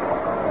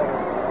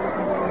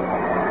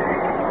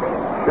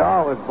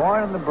 Shaw was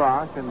born in the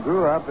Bronx and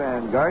grew up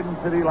in Garden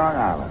City, Long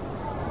Island.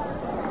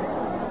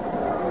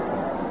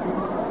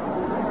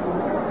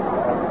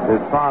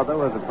 His father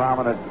was a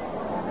prominent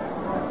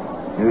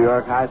New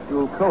York high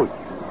school coach.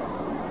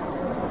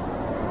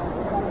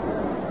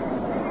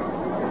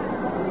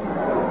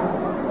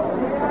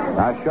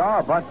 Now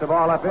Shaw bunts the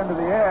ball up into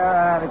the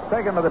air, and it's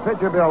taken by the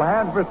pitcher, Bill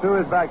Hand. Pursue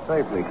is back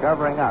safely,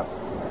 covering up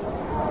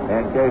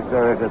in case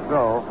there is a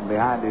throw from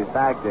behind his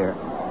back there.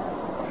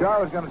 Shaw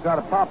was going to try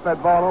to pop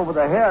that ball over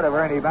the head of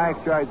Ernie Banks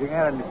charging in,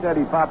 and instead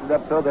he popped it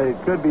up so that it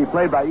could be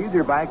played by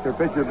either Banks or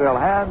pitcher Bill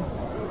Hand.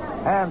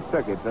 Hand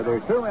took it, so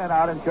there's 2 men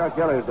out, and Chuck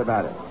Hiller's the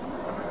batter.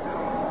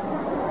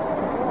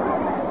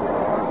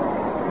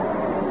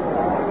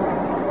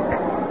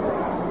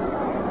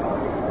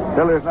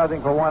 Hiller's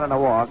nothing for 1 and a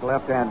walk,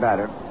 left-hand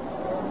batter.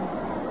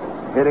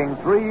 Hitting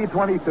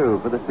 .322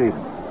 for the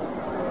season.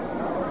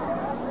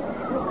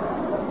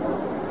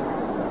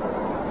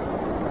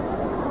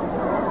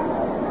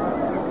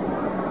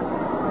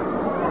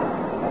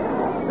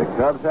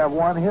 Cubs have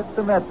one hit.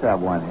 The Mets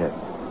have one hit.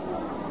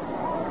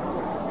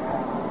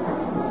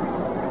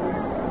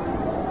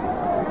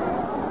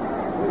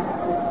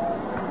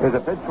 Here's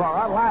a pitch swung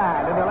on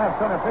line into left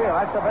center field.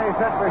 That's the base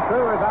hit.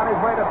 Pursuer is on his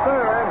way to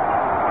third.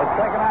 It's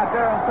taken out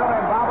there in center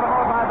and bobbled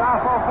over by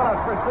Adolfo Phillips.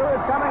 Pursuer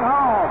is coming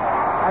home.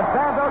 And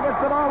Santo gets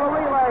the ball to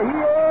relay.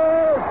 He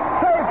is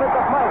safe at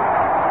the plate.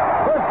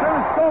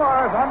 Pursuer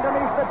scores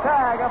underneath the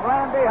tag of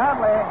Randy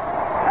Hundley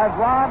as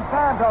Ron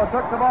Santo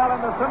took the ball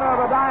in the center of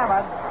the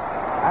diamond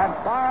and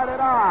fired it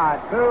on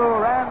to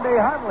Randy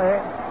Hundley,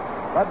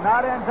 but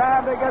not in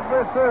time to get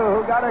Pursuer,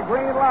 who got a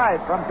green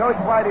light from Coach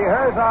Whitey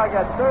Herzog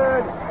at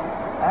third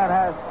and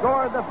has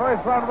scored the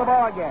first run of the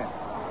ball game.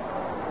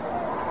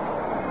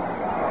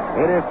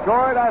 It is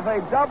scored as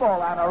a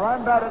double and a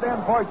run batted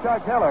in for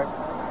Chuck Hiller.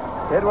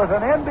 It was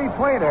an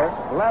in-betweener,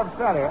 left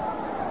center.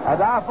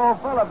 Adolfo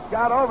Phillips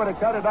got over to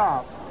cut it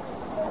off,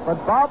 but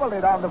bobbled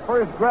it on the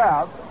first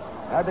grab.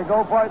 Had to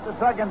go for it the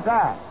second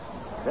time.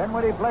 Then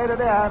when he played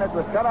it in, it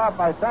was cut off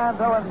by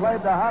Santo and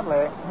played to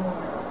Hundley.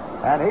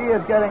 And he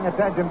is getting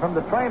attention from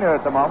the trainer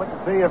at the moment to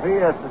see if he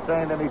has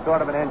sustained any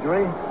sort of an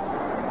injury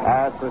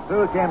as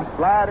Pursuer came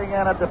sliding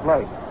in at the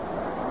plate.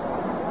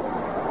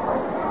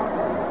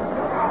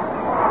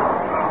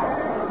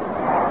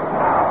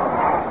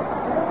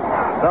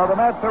 So the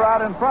Mets are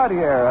out in front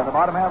here in the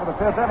bottom half of the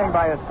fifth inning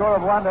by a score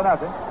of 1-0.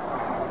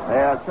 They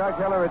have Chuck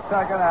Hiller at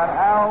second and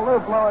Al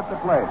Luplow at the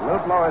plate.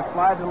 Luplow has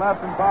slid to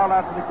left and fouled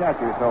out to the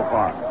catcher so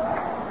far.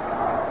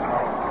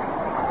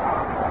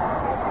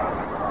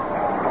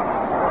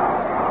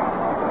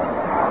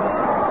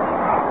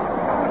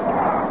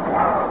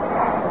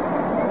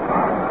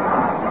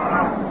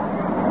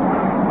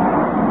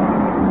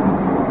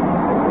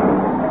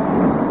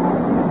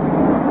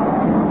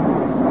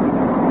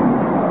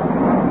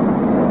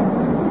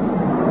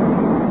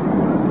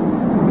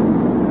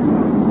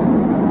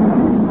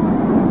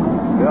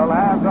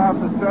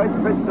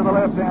 Pitch to the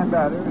left-hand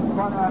batter.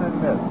 Swung on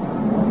and missed.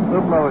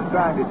 Luplow was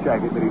trying to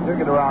check it, but he took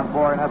it around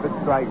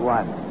 4-0, strike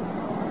one.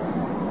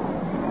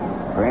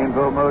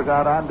 Greenville moves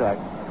out on deck.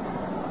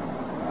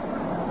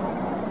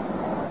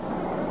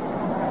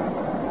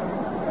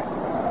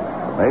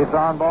 Base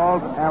on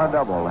balls and a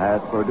double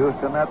has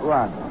produced a net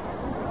run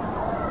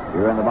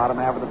here in the bottom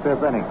half of the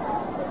fifth inning.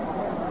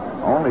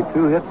 Only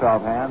 2 hits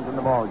off hands in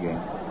the ball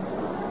game,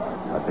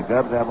 but the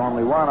Cubs have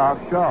only one off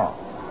Shaw.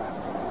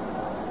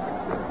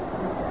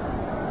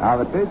 Now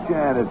the pitch,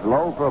 and it's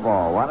low for a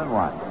ball,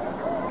 1-1.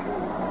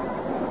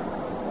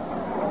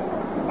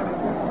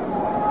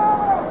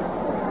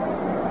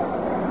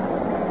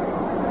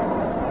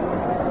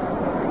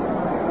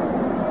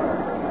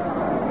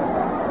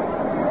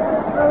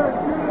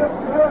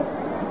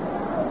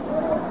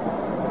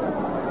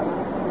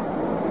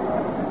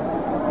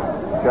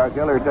 Chuck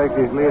Hiller takes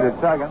his lead at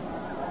second.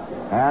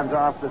 Hands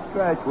off the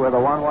stretch with a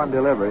 1-1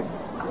 delivery.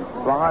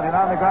 Swung on and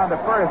on the ground to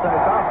first, and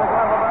it's off the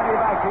glove of Ernie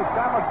Banks. He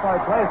scrambles for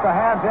it, plays the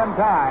hands in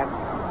time.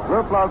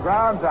 Luplow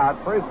grounds out,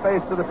 first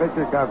base to the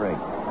pitcher covering.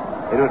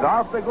 It was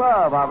off the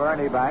glove of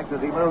Ernie Banks as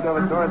he moved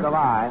over toward the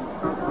line,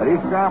 but he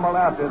scrambled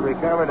after it,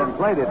 recovered, and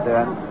played it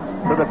then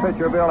to the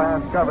pitcher, Bill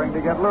Hans, covering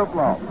to get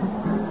Luplow.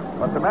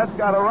 But the Mets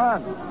got a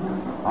run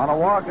on a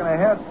walk and a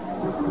hit.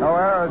 No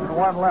errors and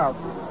 1 left.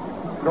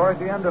 Score at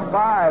the end of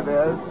 5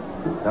 is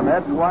the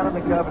Mets 1 and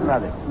the Cubs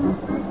nothing.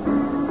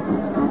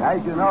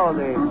 As you know,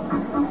 the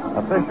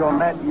official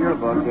Met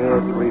yearbook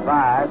is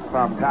revised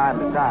from time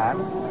to time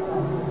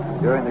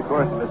during the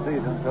course of the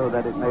season so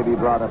that it may be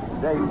brought up to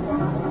date.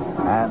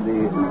 And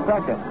the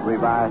second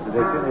revised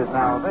edition is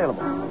now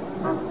available.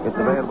 It's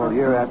available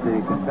here at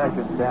the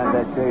concession stand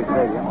at Shea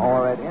Stadium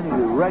or at any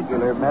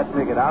regular Met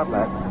ticket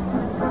outlet.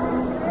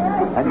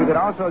 And you can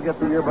also get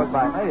the yearbook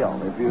by mail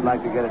if you'd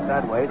like to get it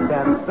that way.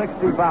 Spend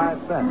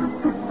 65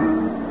 cents.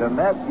 The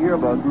Met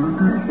yearbook,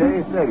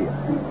 Shea Stadium,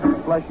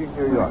 Flushing,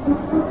 New York.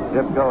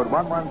 Zip code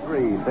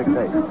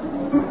 11368.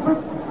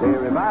 The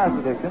revised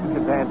edition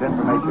contains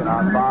information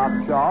on Bob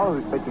Shaw,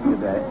 who's pitching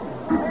today,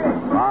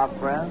 Bob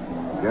Friend,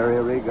 Jerry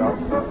Arrigo.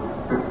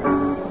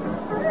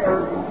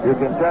 You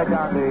can check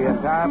on the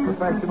entire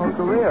professional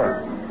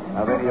career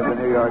of any of the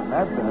New York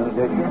Mets, and in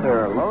addition, there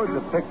are loads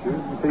of pictures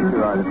and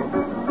feature articles.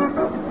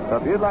 So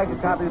if you'd like a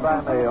copy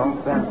by mail,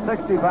 spend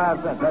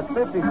 65 cents. That's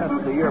 50 cents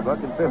for the yearbook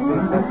and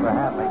 15 cents for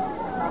handling.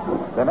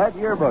 The Met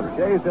yearbook,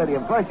 Shea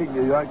Stadium, Flushing,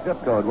 New York,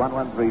 zip code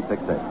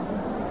 11368.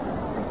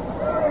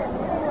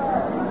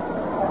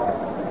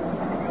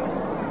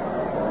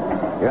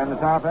 Here in the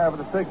top half of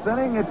the sixth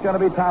inning, it's going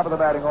to be top of the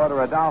batting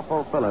order.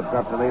 Adolfo Phillips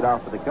up to lead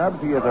off for the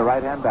Cubs. He is a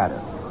right-hand batter.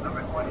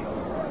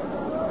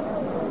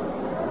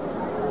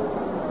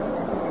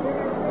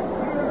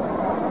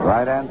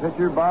 Right-hand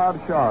pitcher Bob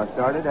Shaw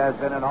started, has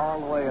been in all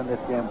the way in this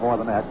game for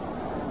the Mets.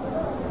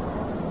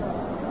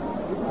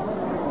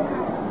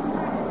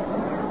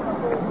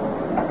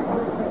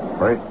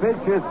 First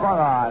pitch is swung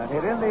on and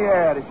hit in the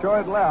air to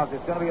short left.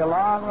 It's going to be a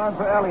long run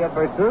for Elliott.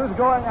 Bersue's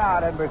going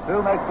out, and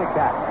Bersue makes the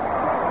catch.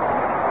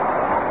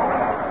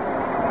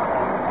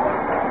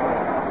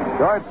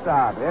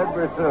 Shortstop, Ed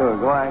Bersue,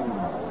 going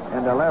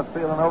into left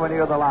field and over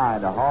near the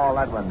line to haul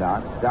that one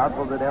down. It's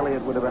doubtful that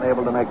Elliott would have been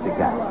able to make the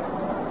catch.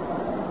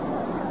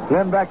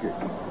 Glenn Beckert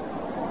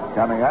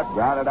coming up,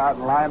 grounded out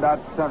and lined out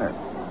to center.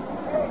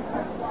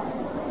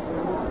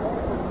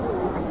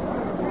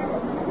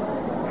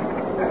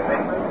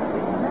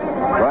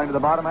 Going to the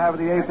bottom half of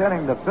the eighth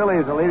inning, the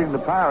Phillies are leading the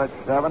Pirates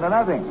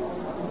 7-0.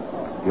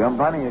 Jim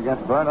Bunning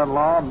against Vernon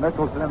Law,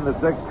 Mickelson in the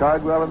sixth,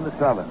 Cardwell in the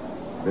seventh.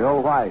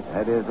 Bill White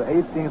had his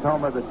 18th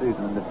home of the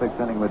season in the sixth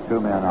inning with 2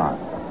 men on.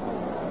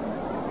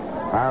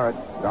 Pirates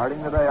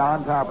starting today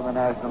on top of the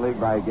National League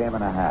by a game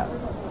and a half.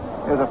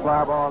 Here's a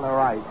fly ball on the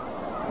right.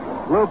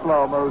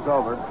 Luplow moves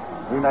over.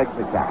 He makes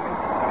the catch.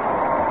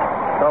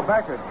 So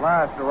Beckert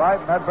flies to right,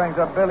 and that brings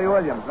up Billy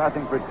Williams,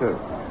 nothing for 2.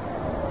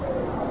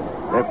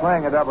 They're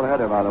playing a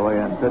doubleheader, by the way,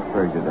 in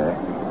Pittsburgh today.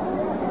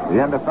 The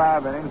end of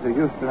 5 innings, the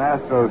Houston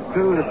Astros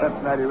 2, the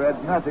Cincinnati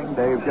Reds nothing.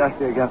 Dave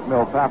Justy against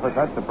Milt Pappas.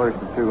 That's the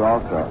first of 2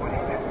 also.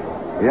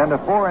 The end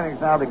of 4 innings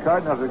now, the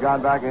Cardinals have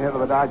gone back ahead of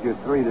the Dodgers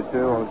 3-2.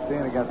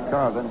 Osteen against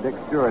Carlton. Dick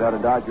Stewart had a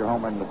Dodger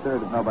homer in the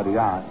third with nobody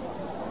on.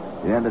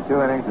 The end of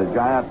 2 innings, the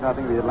Giants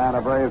nothing, the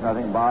Atlanta Braves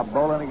nothing. Bob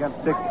Bolin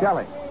against Dick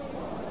Kelly.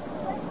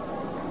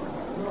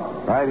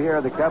 Right here,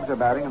 the Cubs are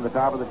batting in the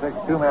top of the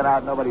 6th. 2 men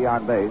out, nobody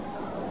on base.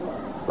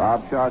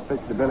 Bob Shaw's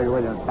pitch to Billy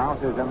Williams,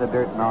 bounces in the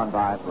dirt and on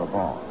by for a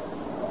ball.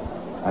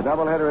 A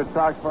doubleheader at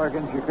Sox Park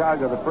in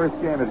Chicago. The first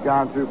game has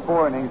gone through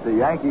 4 innings. The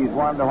Yankees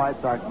won, the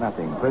White Sox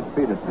nothing. Fritz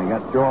Peterson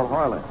against Joel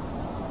Horlett.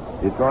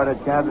 Detroit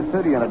at Kansas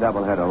City in a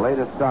doubleheader.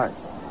 Latest start.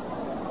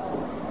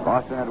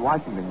 Boston at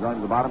Washington going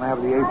to the bottom half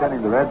of the 8th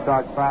inning. The Red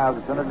Sox 5,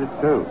 the Senators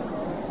 2.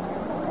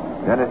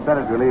 Dennis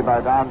Bennett relieved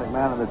by Don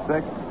McMahon in the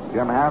 6th.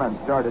 Jim Hannon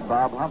started.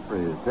 Bob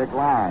Humphreys, Dick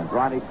Lyons,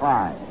 Ronnie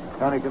Klein,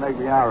 Tony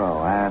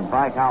Conigliaro, and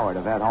Frank Howard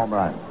have had home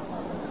runs.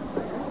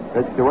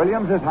 Pitch to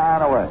Williams is high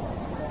and away.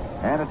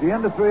 And at the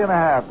end of 3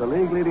 1/2, the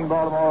league-leading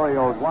Baltimore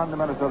Orioles won, the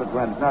Minnesota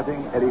Twins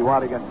nothing. Eddie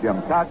Watt against Jim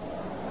Cox.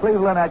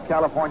 Cleveland at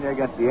California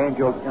against the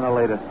Angels in a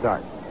latest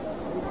start.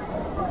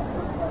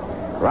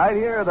 Right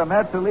here, the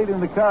Mets are leading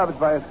the Cubs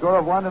by a score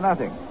of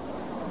 1-0.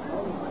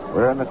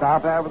 We're in the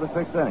top half of the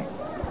 6th inning.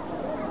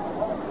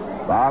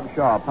 Bob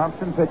Shaw pumps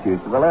and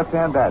pitches to the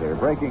left-hand batter.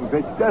 Breaking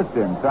pitch just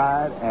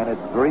inside, and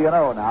it's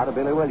 3-0 now to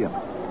Billy Williams.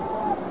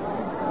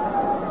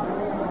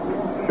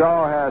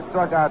 Shaw has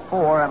struck out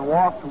 4 and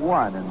walked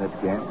 1 in this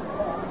game.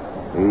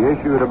 He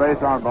issued a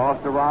base on balls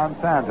to Ron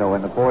Santo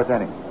in the 4th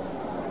inning.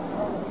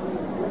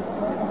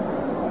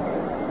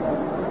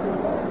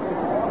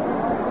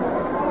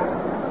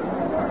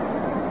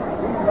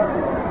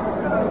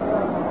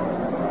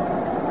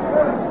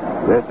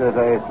 This is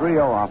a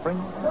 3-0 offering.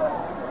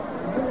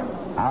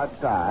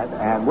 Outside,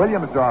 and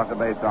Williams draws the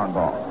base on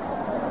ball.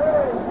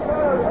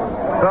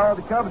 So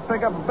the Cubs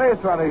pick up a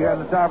base runner here in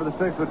the top of the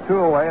 6th with 2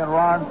 away, and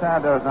Ron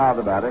Santos now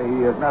the batter.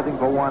 He is nothing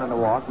for 1 in the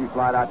walk. He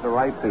flied out to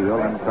right field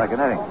in the 2nd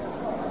inning.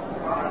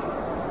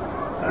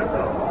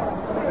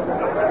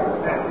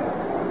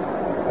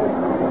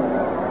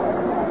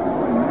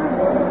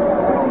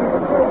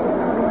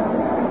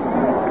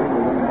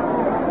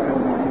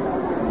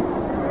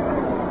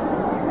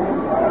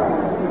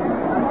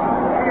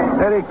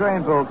 Eddie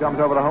Cranepool comes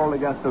over to hold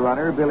against the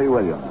runner, Billy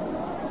Williams.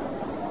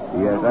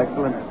 He has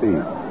excellent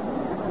speed.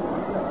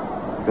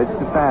 Pitch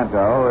to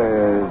Santo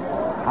is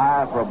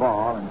high for a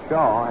ball, and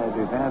Shaw has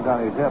his hands on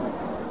his hips,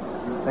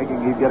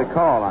 thinking he'd get a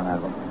call on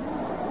that one.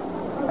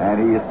 And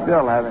he is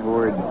still having a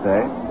word to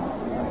say.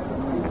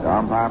 The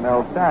umpire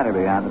Mel Steiner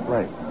behind the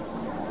plate.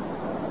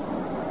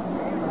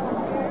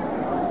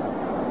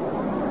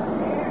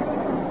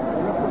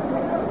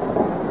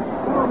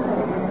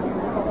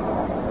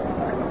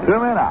 Two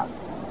men out.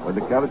 With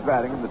the Cubs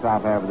batting in the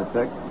top half of the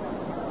 6th.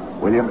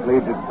 Williams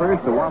leads at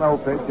first. The 1-0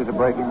 pitch is a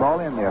breaking ball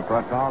in there for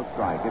a called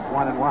strike. It's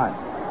 1-1.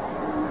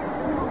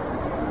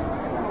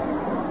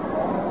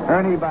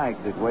 Ernie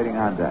Banks is waiting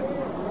on deck.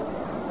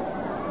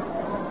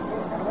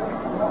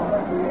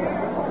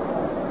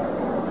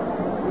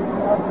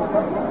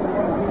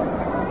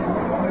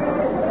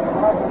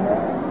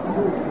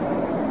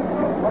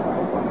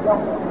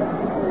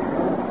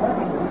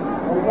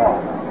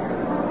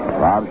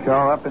 Bob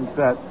Shaw up and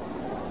set.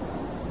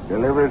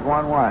 Delivers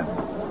 1-1.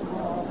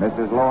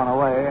 Misses low and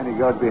away, and he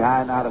goes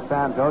behind now to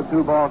Santo.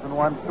 2 balls and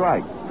 1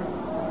 strike.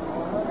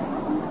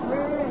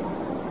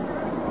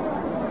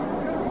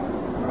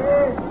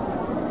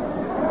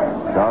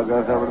 Shaw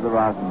goes over to the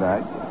rosin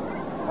bag.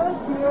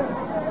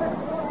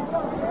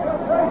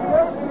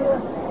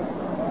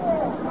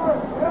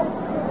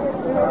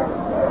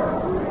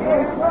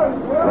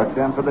 Looks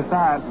in for the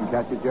sign from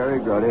catcher Jerry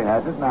Grody.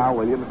 Has it now.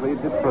 Williams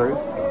leads at first.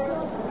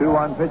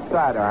 2-1 pitch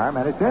sidearm,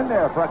 and it's in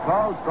there for a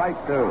called strike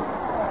 2.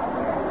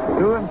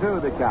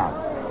 2-2 the count.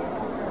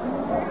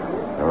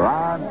 To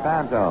Ron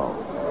Santo.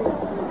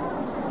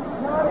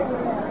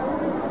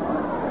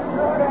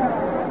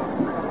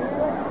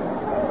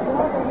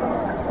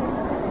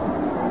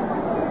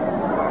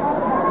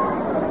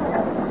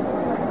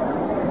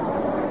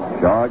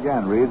 Shaw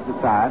again reads the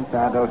sign.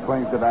 Santo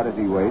swings the bat as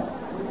he waits.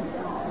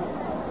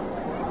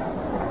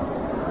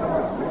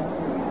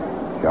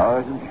 Shaw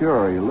isn't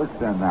sure. He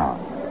looks in now.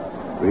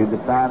 Read the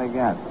sign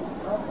again.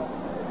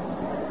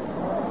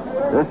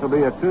 This will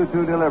be a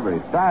 2-2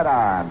 delivery.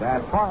 Sidearmed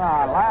and swung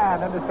on.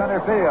 Land into center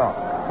field.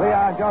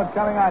 Leon Jones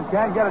coming on.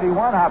 Can't get it. He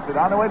one-hopped it.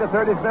 On the way to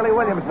third is Billy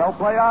Williams. No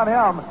play on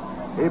him.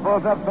 He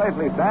pulls up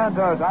safely.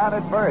 Santos on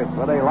at first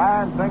with a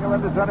line single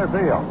into center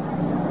field.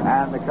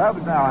 And the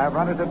Cubs now have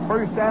runners at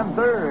first and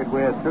third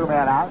with 2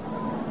 men out.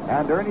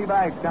 And Ernie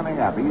Banks coming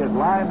up. He is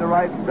lined to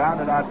right and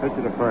grounded out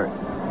pitcher to first.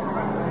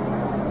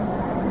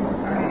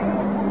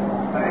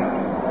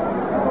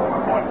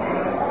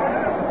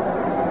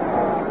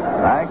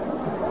 Banks,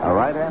 a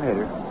right-hand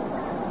hitter.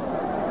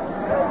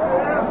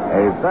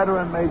 A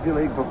veteran Major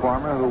League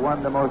performer who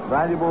won the Most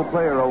Valuable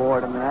Player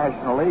Award in the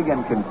National League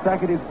in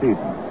consecutive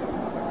seasons.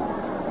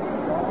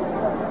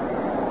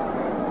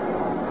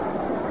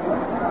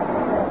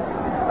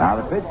 Now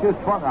the pitch is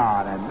swung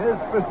on and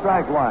missed for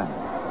strike one.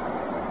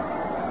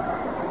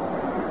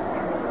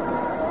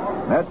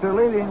 Mets are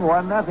leading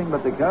 1-0,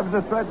 but the Cubs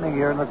are threatening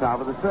here in the top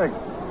of the sixth.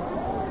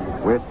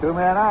 With 2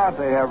 men out,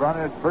 they have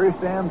runners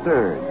first and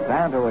third.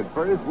 Santo at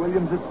first,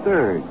 Williams at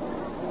third.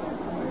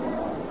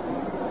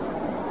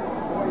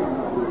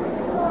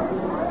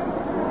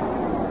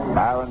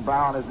 Byron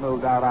Brown has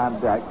moved out on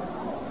deck.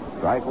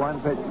 Strike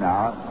one pitch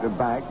now to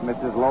Banks,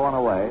 misses low and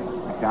away.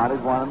 The count is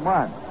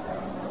 1-1.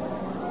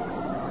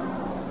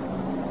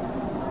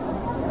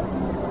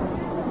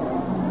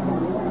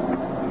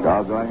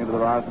 Shaw going into the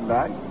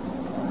Rosenbach.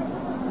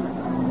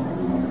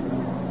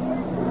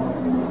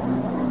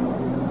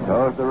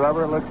 Toes the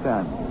rubber, looks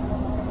in.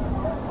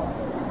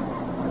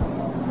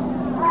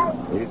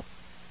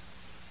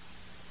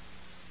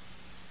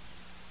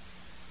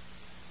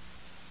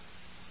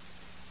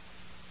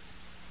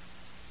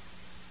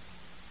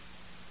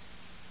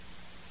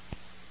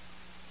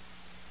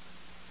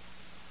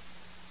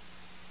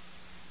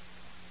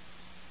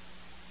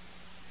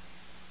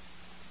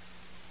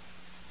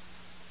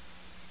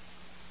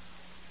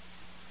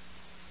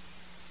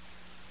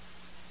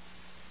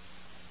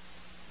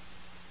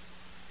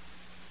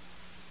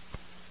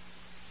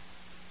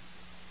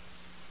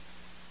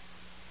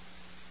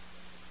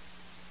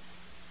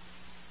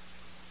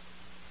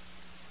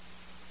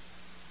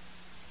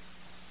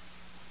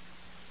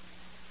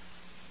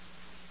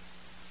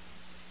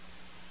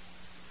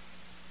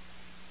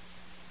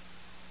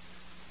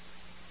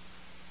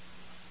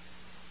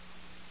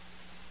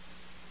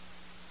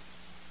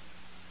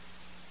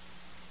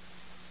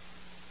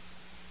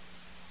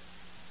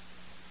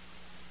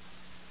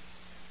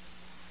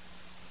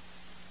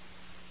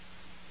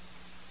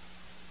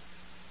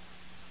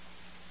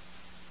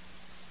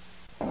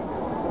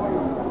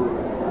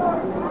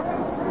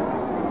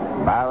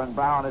 Byron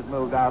Brown has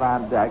moved out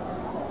on deck.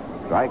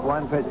 Strike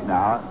one pitch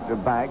now to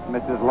Banks,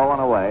 misses low and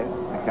away.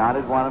 The count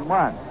is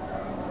 1-1.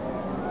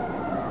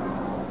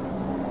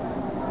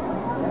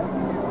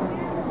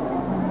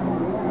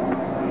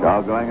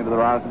 Shaw going into the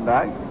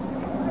Rosenbach.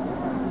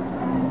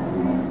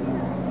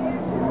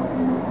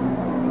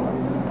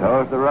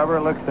 Toes the rubber,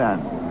 looks in.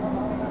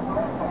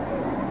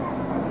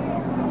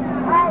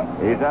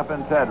 He's up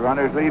and set.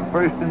 Runners lead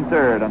first and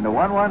third on the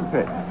 1-1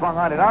 pitch. Swung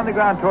on it on the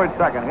ground towards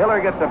second.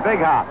 Hiller gets a big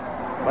hop.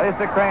 Plays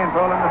the crane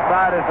pull and the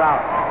side is out.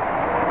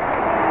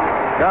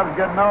 Cubs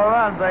get no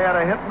runs. They had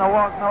a hit and a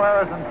walk, no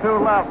errors, and 2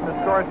 left. And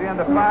the score at the end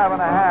of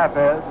 5.5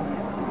 is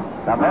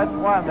the Mets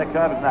 1, the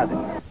Cubs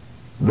 0.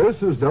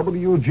 This is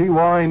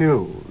WGY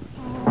News.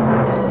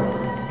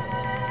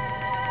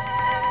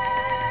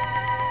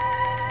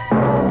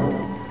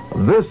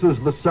 This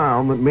is the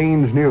sound that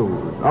means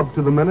news. Up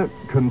to the minute,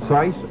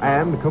 concise,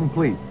 and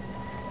complete.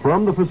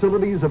 From the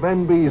facilities of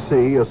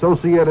NBC,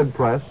 Associated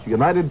Press,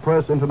 United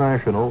Press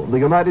International, the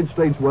United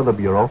States Weather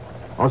Bureau,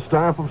 a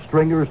staff of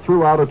stringers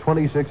throughout a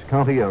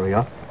 26-county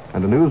area,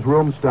 and a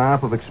newsroom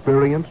staff of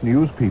experienced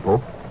news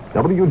people,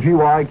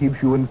 WGY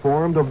keeps you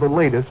informed of the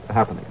latest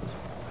happenings.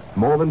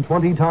 More than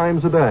 20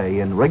 times a day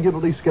in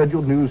regularly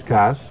scheduled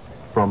newscasts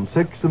from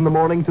 6 in the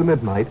morning to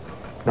midnight,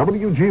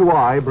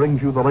 WGY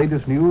brings you the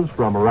latest news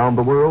from around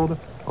the world,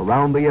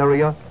 around the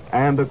area,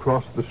 and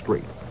across the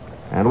street.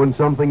 And when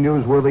something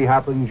newsworthy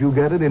happens, you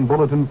get it in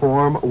bulletin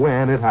form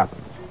when it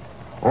happens.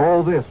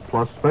 All this,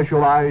 plus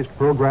specialized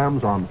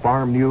programs on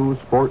farm news,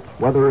 sports,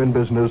 weather, and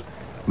business,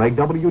 make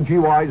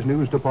WGY's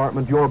news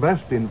department your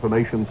best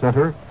information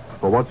center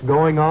for what's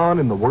going on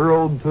in the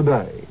world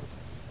today.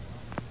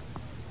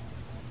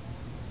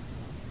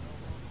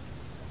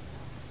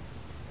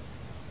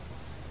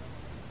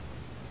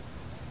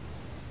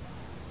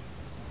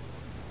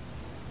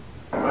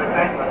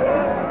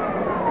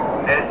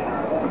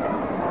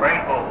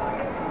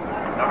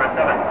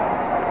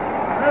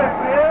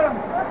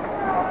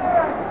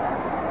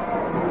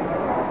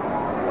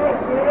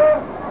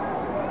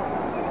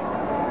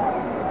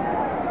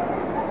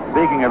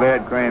 Speaking of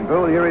Ed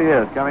Craneville, here he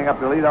is, coming up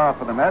to lead off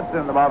for the Mets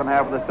in the bottom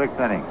half of the 6th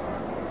inning.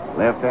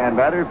 Left-hand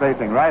batter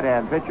facing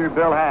right-hand pitcher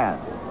Bill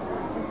Hand.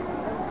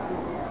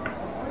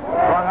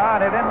 Swung on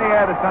it in the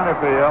air to center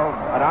field.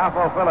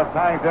 Adolfo Phillips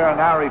hangs there and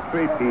now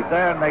retreats. He's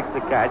there and makes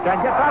the catch and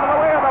gets out of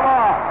the way of the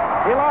ball.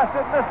 He lost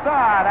it in the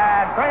side,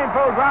 and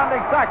Craneville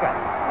grounding second.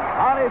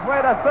 on his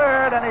way to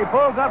third, and he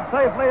pulls up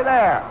safely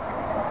there.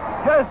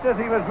 Just as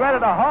he was ready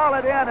to haul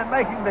it in and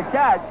making the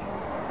catch,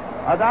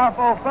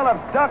 Adolfo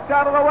Phillips ducked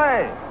out of the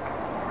way.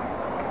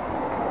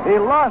 He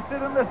lost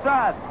it in the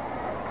sun.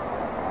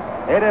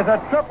 It is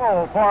a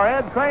triple for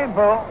Ed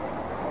Kranepool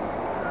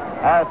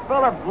as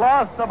Phillips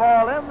lost the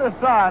ball in the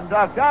sun,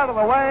 ducked out of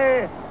the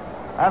way,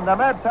 and the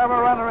Mets have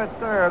a runner at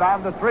third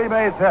on the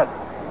three-base hit.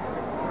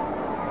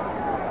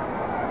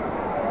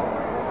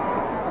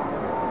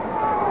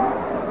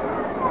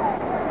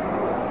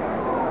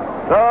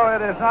 So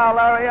it is now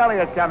Larry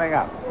Elliott coming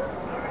up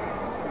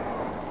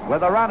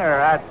with a runner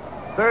at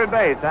third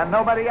base and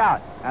nobody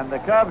out. And the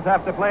Cubs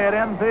have to play it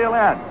infield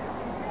in.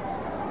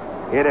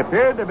 It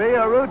appeared to be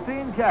a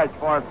routine catch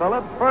for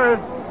Phillips.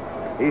 First,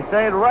 he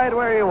stayed right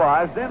where he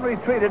was, then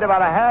retreated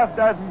about a half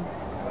dozen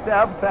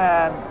steps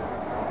and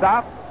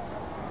stopped.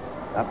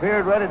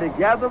 Appeared ready to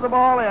gather the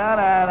ball in,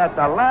 and at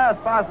the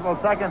last possible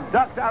second,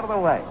 ducked out of the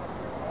way.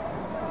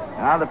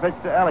 Now the pitch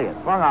to Elliott.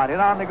 Swung on, in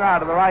on the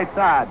ground to the right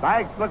side.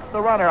 Banks looks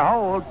the runner,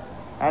 holds,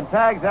 and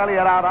tags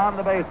Elliott out on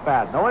the base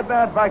path. No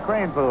advance by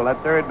Kranepool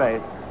at third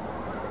base.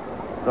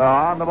 So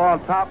on the ball,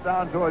 top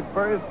down towards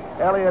first,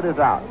 Elliott is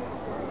out.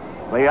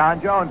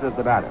 Leon Jones is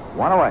the batter.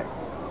 One away.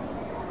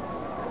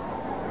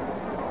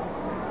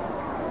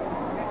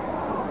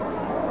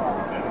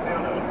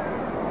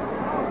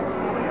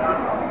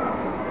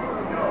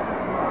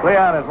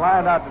 Leon has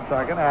lined out to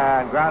second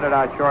and grounded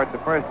out short the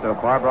first so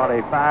far. Brought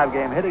a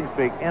 5-game hitting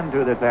streak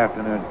into this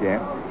afternoon's game.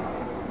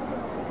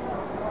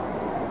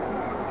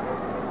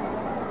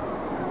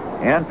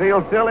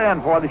 Infield still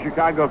in for the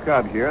Chicago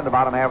Cubs here in the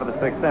bottom half of the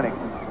sixth inning.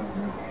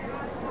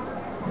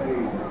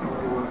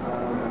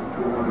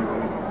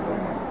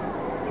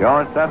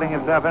 Jones settling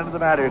himself into the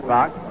batter's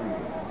box.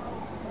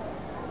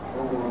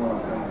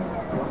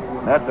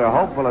 Mets are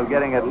hopeful of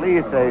getting at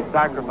least a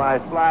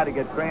sacrifice fly to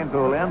get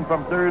Kranepool in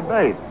from third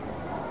base.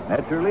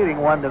 Mets are leading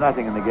 1-0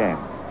 in the game.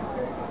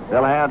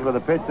 Bill Hands with a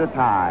pitch that's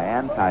high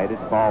and tight.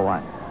 It's ball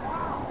one.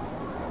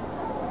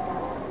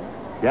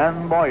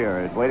 Ken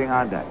Boyer is waiting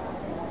on deck.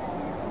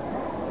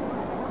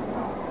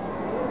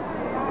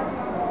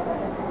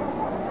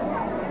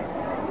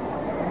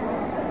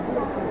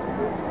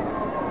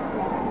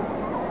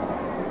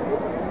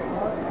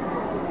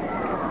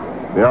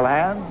 Bill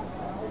Hands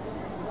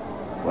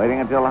waiting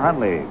until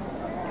Hundley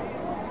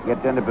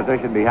gets into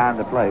position behind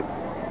the plate.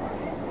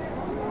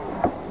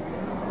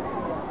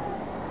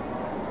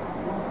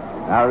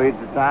 Now reads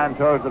the sign,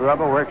 toes the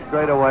rubber, works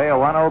straight away, a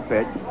 1-0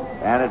 pitch,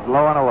 and it's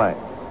low and away.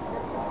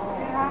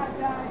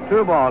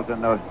 2 balls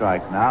and no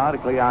strikes now to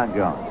Cleon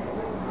Jones.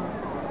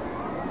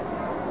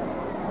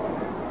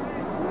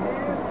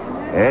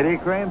 Eddie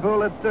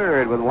Kranepool at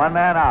third with 1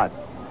 man out.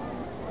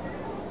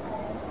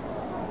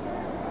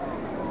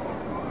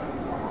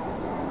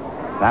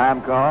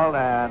 Time called,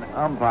 and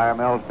umpire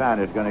Mel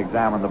Sanders is going to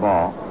examine the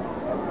ball.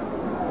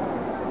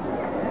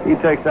 He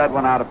takes that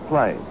one out of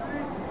play.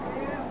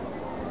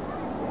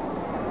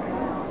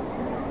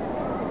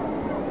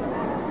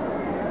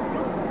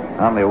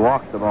 Hundley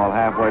walks the ball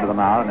halfway to the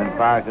mound and then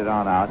fires it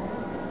on out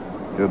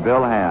to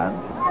Bill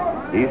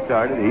Hands. He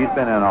started. He's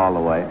been in all the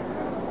way.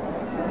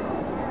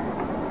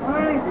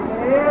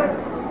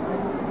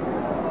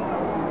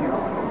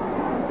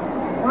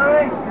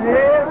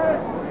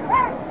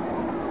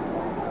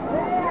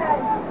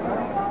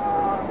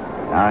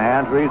 Now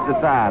Hands reads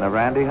the sign of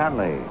Randy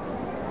Hundley.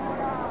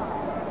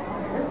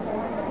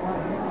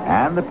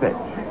 And the pitch.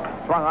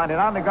 Swung on it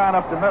on the ground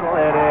up the middle.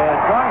 It is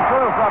going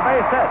through for a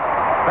base hit.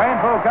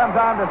 Kranepool comes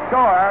on to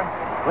score.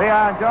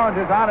 Leon Jones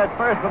is on at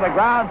first with a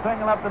ground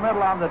single up the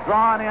middle on the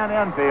drawn-in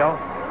infield.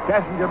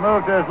 Kessinger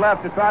moved to his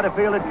left to try to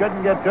field it,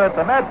 couldn't get to it.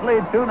 The Mets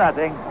lead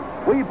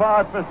 2-0. We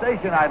pause for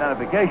station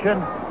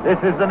identification.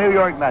 This is the New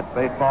York Mets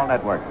Baseball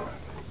Network.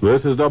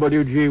 This is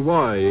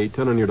WGY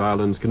 810 on your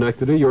dial in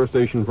Schenectady, your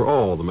station for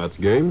all the Mets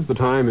games. The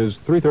time is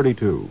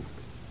 3:32.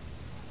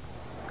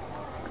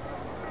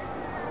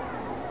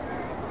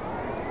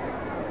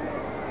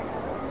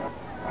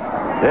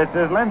 This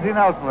is Lindsey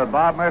Nelson with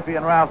Bob Murphy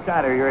and Ralph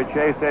Kiner here at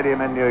Shea Stadium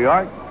in New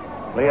York.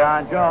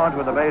 Leon Jones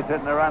with a base hit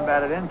and a run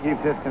batted in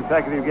keeps his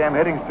consecutive game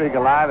hitting streak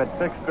alive at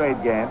 6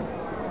 straight games.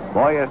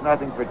 Boyer is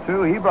nothing for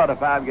 2. He brought a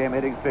 5-game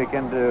hitting streak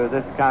into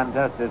this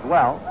contest as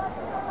well.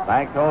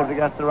 Banks holds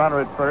against the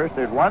runner at first.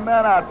 There's 1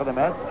 man out for the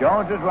Mets.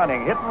 Jones is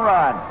running, hit and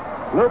run.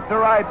 Loop to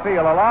right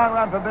field. A long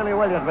run for Billy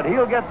Williams, but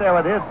he'll get there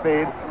with his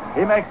speed.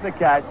 He makes the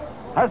catch.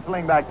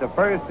 Hustling back to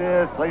first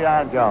is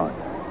Leon Jones.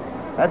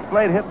 That's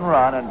played hit and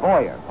run, and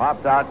Boyer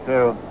pops out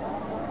to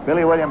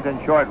Billy Williams in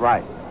short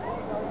right.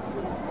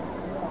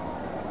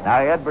 Now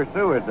Ed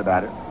Pursue is the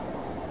batter.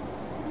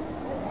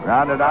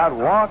 Grounded out,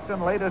 walked,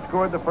 and later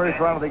scored the first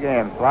run of the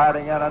game,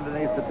 sliding in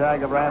underneath the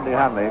tag of Randy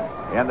Hundley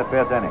in the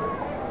 5th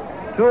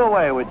inning. 2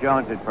 away with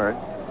Jones at first.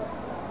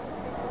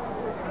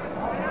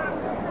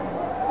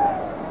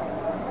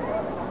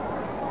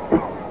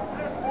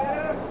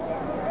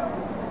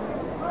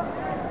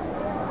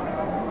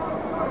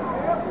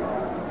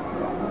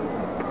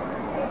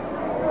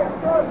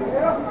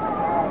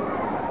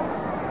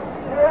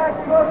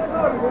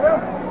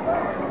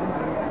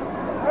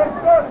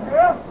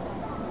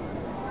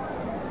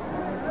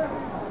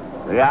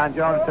 Leon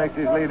Jones takes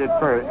his lead at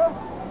first.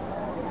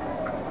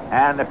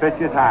 And the pitch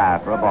is high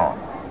for a ball.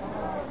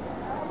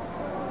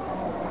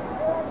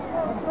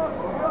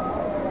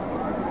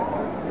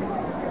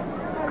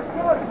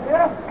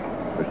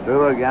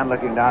 Pursue again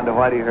looking down to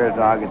Whitey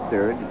Herzog at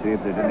third to see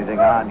if there's anything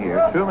on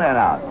here. 2 men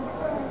out.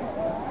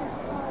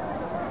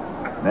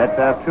 Mets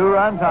have 2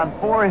 runs on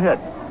 4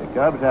 hits. The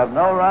Cubs have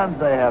no runs.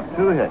 They have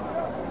 2 hits.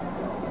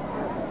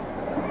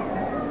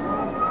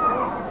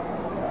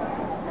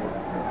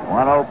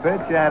 1-0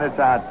 pitch, and it's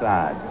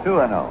outside.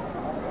 2-0.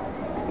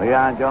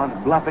 Leon Jones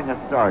bluffing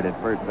a start at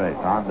first base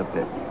on the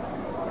pitch.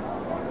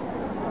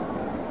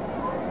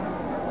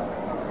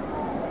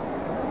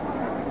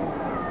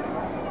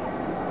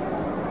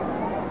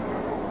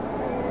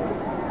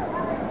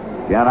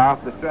 Again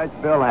off the stretch,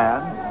 Bill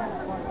Hand.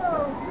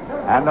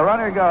 And the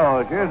runner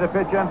goes. Here's a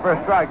pitch in for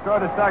a strike. Throw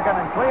to second,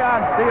 and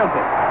Cleon steals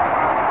it.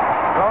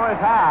 Throw is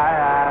high,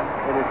 and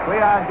it is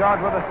Cleon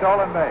Jones with a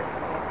stolen base.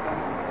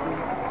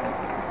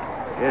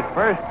 His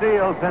first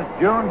steal since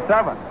June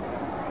 7th.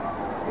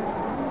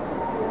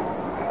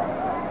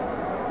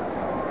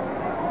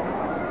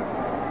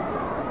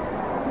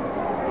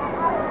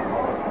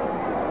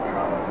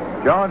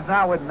 Jones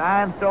now with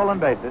 9 stolen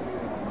bases.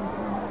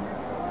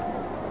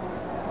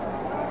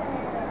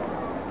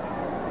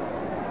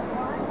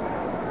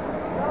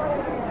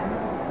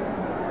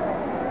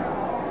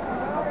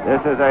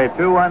 This is a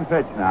 2-1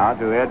 pitch now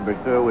to Ed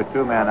Pursue with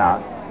 2 men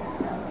out.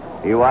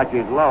 He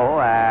watches low,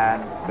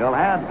 and Bill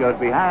Hand goes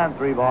behind.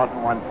 3 balls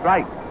and 1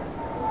 strike.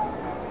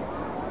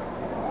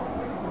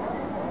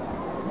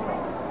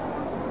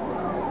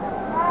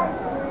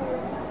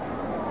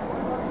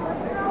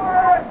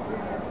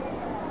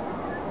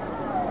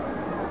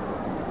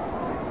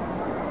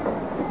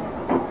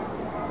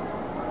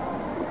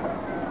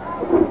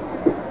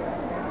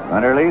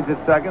 Runner leads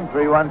at second.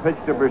 3-1 pitch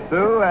to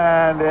Pursue,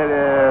 and it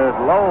is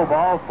low,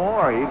 ball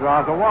 4. He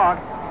draws a walk.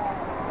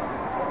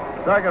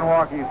 Second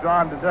walk he's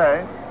drawn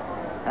today.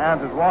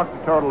 Hans has walked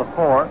a total of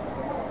 4.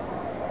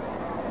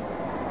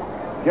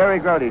 Jerry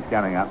Grote's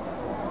coming up.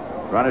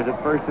 Runners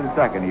at first and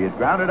second. He is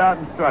grounded out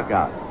and struck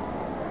out.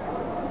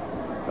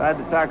 Tried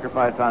to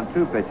sacrifice on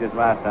 2 pitches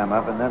last time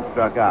up and then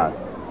struck out.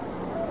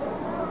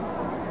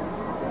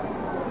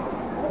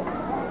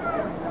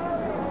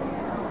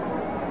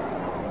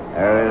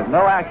 There is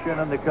no action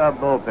in the Cub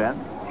bullpen.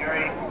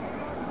 Jerry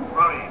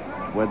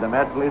Grote. With the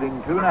Mets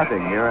leading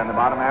 2-0 here in the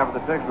bottom half of the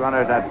 6th.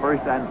 Runners at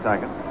first and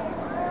second.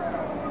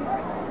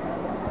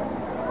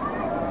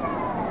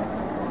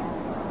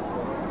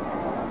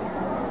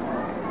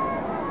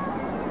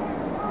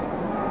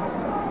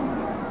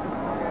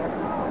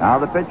 Now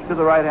the pitch to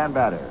the right-hand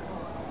batter.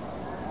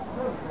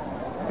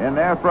 In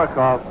there for a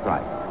called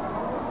strike.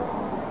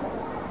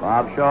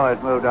 Bob Shaw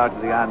has moved out to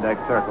the on-deck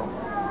circle.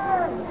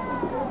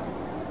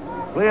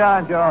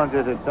 Leon Jones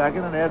is at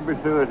second, and Ed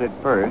Pursue is at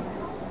first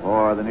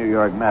for the New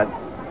York Mets.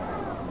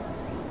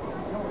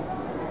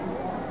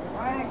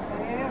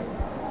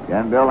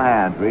 Again, Bill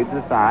Hand reads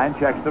the sign,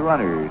 checks the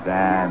runners,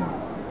 and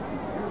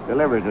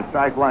delivers a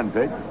strike 1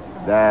 pitch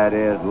that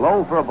is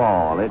low for a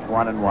ball. It's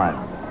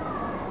 1-1.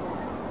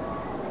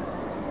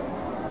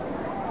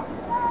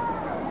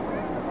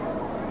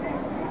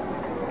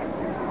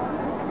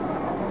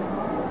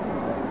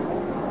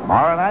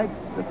 Tomorrow night,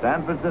 the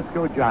San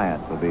Francisco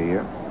Giants will be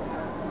here.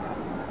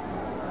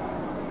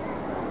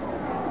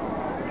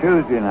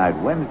 Tuesday night,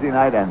 Wednesday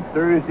night, and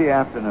Thursday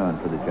afternoon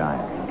for the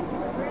Giants.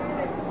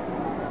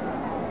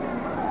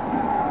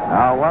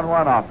 Now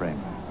 1-1 offering.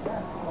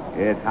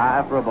 It's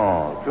high for a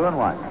ball.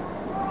 2-1.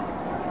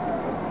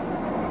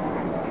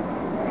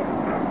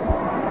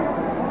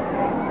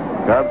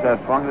 Cubs have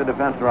swung the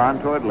defense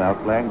around toward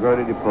left, playing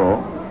Grote to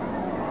pull.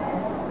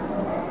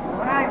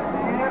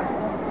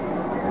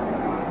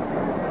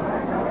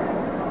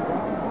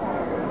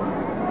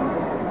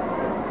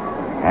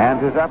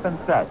 Hands is up and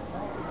set.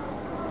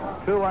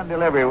 2-1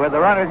 delivery with the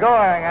runner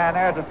going, and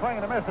there's a swing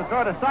and a miss to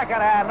throw to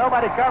second, and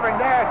nobody covering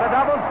there. It's a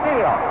double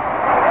steal.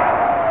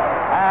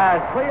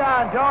 As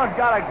Cleon Jones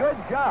got a good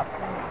jump.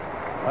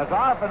 Was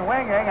off and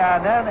winging,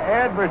 and then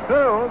Ed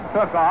Pursue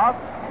took off.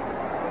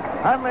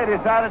 Hundley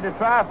decided to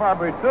try for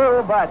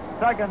Pursue, but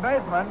second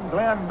baseman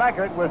Glenn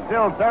Beckert was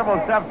still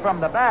several steps from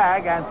the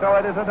bag, and so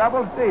it is a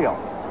double steal.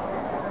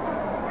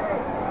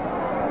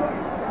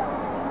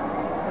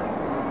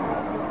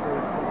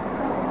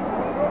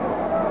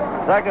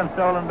 Second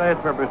stolen base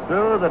for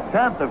Pursue, the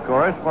 10th, of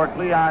course, for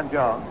Cleon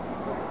Jones.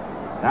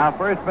 Now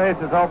first base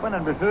is open,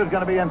 and Pursue's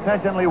going to be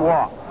intentionally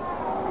walked.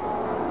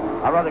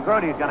 Or rather,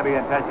 Grote's going to be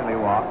intentionally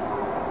walked.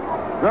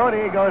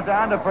 Grote goes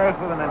down to first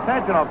with an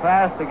intentional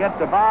pass to get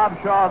to Bob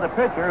Shaw, the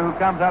pitcher, who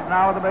comes up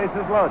now with the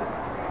bases loaded.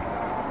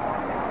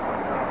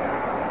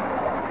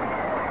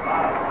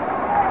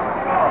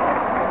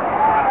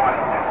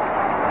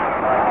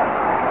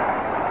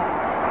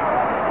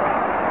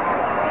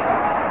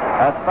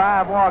 That's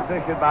 5 walks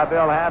issued by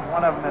Bill Hand,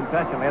 one of them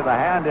intentionally. The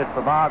hand is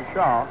for Bob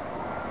Shaw,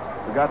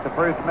 who got the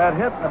first Met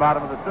hit in the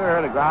bottom of the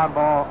 3rd, a ground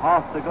ball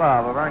off the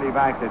glove of Ernie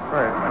Banks at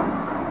first.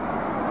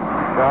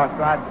 Shaw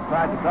tried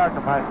to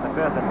sacrifice in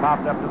the 5th and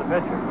popped up to the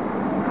pitcher.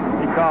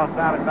 He calls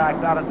down and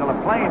backs out until a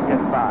plane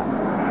gets by.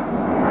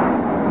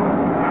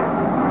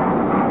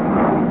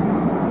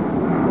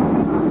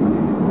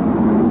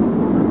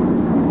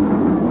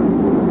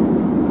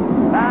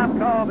 Time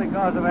called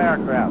because of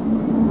aircraft.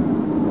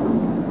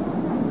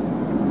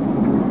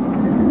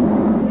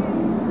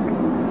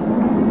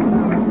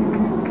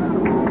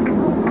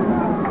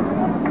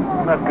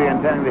 Must be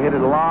intending to hit it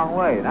a long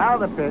way. Now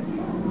the pitch,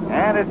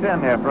 and it's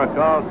in there for a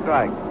called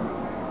strike.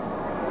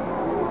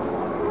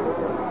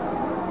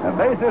 The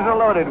bases are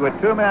loaded with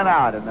 2 men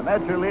out, and the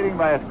Mets are leading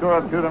by a score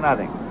of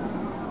 2-0.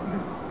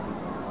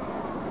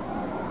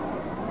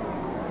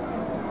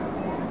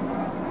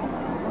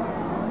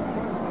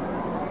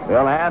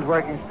 Bill Hand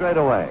working straight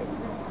away.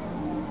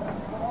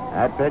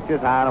 That pitch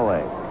is high and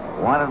away.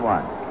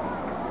 1-1.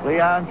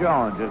 Leon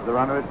Jones is the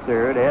runner at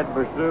third. Ed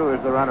Pursue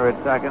is the runner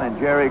at second, and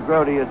Jerry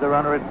Grody is the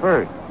runner at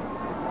first.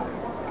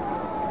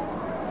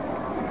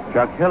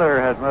 Chuck Hiller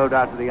has moved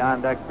out to the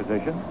on-deck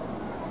position.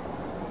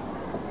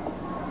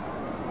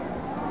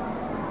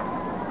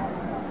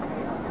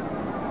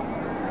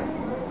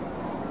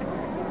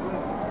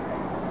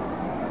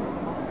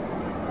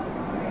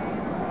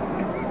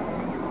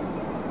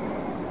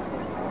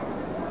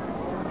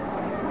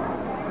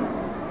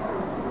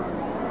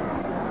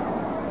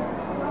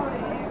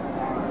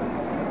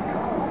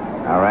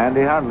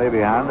 Randy Hundley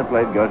behind the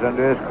plate goes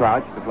under his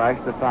crouch to flash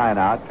the sign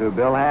out to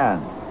Bill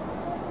Hand.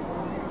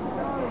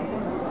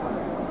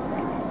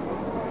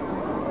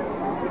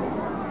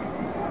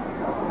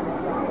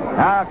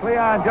 Now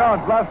Cleon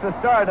Jones bluffs to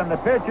start, and the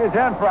pitch is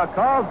in for a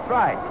called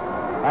strike.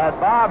 As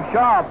Bob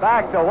Shaw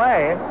backed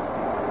away,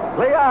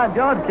 Cleon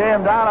Jones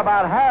came down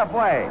about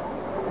halfway,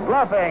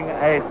 bluffing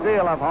a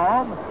steal of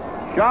home.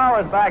 Shaw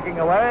is backing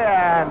away,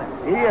 and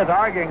he is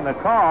arguing the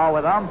call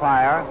with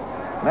umpire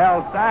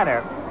Mel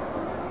Steiner.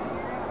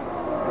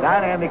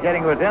 Steiner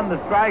indicating it was in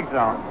the strike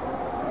zone.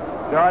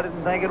 Shaw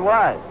didn't think it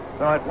was.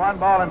 So it's 1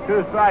 ball and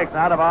 2 strikes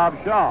now to Bob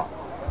Shaw.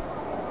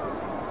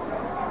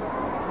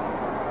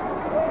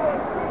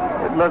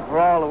 It looked for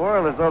all the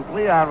world as though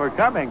Cleon were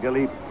coming till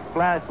he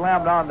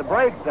slammed on the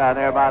brakes down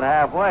there about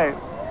halfway.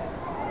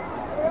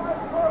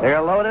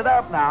 They're loaded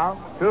up now.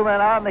 2 men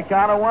out in the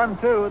count of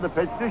 1-2. The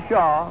pitch to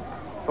Shaw.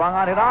 Swung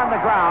on it on the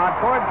ground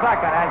toward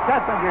second, and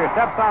Kessinger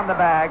steps on the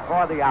bag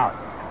for the out.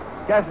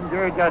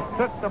 Kessinger just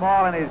took the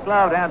ball in his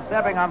gloved hand,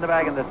 stepping on the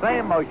bag in the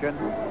same motion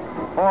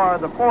for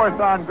the force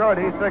on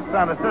Grody, 6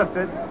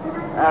 unassisted,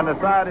 and the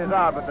side is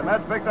out. But the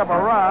Mets picked up a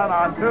run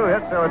on 2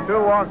 hits. There were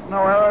 2 walks,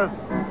 no errors,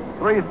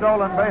 3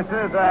 stolen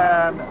bases,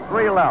 and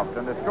 3 left.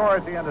 And the score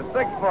at the end of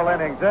 6 full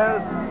innings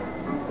is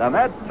the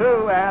Mets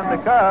 2 and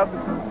the Cubs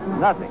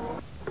nothing.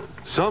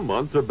 Some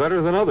months are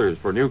better than others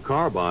for new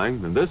car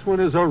buying, and this one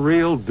is a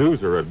real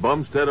doozer at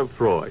Bumstead of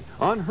Troy.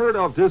 Unheard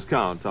of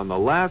discounts on the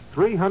last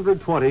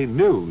 320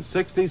 new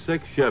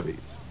 66 Chevys.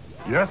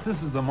 Yes,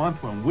 this is the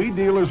month when we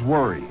dealers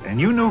worry, and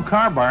you new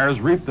car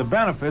buyers reap the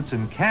benefits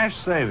in cash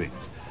savings.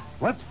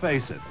 Let's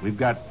face it, we've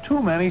got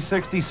too many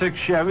 66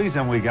 Chevys,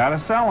 and we gotta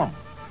sell them.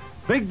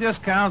 Big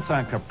discounts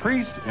on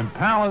Caprice,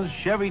 Impalas,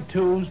 Chevy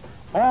 2s,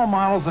 all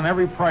models in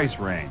every price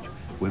range,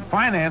 with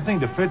financing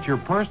to fit your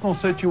personal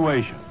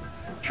situation.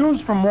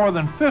 Choose from more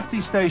than 50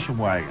 station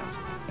wagons,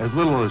 as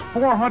little as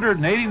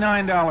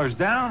 $489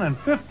 down and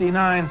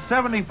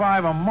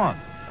 $59.75 a month,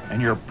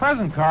 and your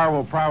present car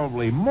will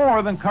probably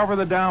more than cover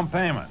the down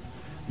payment.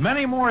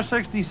 Many more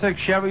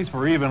 66 Chevys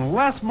for even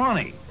less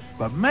money,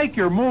 but make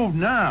your move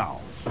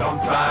now. Don't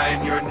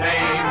sign your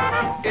name,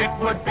 it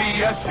would be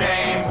a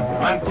shame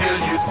until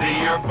you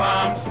see your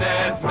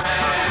Bumstead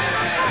man.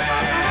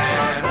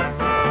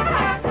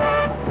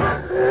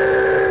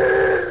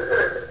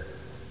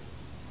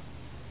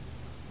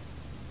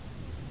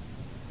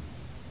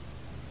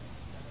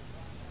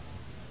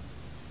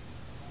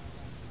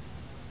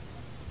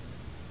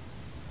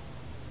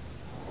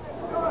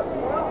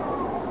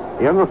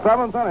 In the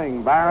 7th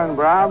inning, Byron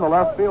Brown, the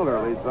left fielder,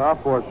 leads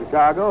off for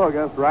Chicago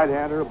against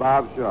right-hander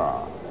Bob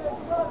Shaw.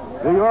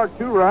 New York,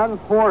 2 runs,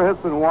 4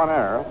 hits, and 1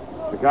 error.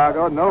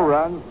 Chicago, no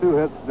runs, 2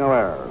 hits, no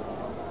errors.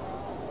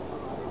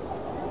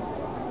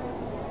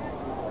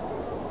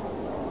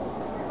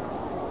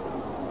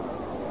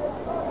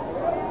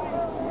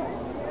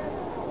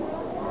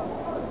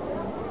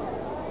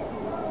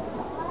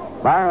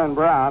 Byron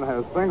Brown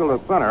has singled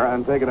to center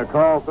and taken a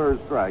call third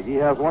strike. He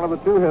has one of the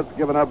 2 hits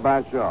given up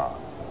by Shaw.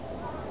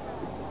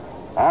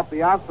 Off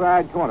the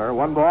outside corner,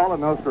 1 ball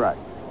and no strike.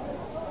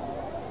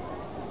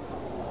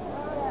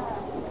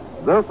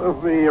 This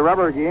is the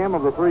rubber game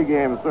of the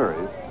 3-game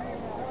series.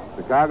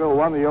 Chicago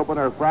won the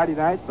opener Friday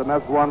night. The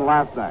Mets won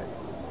last night.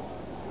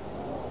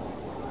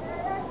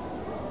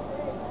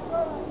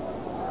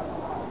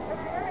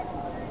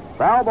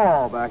 Foul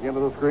ball back into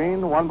the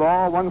screen. 1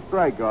 ball, 1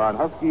 strike on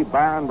Husky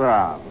Byron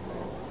Brown.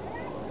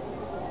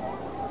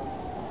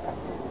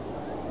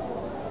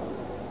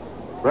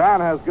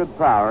 Brown has good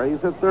power. He's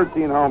hit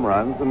 13 home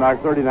runs and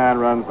knocked 39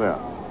 runs in.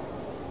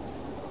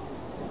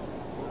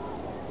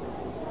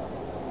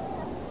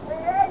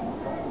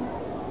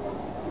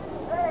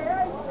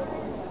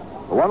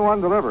 The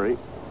 1-1 delivery.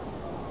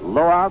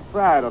 Low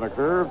outside on a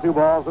curve, 2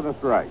 balls and a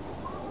strike.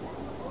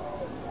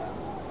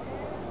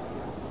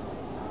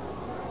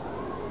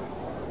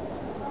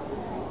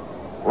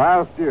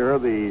 Last year,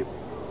 the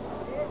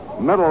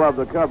middle of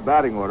the Cub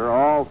batting order,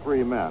 all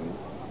 3 men,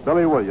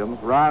 Billy Williams,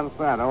 Ron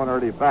Santo, and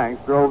Ernie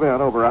Banks, drove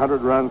in over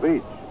 100 runs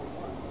each.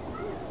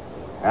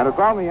 And it's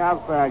on the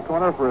outside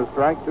corner for a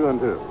strike,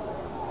 2-2.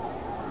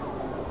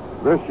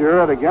 This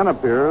year, it again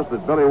appears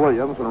that Billy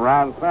Williams and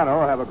Ron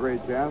Santo have a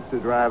great chance to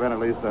drive in at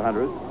least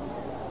 100.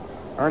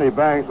 Ernie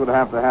Banks would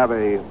have to have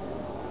a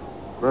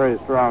very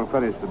strong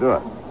finish to do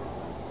it.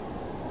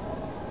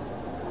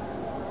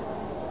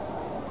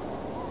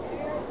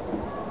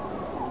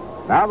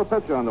 Now the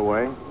pitch on the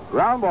way.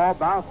 Ground ball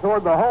bounced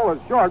toward the hole.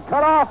 It's short.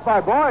 Cut off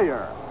by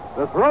Boyer.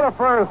 The throw to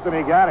first, and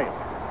he got him.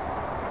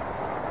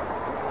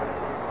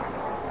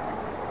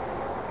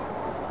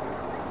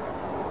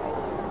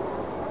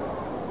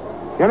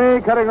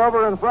 Kinney cutting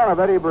over in front of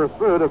Eddie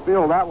Bersu to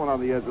field that one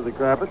on the edge of the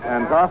carpet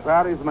and toss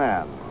out his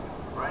man.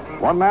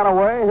 1 man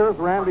away. Here's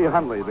Randy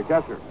Hundley, the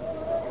catcher.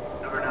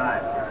 Number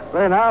 9.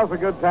 Say, now's a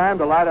good time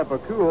to light up a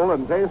cool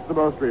and taste the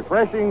most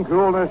refreshing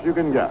coolness you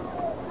can get.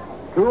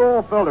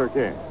 Cool Filter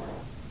King.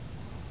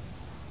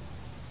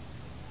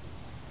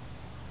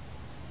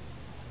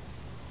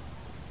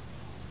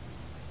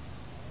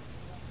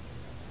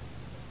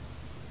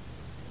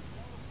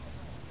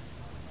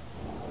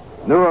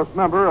 Newest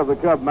member of the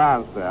Cub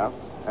mound staff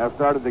has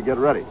started to get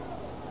ready.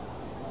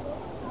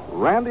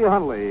 Randy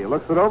Hundley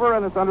looks it over,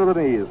 and it's under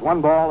the knees.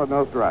 1 ball and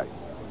no strike.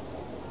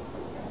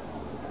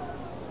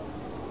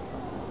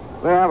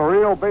 They have a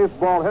real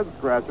baseball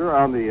head-scratcher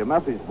on the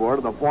message board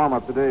in the form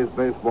of today's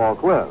baseball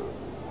quiz.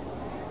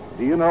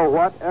 Do you know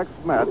what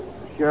ex-Met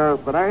shares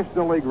the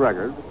National League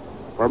record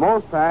for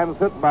most times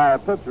hit by a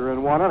pitcher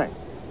in 1 inning?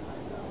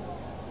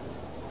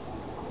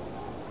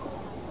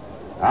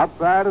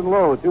 Outside and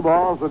low, 2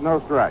 balls and no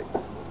strikes.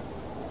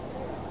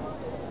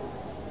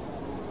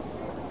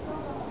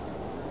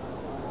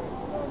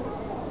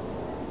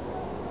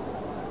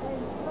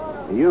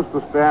 He used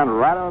to stand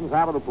right on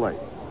top of the plate.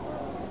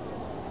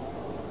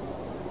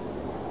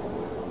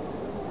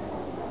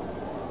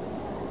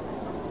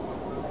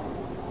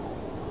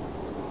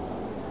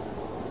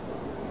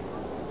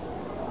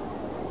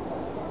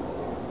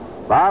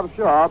 Bob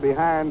Shaw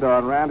behind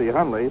on Randy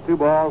Hundley, 2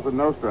 balls and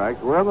no strikes.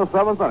 We're in the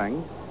 7th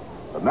inning.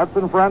 The Mets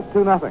in front,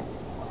 2-0.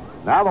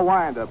 Now the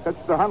windup, pitch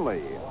to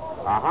Hundley.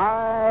 A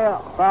high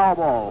foul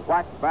ball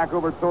whacked back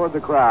over toward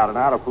the crowd and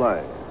out of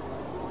play.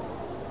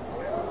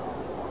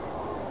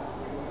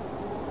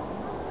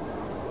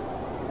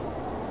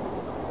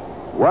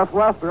 Wes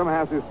Westrom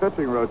has his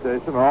pitching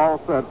rotation all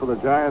set for the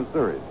Giants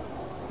series.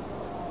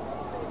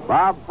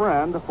 Bob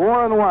Friend,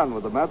 4-1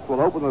 with the Mets, will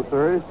open the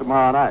series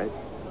tomorrow night.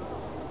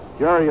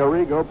 Jerry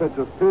Arrigo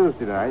pitches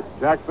Tuesday night,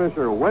 Jack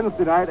Fisher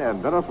Wednesday night,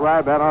 and Dennis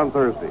Rybat on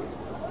Thursday.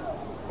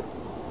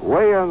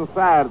 Way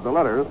inside the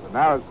letters,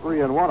 now it's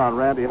 3-1 on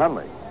Randy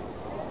Hundley.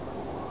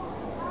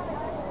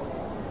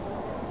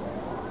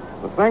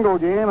 The single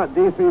game at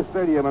D.C.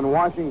 Stadium in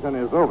Washington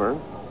is over.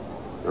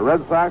 The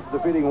Red Sox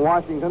defeating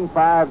Washington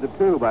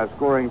 5-2 by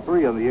scoring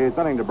 3 in the 8th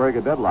inning to break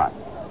a deadlock.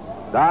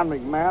 Don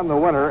McMahon, the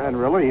winner, in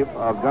relief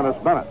of Dennis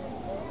Bennett.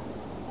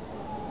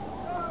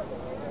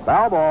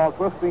 Foul ball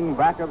twisting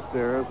back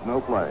upstairs,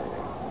 no play.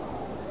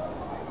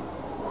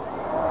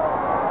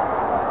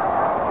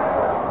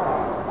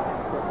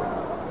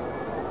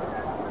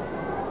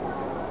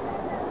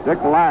 Dick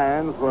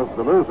Lyons was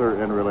the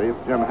loser in relief.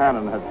 Jim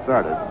Hannon had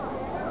started.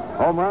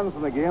 Home runs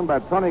in the game by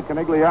Tony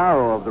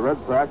Canigliaro of the Red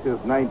Sox, his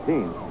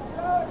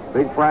 19th.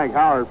 Big Frank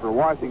Howard for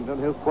Washington,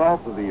 his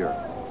 12th of the year.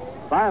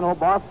 Final,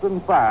 Boston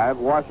 5,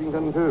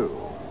 Washington 2.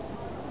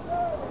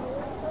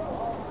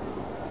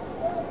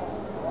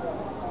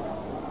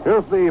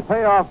 Here's the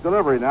payoff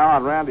delivery now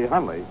on Randy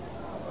Hundley.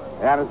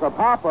 And it's a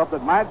pop-up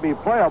that might be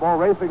playable,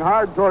 racing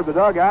hard toward the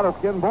dugout of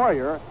Skin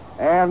Boyer.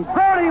 And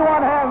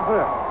 31 hands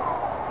it.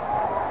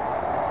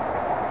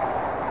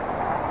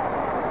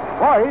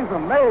 Boy, he's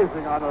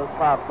amazing on those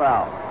pop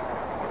fouls.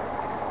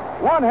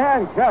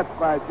 1-hand catch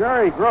by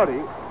Jerry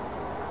Grody.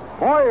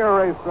 Boyer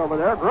raced over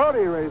there.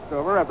 Grody raced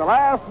over. At the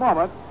last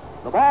moment,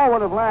 the ball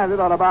would have landed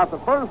on about the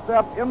first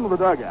step into the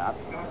dugout.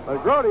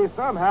 But Grody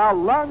somehow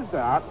lunged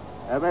out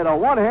and made a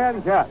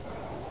 1-hand catch.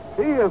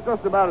 He is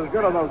just about as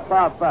good on those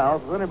pop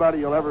fouls as anybody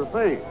you'll ever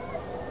see.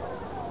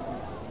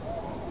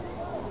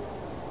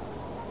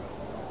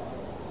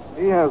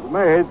 He has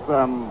made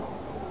some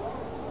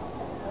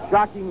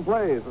shocking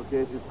plays, as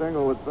Casey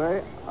Stengel would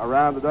say,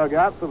 around the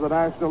dugouts of the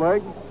National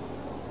League.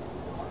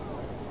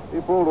 He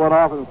pulled one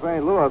off in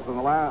St. Louis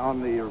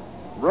on the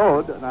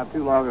road not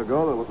too long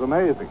ago that was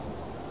amazing.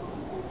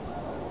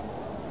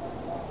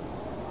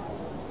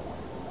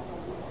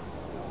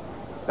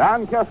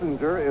 Don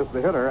Kessinger is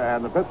the hitter,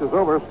 and the pitch is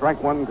over,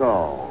 strike 1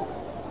 call.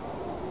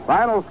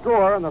 Final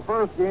score in the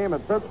first game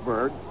at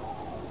Pittsburgh.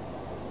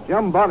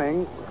 Jim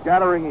Bunning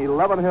scattering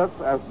 11 hits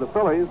as the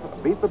Phillies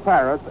beat the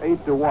Pirates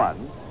 8-1.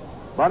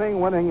 Bunning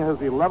winning his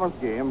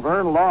 11th game.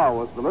 Vern Law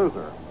was the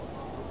loser.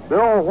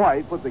 Bill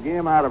White put the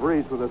game out of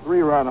reach with a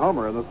 3-run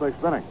homer in the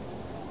 6th inning.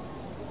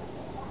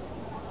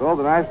 So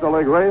the National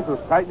League race is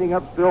tightening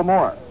up still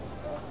more.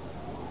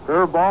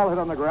 Curveball hit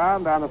on the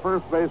ground down the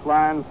first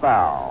baseline,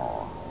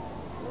 foul.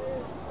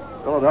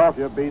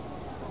 Philadelphia beat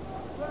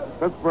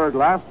Pittsburgh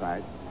last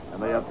night,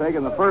 and they have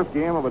taken the first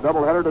game of a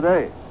doubleheader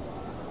today.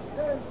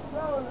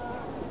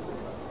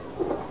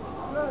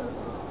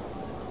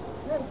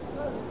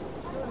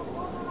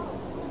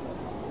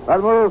 That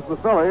moves the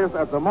Phillies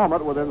at the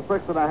moment within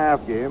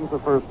 6.5 games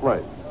of first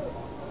place.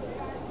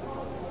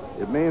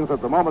 It means at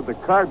the moment the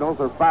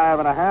Cardinals are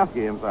 5.5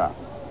 games out.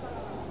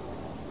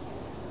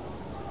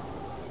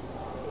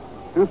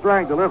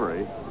 Two-strike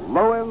delivery,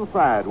 low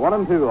inside,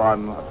 1-2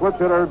 on switch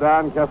hitter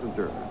Don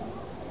Kessinger.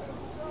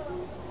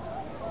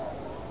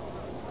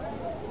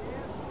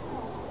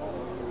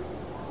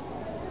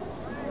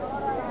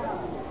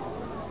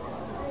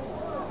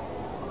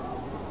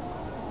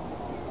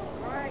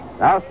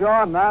 Now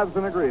Shaw nods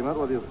in agreement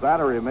with his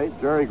battery mate,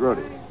 Jerry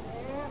Grody.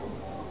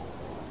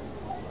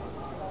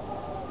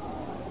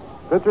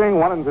 Pitching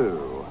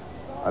 1-2.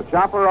 A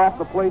chopper off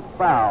the plate,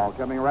 foul,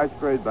 coming right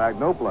straight back,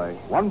 no play.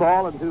 1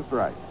 ball and 2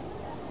 strikes.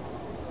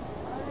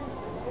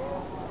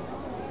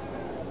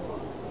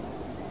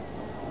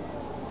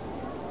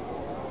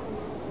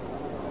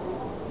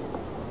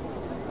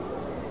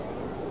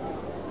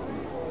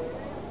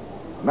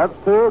 Mets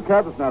 2,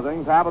 Cubs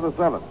nothing, top of the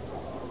 7th.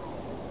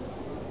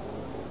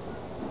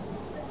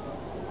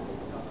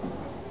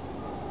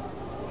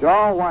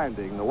 Shaw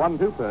winding, the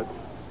 1-2 pitch.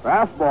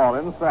 Fastball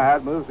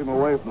inside, moves him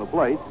away from the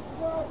plate.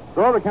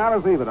 So the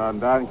count is even on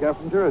Don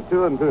Kessinger at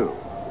 2-2.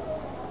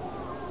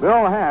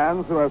 Bill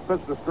Hands, who has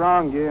pitched a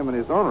strong game in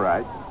his own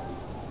right,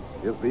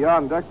 is the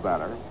on-deck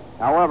batter.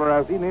 However,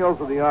 as he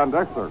kneels in the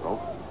on-deck circle,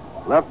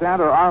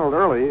 left-hander Arnold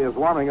Early is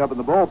warming up in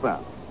the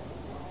bullpen.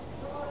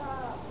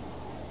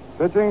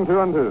 Pitching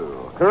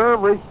 2-2.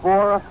 Curve reached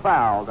for a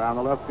foul down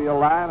the left field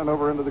line and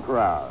over into the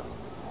crowd.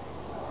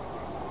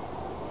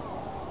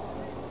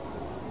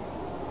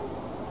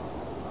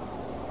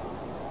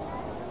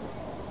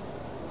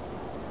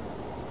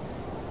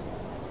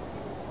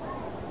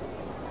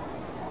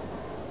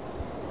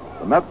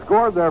 The Mets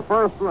scored their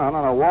first run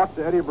on a walk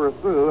to Eddie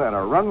Bersu and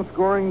a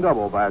run-scoring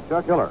double by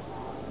Chuck Hiller.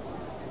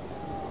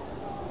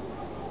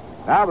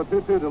 Now the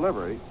 2-2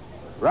 delivery.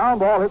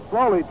 Ground ball hit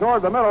slowly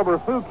toward the middle.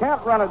 Bersu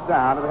can't run it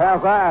down. It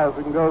has eyes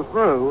and goes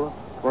through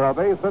for a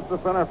base hit to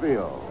center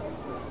field.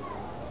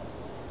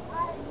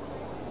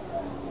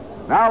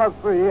 Now let's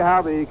see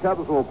how the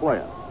Cubs will play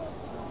it.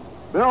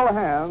 Bill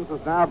Hands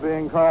is now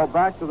being called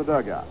back to the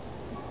dugout.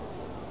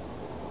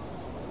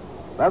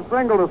 That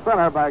single to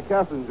center by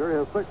Kessinger,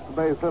 his 6th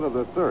base hit of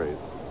the series,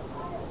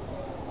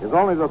 is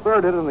only the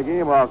 3rd hit in the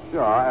game off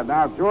Shaw, and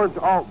now George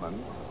Altman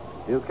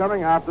is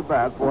coming out to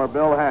bat for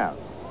Bill Hands.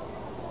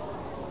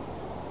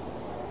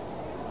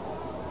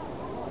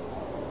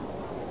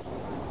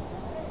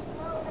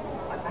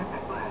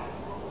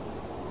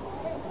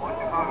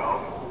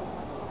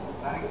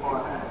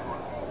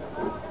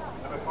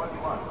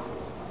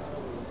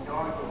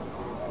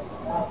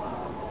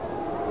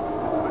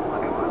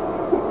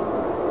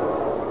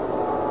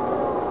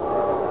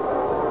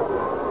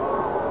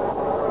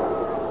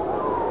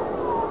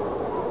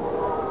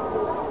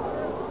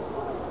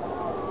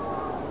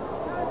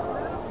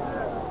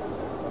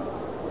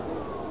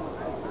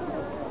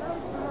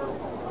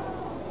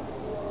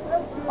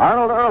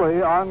 Arnold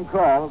Early on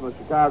call of the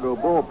Chicago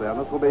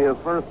bullpen. This will be his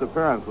first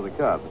appearance with the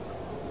Cubs.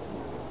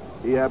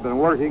 He had been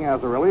working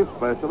as a relief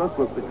specialist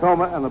with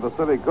Tacoma and the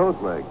Pacific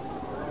Coast League,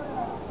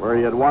 where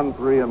he had won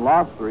 3 and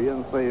lost 3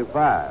 and saved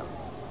 5.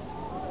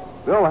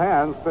 Bill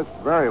Hands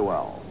pitched very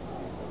well.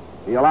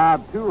 He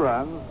allowed 2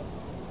 runs,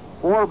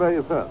 4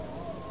 base hits.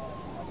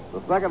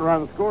 The second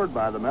run scored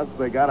by the Mets,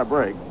 they got a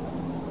break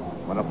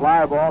when a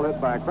fly ball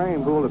hit by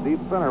Cranepool to deep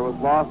center was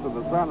lost to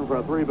the sun for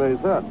a 3-base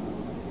hit.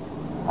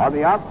 On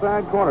the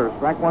outside corner,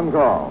 strike 1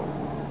 call.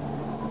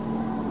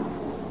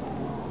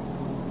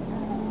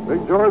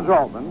 Big George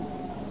Altman,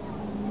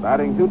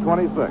 batting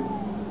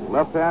 .226,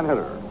 left-hand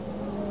hitter.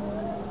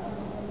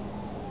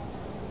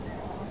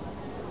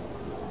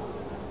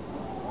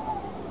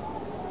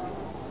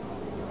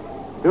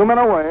 Two men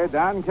away,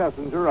 Don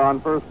Kessinger on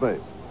first base.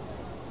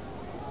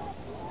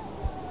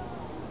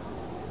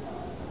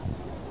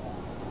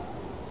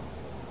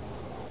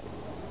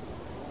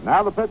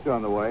 Now the pitch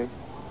on the way.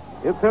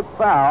 It's hit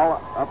foul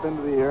up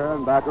into the air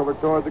and back over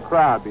toward the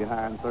crowd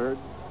behind third.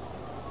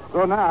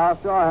 So now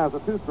Shaw has a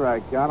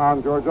 2-strike count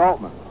on George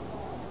Altman.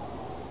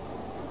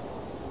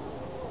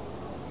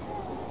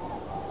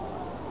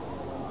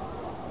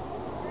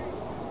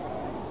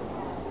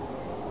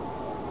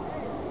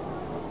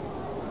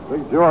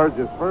 Big George,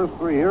 his first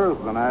 3 years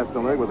in the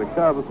National League with the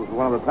Cubs, was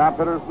one of the top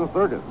hitters in the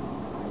circuit.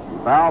 He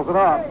fouls it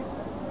off.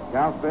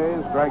 Count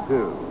stays, strike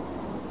 2.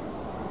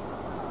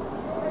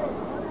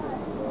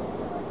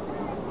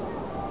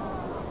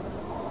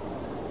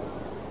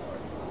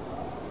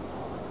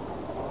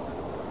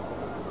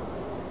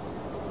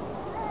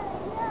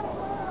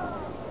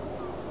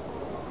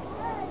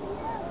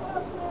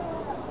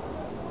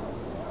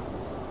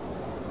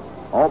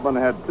 Altman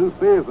had 2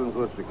 seasons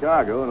with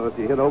Chicago in which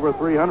he hit over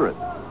 300.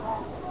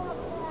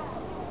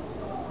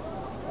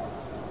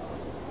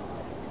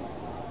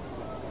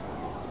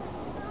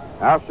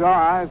 Now Shaw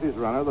eyes his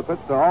runner. The pitch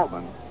to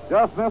Altman.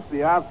 Just missed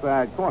the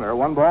outside corner.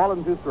 1 ball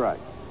and 2 strikes.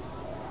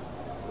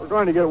 We're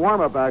going to get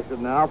warm-up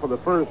action now for the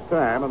first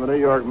time in the New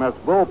York Mets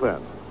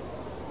bullpen.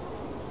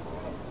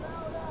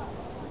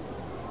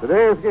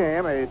 Today's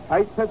game, a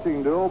tight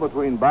pitching duel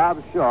between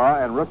Bob Shaw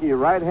and rookie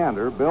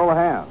right-hander Bill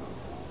Hand.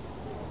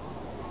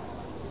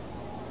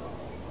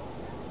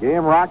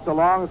 Game rocked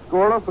along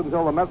scoreless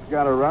until the Mets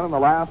got a run in the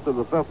last of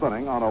the 5th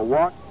inning on a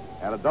walk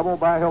and a double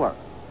by Hiller.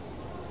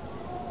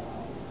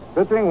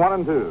 Pitching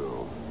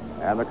 1-2.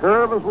 And the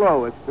curve is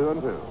low. It's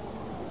 2-2.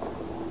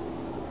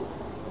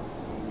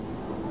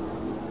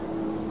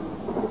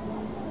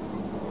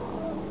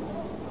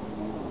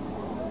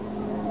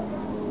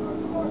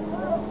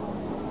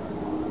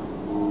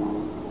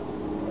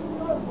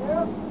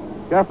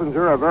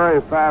 Kessinger, a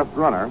very fast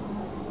runner,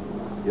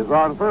 is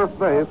on first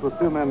base with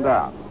 2 men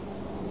down.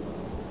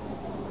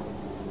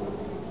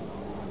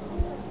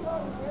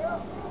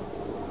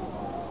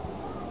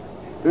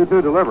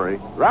 2-2 delivery.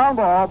 Ground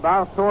ball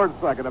bounced towards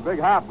second. A big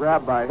hop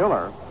grab by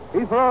Hiller. He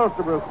throws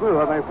to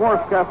Brassou, and they force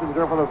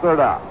Kessinger for the 3rd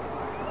out.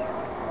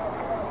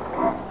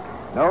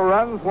 No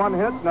runs, 1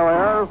 hit, no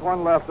errors,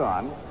 1 left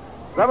on.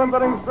 7th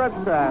inning stretch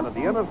time at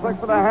the end of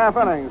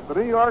 6.5 innings. The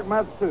New York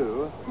Mets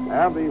 2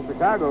 and the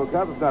Chicago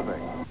Cubs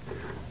nothing.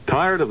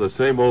 Tired of the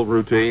same old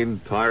routine?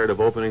 Tired of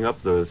opening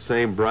up the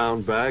same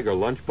brown bag or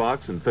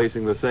lunchbox and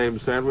facing the same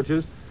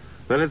sandwiches?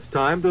 Then it's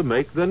time to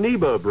make the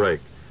Neba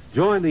break.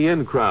 Join the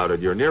in crowd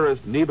at your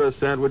nearest Neba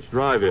Sandwich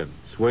Drive-In.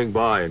 Swing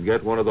by and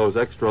get one of those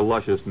extra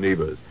luscious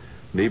Nebas.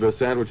 Neba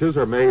sandwiches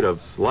are made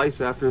of slice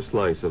after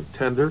slice of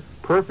tender,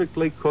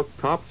 perfectly cooked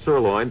top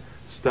sirloin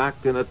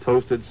stacked in a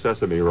toasted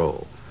sesame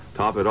roll.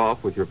 Top it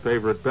off with your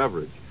favorite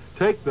beverage.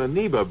 Take the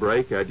Neba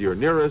break at your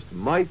nearest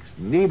Mike's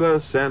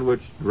Neba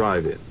Sandwich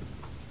Drive-In.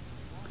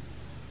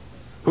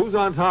 Who's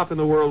on top in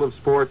the world of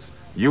sports?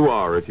 You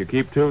are if you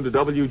keep tuned to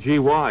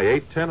WGY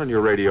 810 on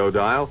your radio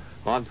dial.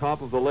 On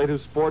top of the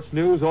latest sports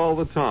news all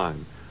the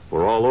time.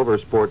 For all over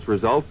sports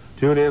results,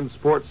 tune in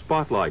Sports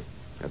Spotlight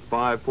at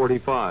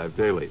 5:45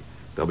 daily.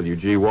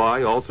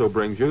 WGY also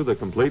brings you the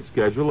complete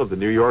schedule of the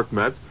New York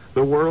Mets,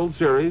 the World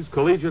Series,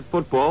 collegiate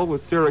football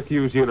with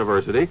Syracuse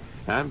University,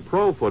 and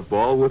pro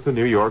football with the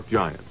New York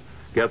Giants.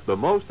 Get the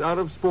most out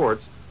of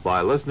sports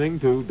by listening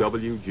to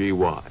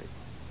WGY.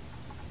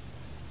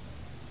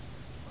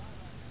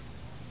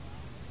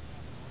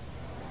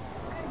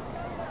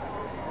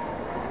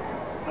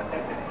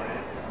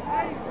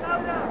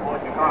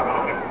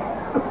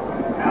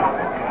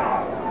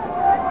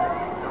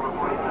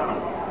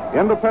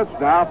 In the pitch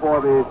now for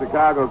the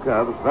Chicago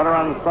Cubs,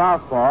 veteran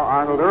southpaw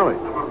Arnold Early.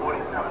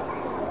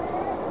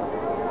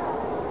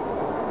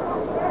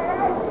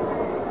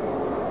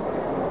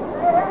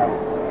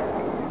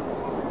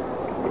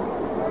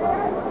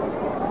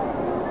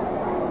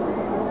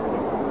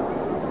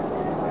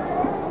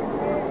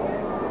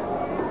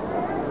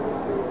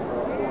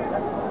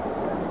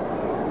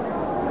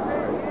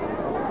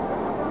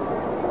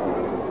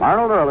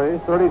 Arnold Early,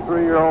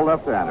 33-year-old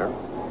left-hander,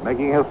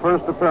 making his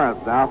first appearance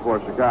now for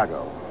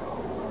Chicago.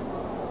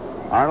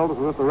 Arnold was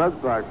with the Red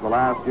Sox for the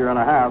last year and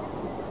a half.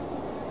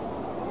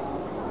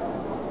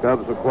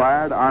 Cubs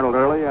acquired Arnold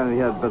Early, and he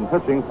had been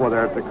pitching for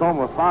their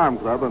Tacoma Farm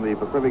Club in the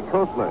Pacific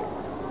Coast League.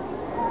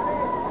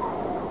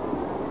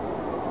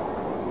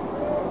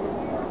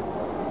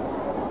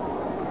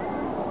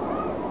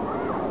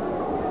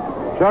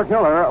 Chuck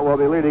Hiller will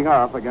be leading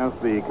off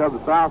against the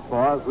Cubs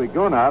southpaw as we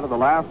go now to the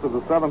last of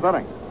the 7th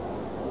inning.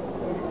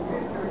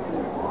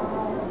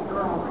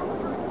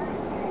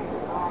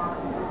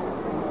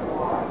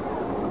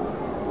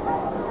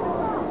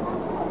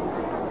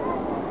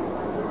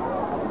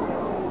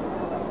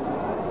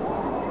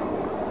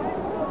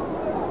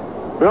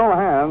 Bill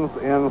Hands,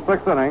 in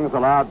 6 innings,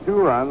 allowed 2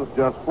 runs,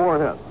 just 4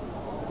 hits.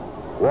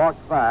 Walked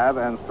 5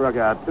 and struck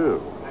out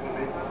 2.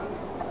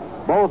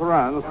 Both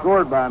runs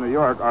scored by New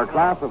York are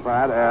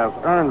classified as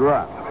earned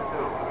runs.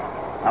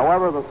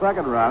 However, the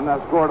second run,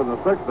 that scored in the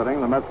 6th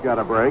inning, the Mets got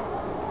a break,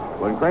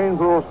 when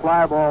Cranesville's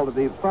fly ball to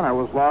deep center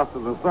was lost to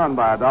the sun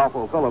by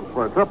Adolfo Phillips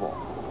for a triple.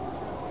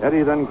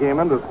 Eddie then came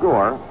in to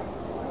score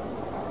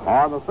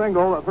on the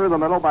single through the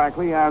middle by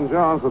Cleon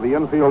Jones with the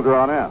infield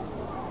drawn in.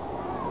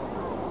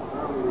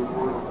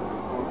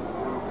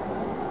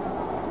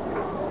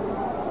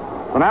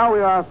 So now we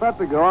are set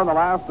to go in the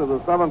last of the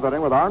 7th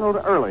inning with Arnold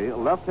Early,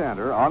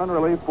 left-hander, on in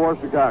relief for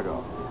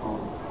Chicago.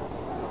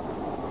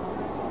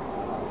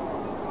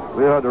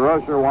 Leo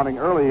DeRocher wanting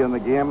Early in the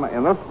game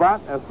in this spot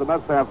as the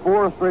Mets have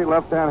 4 straight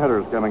left-hand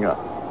hitters coming up.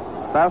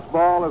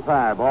 Fastball is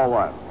high, ball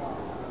 1.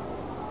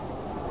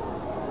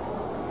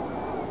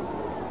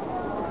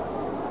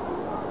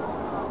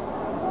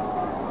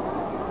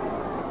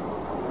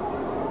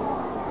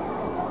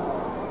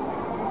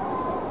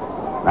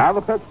 Now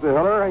the pitch to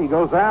Hiller. He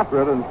goes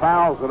after it and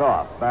fouls it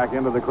off. Back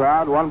into the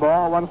crowd. 1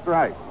 ball, 1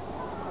 strike.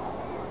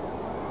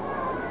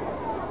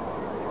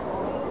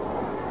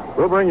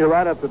 We'll bring you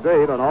right up to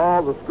date on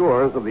all the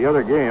scores of the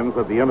other games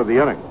at the end of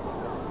the inning.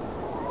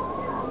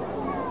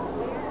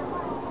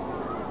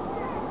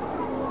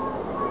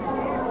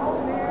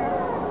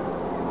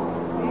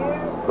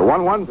 The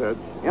 1-1 pitch,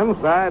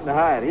 inside and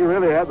high. And he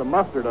really had the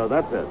mustard of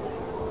that pitch.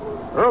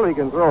 Early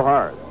can throw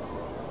hard.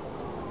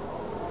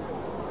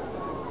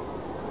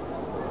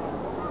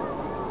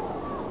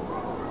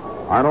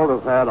 Arnold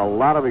has had a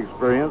lot of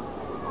experience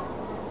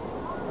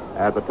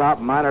at the top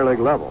minor league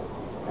level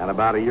and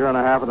about a year and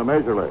a half in the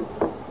major leagues.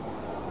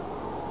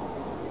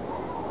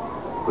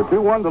 The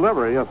 2-1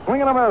 delivery, a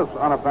swing and a miss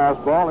on a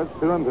fastball. It's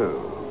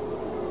 2-2.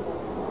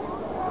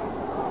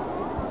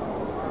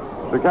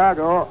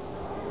 Chicago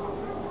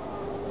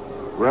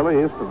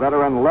released the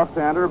veteran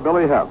left-hander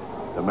Billy Heff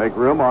to make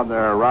room on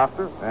their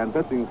roster and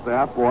pitching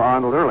staff for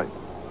Arnold Early.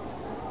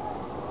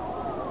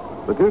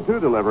 The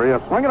 2-2 delivery, a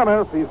swing and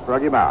a miss. He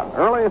struck him out.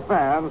 Early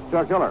fans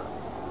Chuck Hiller.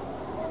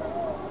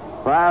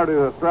 Prior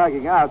to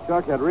striking out,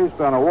 Chuck had reached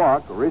on a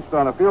walk, reached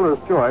on a fielder's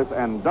choice,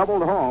 and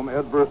doubled home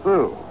Ed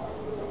Versu.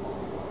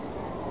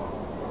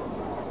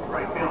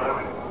 Right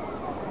fielder,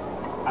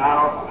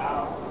 Al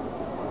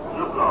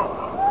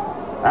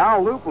Luplow.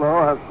 Al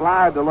Luplow has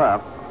slid to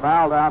left,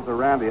 fouled out to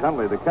Randy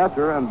Hundley, the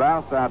catcher, and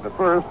bounced out to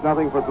first,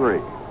 0-3.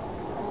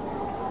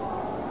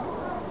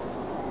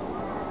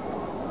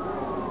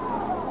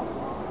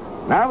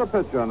 Now the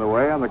pitch on the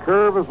way, and the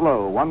curve is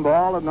low. 1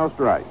 ball and no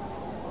strike.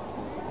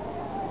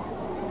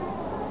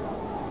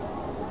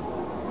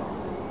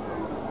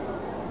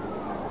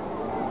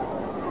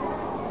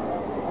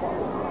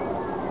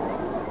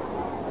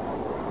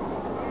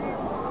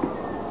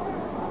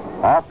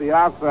 Off the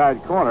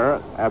outside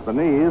corner at the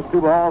knees, 2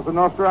 balls and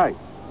no strike.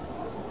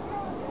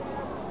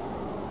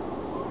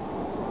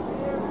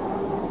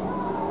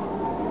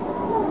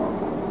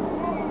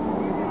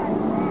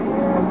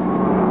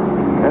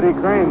 Eddie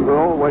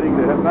Craneville waiting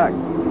to hit next.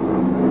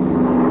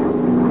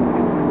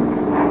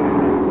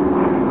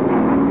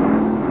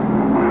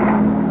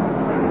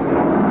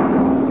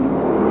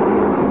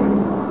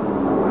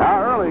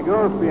 Now Early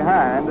goes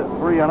behind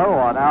 3-0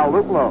 on Al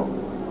Luplow.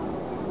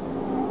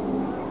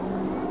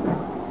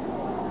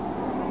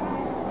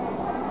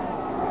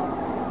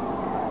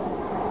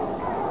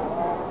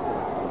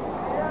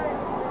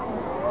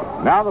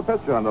 Now the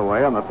pitch on the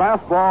way, and the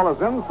fastball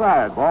is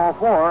inside. Ball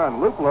 4,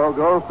 and Luplow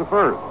goes to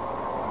first.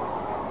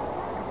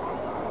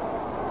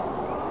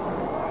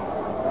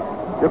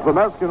 If the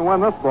Mets can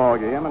win this ball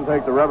game and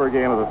take the rubber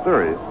game of the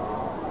series,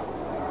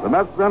 the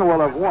Mets then will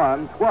have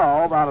won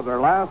 12 out of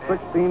their last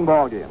 16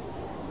 ball games.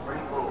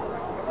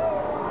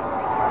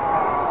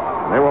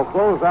 They will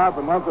close out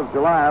the month of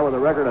July with a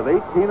record of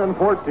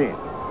 18-14.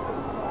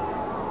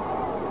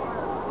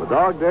 The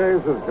dog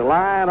days of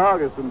July and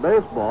August in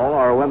baseball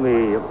are when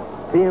the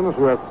teams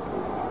with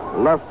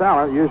less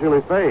talent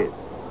usually fade.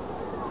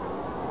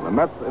 The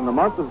Mets in the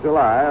month of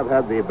July have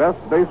had the best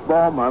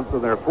baseball month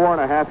of their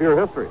 4.5-year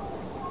history.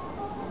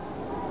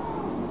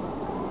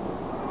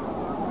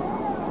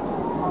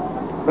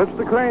 Pitch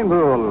to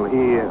Craneville.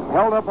 He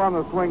held up on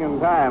the swing in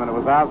time, and it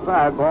was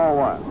outside. Ball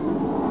 1.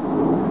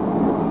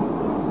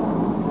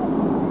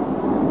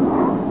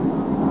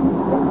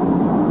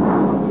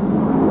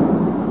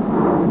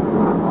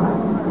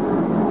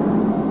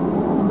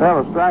 They have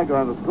a strike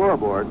on the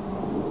scoreboard.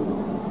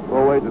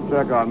 We'll wait to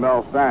check on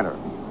Mel Steiner.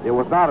 It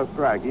was not a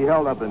strike. He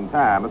held up in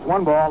time. It's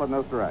 1 ball and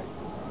no strike.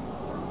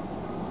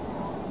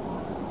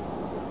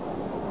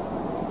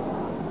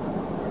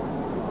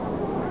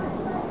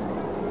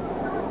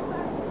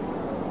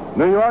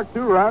 New York,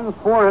 2 runs,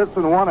 4 hits,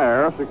 and 1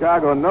 error.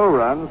 Chicago, no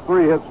runs,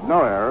 3 hits,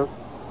 no errors.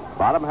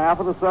 Bottom half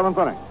of the 7th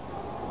inning.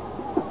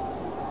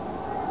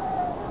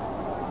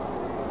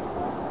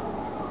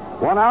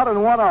 1 out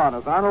and 1 on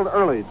as Arnold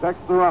Early checks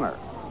the runner.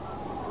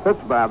 Pitch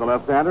by the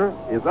left-hander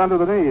is under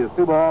the knees.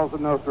 2 balls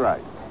and no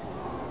strike.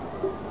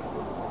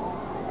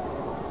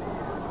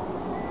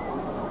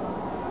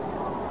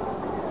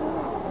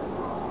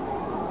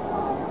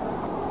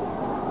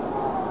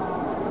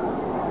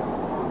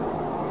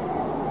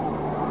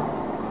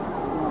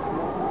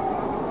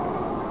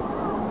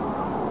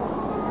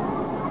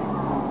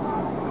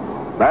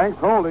 Banks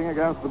holding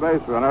against the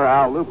base runner,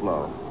 Al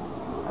Luplow.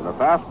 And the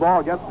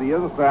fastball gets the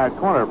inside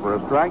corner for a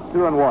strike,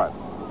 2-1.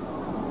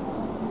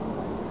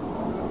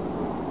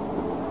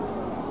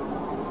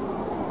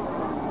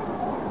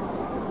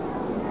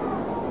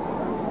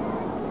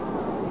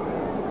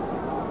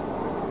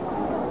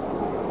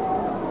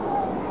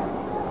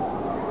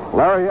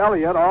 Larry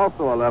Elliott,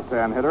 also a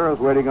left-hand hitter, is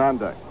waiting on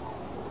deck.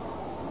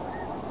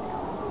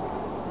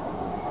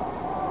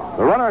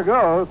 The runner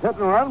goes, hit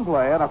and run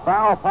play, and a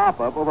foul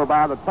pop-up over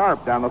by the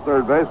tarp down the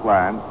third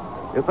baseline.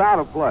 It's out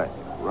of play.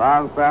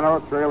 Ron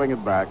Fano trailing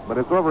it back, but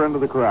it's over into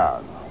the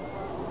crowd.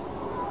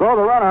 So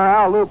the runner,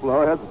 Al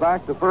Luplow, heads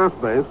back to first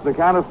base. The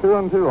count is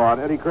 2-2 on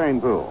Eddie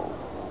Cranepool.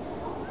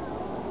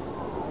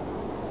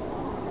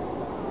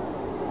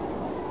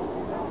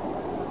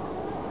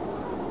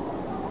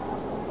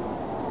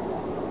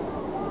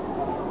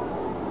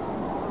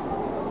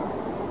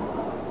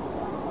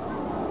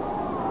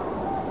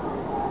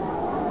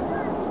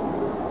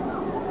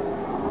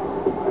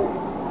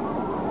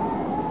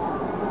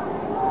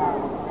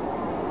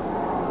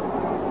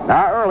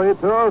 Now Early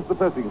throws the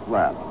pitching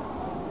slap.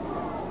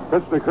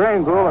 Pitch to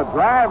Kranepool, a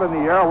drive in the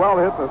air, well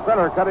hit the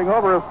center, cutting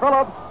over is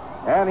Phillips,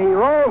 and he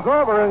rolls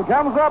over and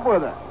comes up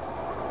with it.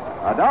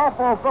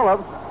 Adolfo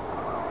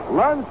Phillips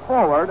lunged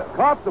forward,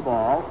 caught the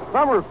ball,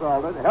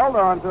 somersaulted, held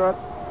on to it,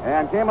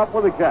 and came up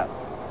with a catch.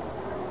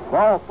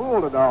 Ball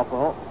fooled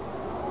Adolfo.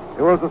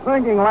 It was a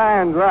sinking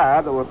line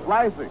drive that was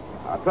slicing,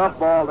 a tough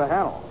ball to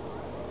handle.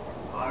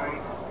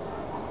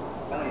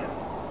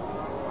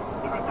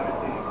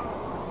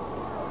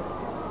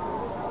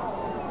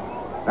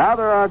 Now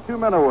there are 2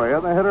 men away,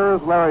 and the hitter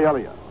is Larry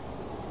Elliott.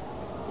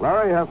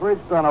 Larry has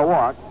reached on a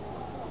walk,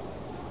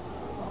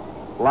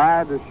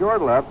 fly to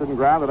short left, and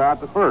grounded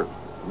out to first.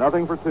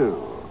 Nothing for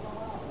 2.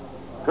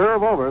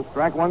 Curve over,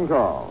 strike 1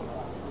 called.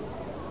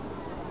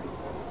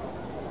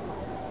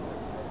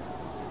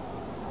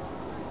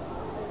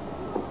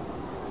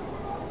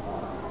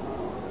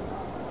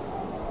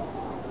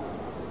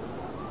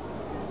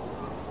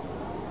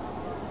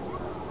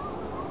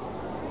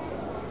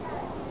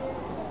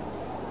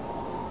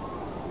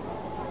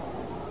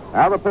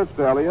 Now the pitch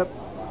to Elliott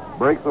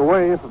breaks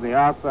away from the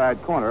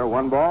outside corner.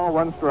 1 ball,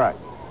 1 strike.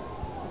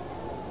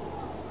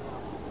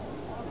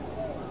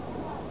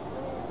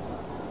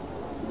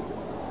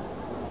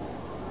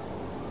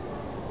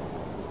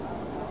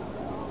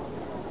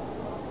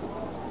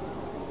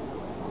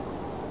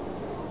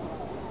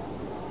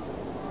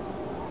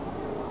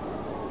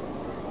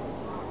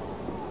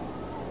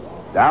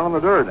 Down in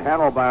the dirt,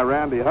 handled by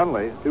Randy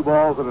Hundley. 2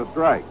 balls and a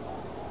strike.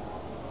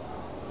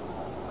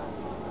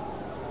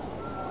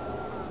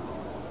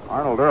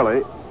 Arnold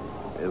Early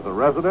is a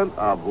resident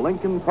of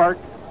Lincoln Park,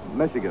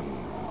 Michigan.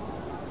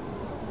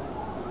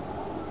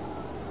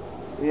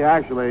 He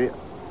actually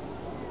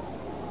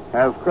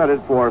has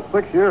credit for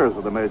 6 years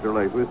of the major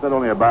leagues. We said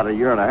only about a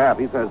year and a half.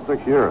 He's had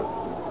 6 years.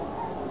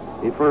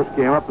 He first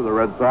came up to the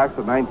Red Sox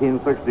in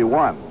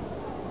 1961.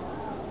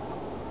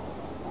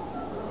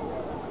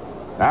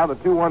 Now the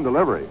 2-1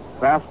 delivery.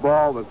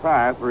 Fastball, the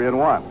tie,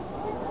 3-1.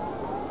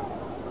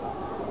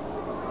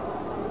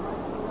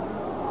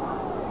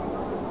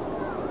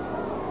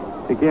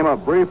 He came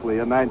up briefly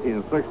in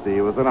 1960.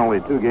 He was in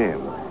only 2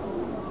 games.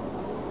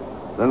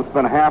 Then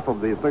spent half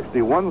of the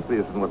 61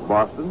 season with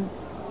Boston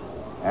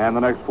and the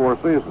next 4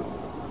 seasons.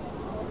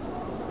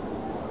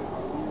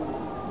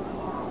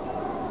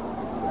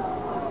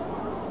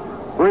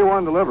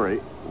 Three-one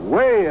delivery,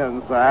 way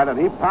inside, and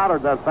he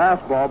powdered that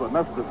fastball but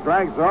missed the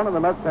strike zone, and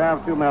the Mets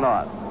have 2 men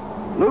on.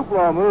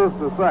 Luplow moves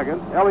to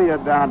second,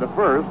 Elliott down to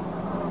first,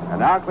 and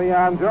now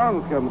Cleon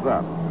Jones comes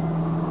up.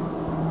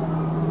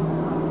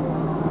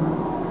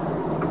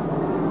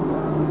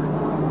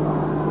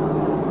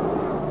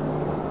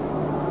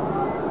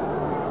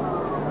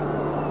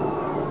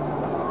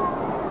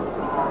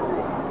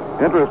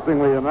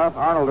 Interestingly enough,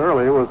 Arnold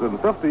Early was in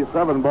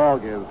 57 ball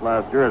games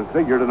last year and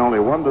figured in only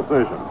 1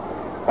 decision.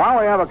 While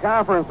we have a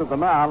conference at the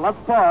mound, let's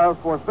pause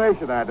for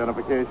station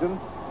identification.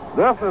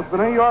 This is the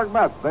New York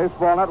Mets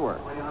Baseball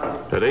Network.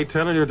 At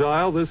 810 on your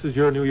dial, this is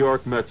your New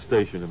York Mets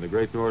station in the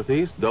great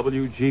Northeast,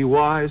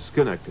 WGY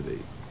Schenectady.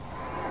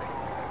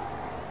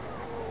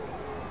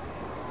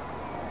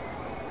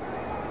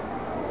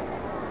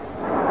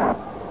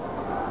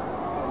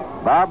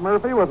 Bob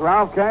Murphy with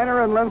Ralph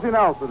Kiner and Lindsey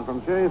Nelson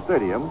from Shea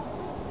Stadium.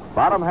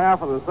 Bottom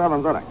half of the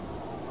 7th inning.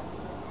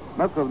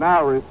 Mets have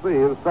now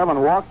received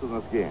 7 walks in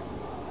this game.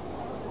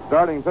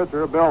 Starting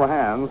pitcher Bill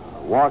Hands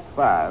walked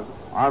 5.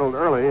 Arnold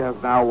Early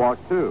has now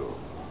walked 2.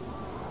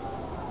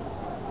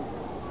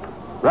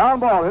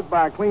 Ground ball hit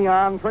by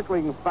Cleon,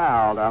 trickling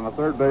foul down the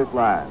third base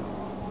line.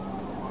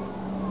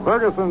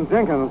 Ferguson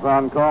Jenkins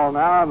on call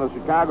now in the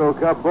Chicago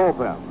Cub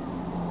bullpen.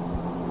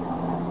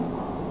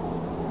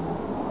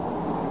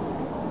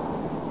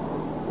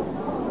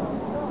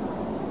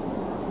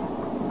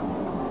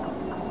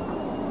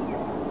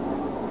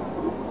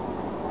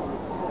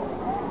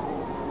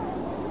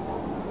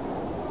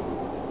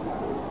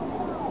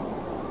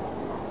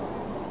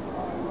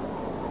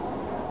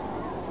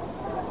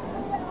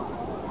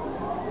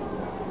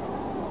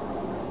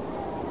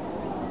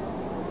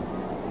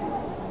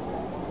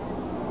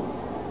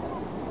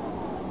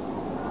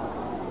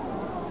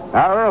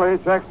 Now Early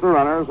checks the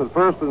runners at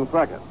first and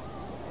second.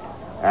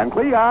 And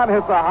Cleon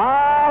hits a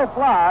high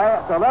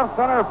fly to left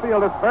center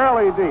field. It's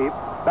fairly deep.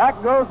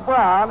 Back goes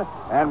Brown,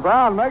 and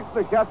Brown makes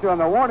the catch on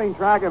the warning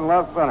track in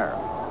left center.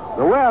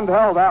 The wind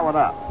held that one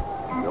up.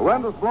 The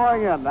wind is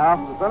blowing in now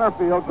from the center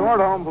field toward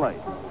home plate.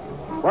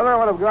 Whether it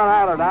would have gone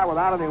out or not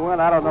without any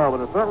wind, I don't know, but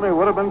it certainly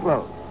would have been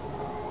close.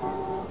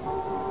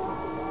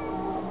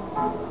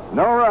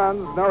 No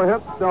runs, no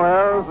hits, no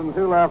errors, and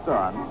 2 left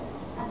on.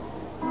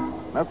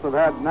 Mets have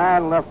had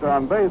 9 left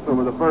on base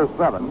over the first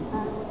 7.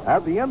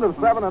 At the end of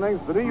 7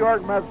 innings, the New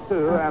York Mets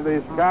 2 and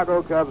the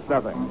Chicago Cubs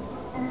nothing.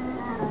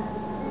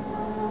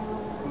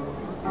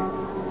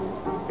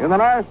 In the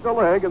National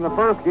League, in the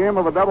first game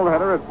of a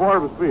doubleheader at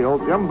Forbes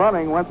Field, Jim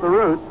Bunning went the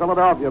route.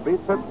 Philadelphia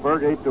beat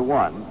Pittsburgh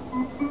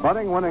 8-1.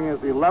 Bunning winning his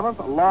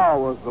 11th. Law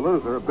was the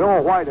loser.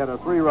 Bill White had a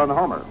 3-run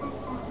homer.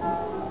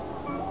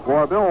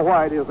 For Bill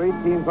White, his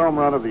 18th home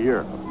run of the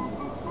year.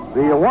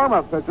 The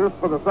warm-up pitchers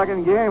for the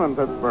second game in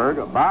Pittsburgh: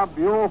 Bob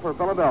Buell for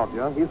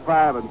Philadelphia. He's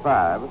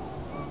 5-5.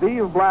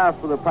 Steve Blass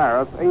for the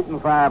Pirates,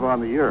 8-5 on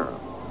the year.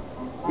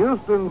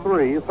 Houston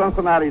 3,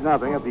 Cincinnati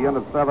nothing at the end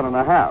of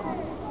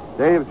 7.5.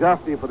 Dave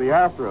Justy for the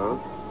Astros.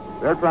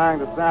 They're trying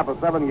to snap a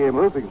 7-game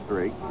losing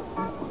streak.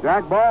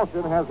 Jack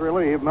Balshin has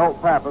relieved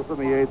Milt Pappas in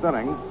the 8th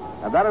inning,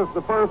 and that is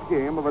the first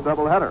game of a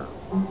doubleheader.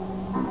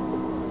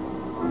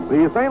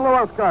 The St.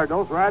 Louis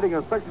Cardinals riding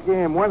a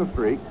 6-game win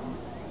streak,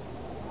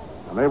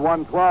 and they've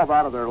won 12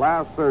 out of their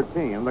last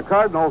 13. The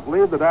Cardinals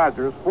lead the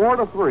Dodgers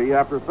 4-3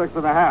 after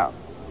 6.5.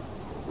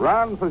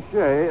 Ron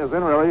Pache is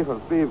in relief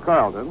of Steve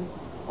Carlton.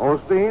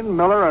 Osteen,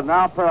 Miller, and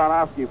now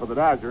Peronowski for the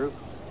Dodgers.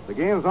 The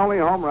game's only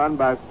a home run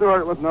by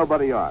Stewart with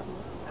nobody on.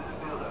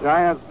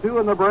 Giants 2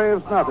 and the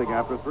Braves nothing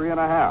after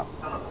 3.5.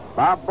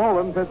 Bob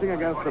Boland pitching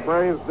against the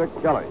Braves' Dick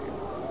Kelly.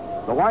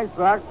 The White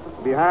Sox,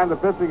 behind the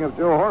pitching of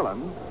Joe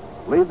Horland,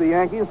 lead the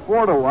Yankees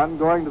 4-1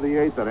 going to the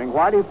 8th inning.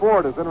 Whitey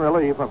Ford is in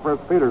relief of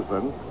Fritz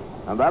Peterson,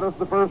 and that is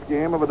the first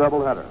game of a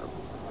doubleheader.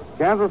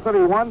 Kansas City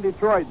 1,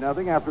 Detroit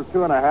nothing after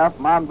 2.5.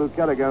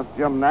 Monbouquet against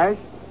Jim Nash,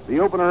 the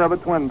opener of a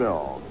twin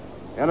bill.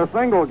 In a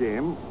single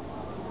game,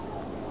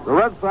 the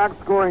Red Sox,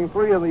 scoring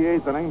 3 in the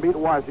 8th inning, beat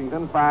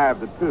Washington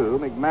 5-2.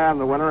 McMahon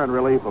the winner in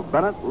relief of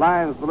Bennett.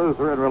 Lyons the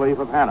loser in relief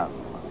of Hannon.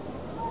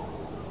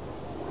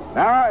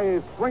 Now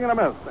a swing and a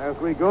miss as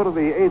we go to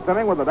the 8th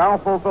inning with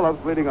Adolfo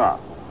Phillips leading off.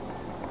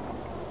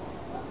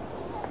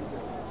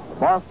 The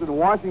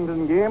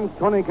Boston-Washington game,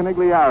 Tony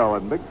Canigliaro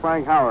and Big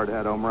Frank Howard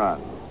had home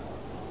runs.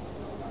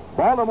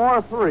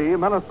 Baltimore 3,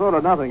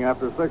 Minnesota nothing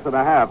after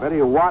 6.5.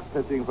 Eddie Watt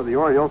pitching for the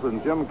Orioles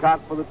and Jim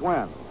Cott for the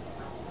Twins.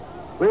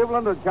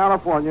 Cleveland at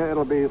California,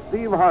 it'll be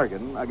Steve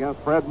Hargan against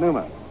Fred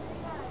Newman.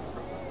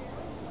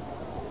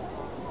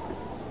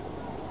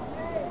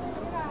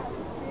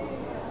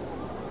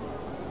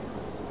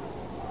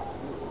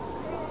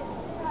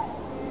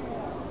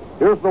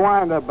 Here's the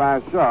windup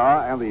by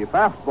Shaw, and the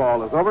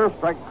fastball is over.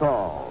 Strike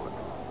called.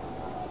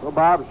 So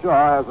Bob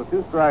Shaw has a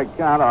 2-strike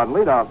count on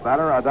leadoff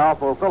batter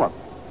Adolfo Phillips.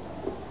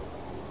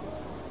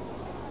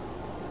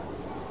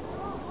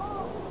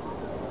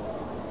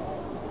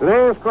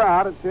 Today's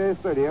crowd at Shea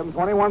Stadium,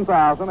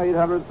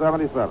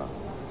 21,877.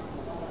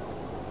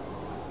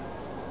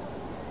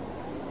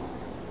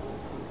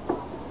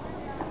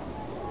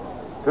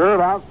 Curve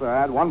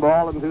outside, 1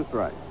 ball and 2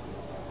 strikes.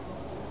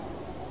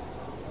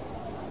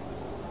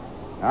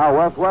 Now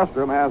Wes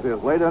Westrom has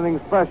his late inning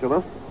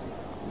specialist,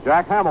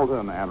 Jack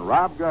Hamilton, and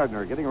Rob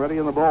Gardner getting ready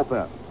in the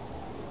bullpen.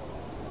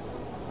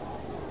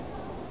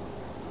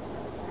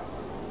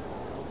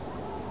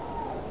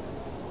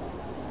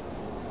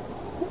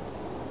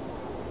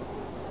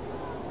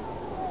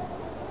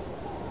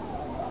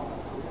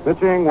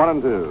 Pitching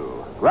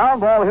 1-2.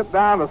 Ground ball hit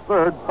down to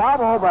third.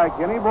 Foul by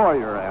Kenny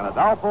Boyer, and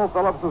Adolfo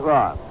Phillips is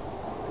on.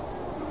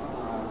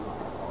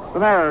 It's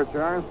an error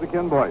charge to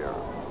Ken Boyer.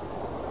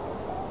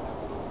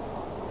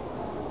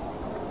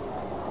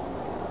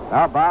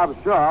 Now Bob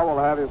Shaw will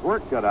have his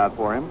work cut out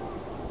for him,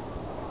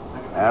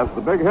 as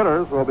the big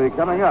hitters will be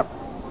coming up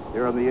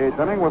here in the 8th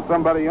inning with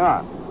somebody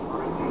on.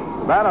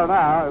 The batter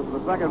now is the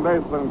second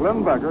baseman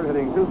Glenn Beckert,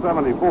 hitting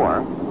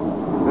 .274.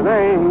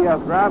 Today, he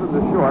has grounded to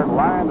short,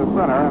 line to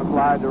center, and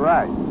flied to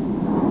right.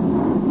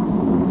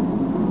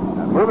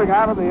 And moving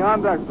out of the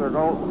on-deck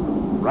circle,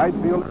 right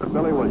fielder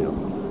Billy Williams.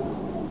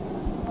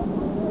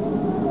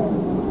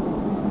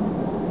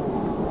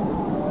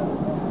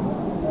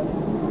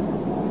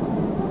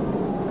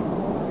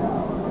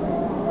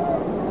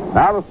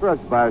 Now the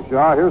stretch by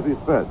Shaw. Here's his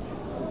pitch.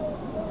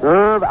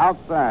 Curve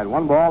outside,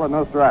 1 ball and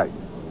no strikes.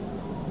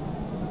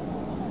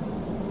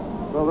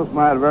 So this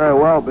might very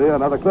well be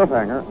another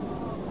cliffhanger.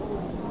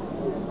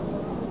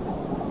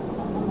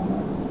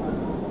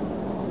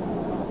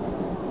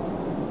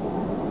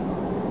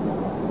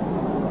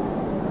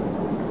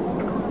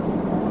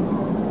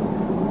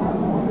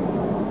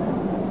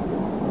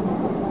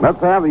 Let's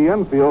have the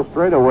infield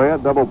straight away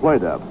at double play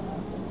depth.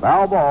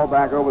 Foul ball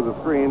back over the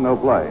screen, no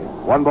play.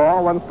 1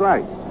 ball, 1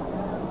 strike.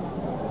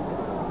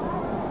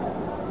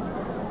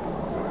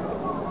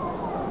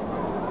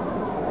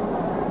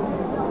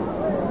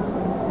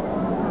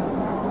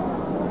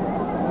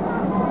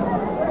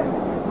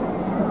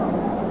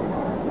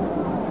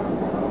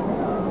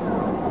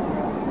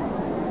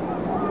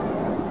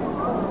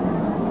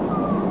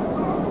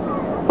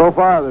 So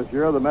far this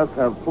year, the Mets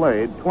have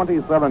played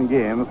 27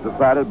 games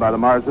decided by the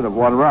margin of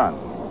 1 run.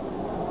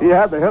 He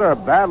had the hitter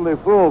badly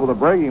fooled with a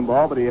breaking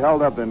ball, but he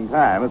held up in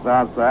time. It's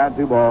outside,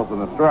 2 balls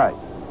and a strike.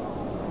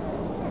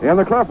 In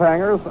the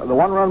cliffhangers, the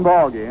 1-run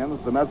ball games,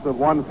 the Mets have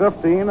won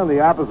 15 and the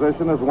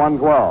opposition has won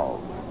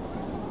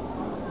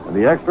 12. In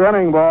the extra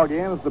inning ball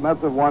games, the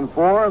Mets have won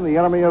 4 and the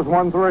enemy has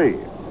won 3.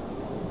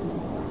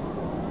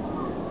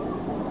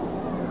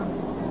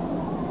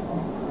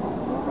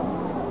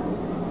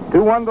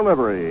 Two-one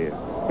delivery.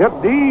 Hit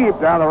deep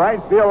down the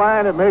right field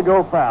line. It may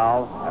go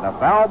foul. And a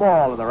foul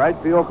ball in the right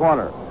field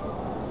corner.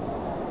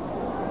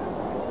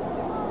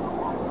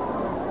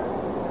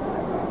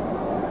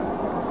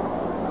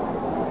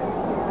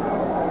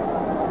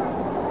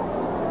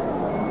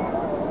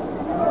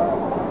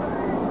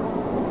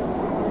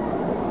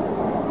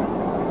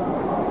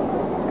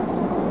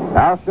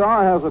 Now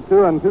Shaw has a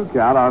 2-2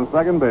 count on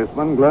second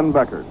baseman Glenn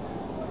Beckert.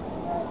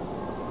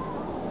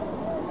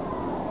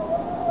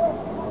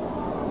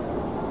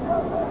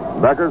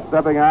 Beckert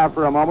stepping out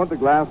for a moment to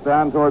glance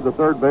down toward the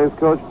third base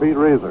coach, Pete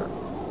Reeser.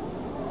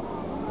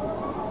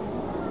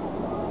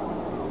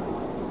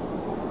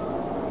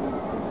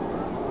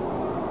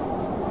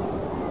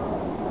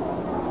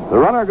 The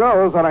runner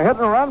goes on a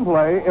hit-and-run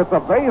play. It's a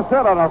base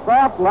hit on a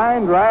soft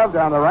line drive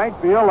down the right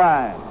field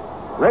line.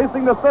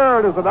 Racing to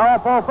third is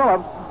Adolfo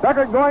Phillips.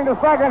 Beckert going to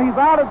second. He's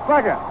out at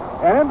second.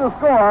 And in to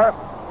score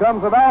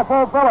comes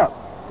Adolfo Phillips.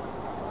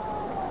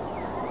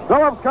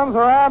 Phillips comes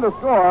around to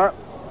score.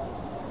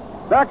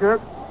 Beckert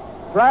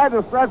tried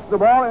to stretch the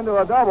ball into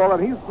a double,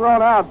 and he's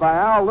thrown out by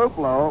Al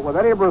Luplo with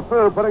Eddie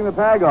Brasseur putting the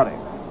tag on him.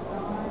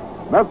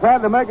 Mets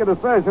had to make a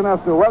decision as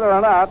to whether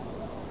or not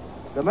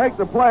to make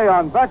the play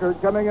on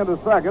Beckert coming into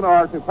second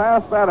or to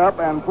pass that up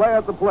and play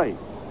at the plate.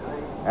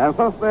 And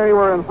since they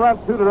were in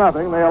front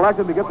 2-0, they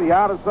elected to get the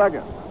out at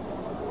second.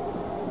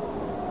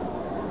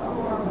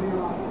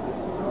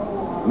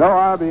 No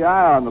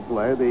RBI on the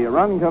play. The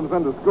run comes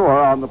in to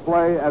score on the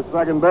play at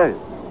second base.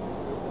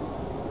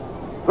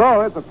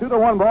 So it's a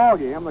 2-1 ball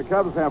game. The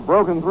Cubs have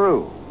broken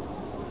through.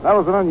 That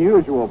was an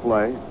unusual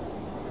play.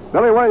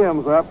 Billy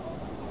Williams up.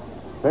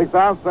 Takes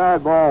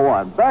outside ball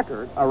one.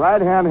 Beckert, a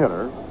right-hand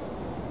hitter,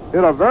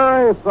 hit a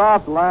very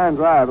soft line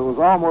drive. It was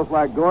almost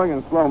like going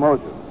in slow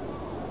motion.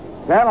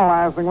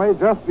 Tantalizingly,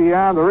 just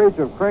beyond the reach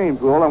of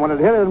Kranepool, and when it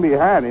hit in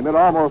behind him, it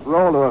almost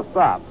rolled to a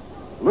stop.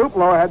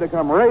 Luplo had to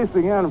come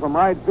racing in from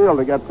right field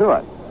to get to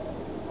it.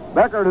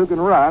 Beckert, who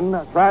can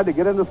run, tried to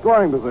get into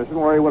scoring position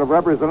where he would have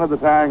represented the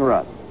tying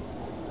run.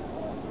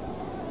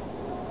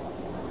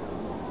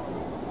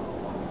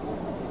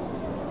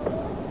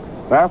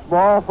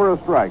 Fastball for a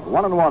strike.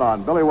 1-1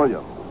 on Billy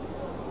Williams.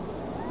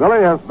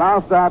 Billy has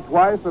bounced out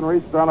twice and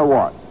reached on a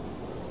walk.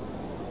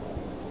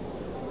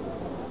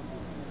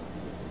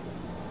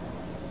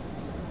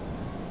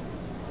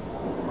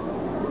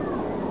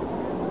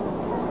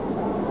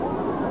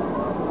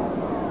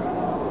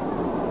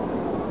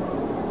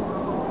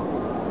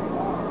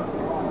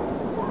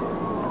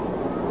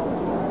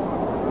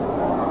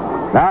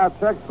 Now a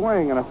check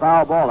swing and a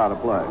foul ball out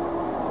of play.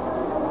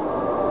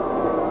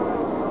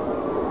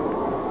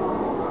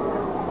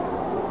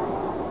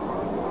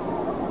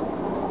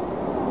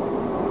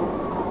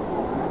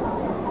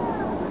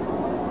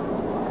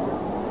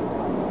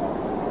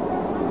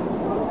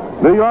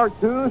 New York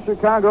 2,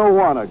 Chicago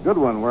 1. A good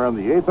one. We're in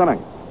the 8th inning.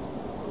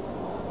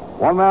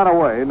 One man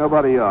away,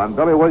 nobody on.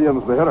 Billy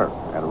Williams, the hitter.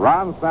 And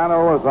Ron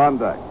Santo is on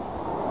deck.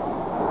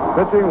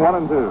 Pitching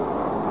 1-2.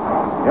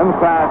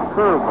 Inside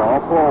curveball,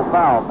 pulled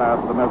foul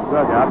past the Mets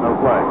dugout, no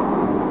play.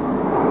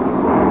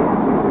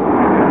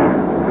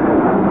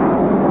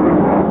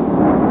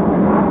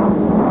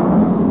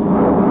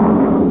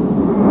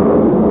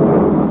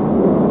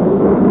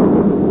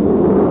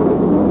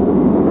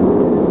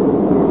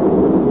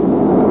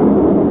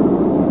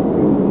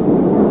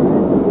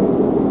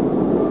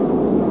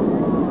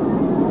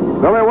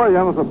 Billy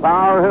Williams, a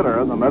power hitter,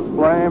 and the Mets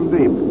play him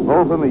deep,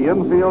 both in the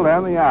infield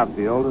and the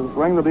outfield, and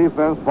swing the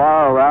defense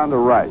far around to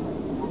right.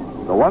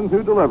 The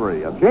 1-2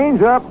 delivery. A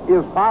changeup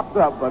is popped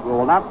up, but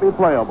will not be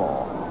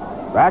playable.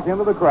 Back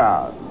into the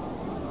crowd.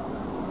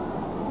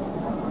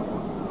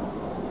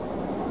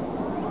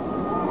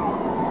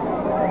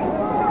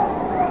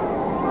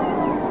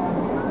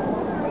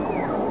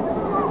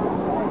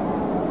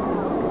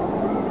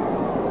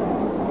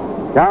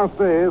 Count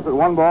stays at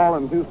 1 ball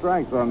and 2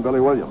 strikes on Billy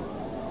Williams.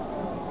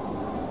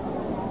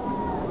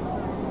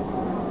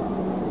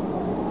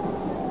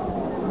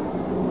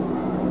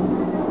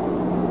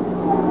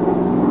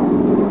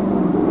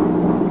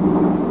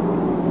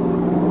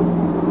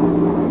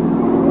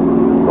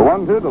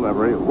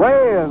 Delivery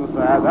way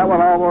inside. That one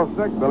almost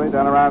took Billy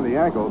down around the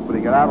ankles, but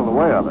he got out of the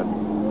way of it.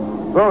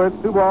 So it's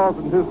 2 balls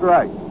and 2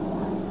 strikes.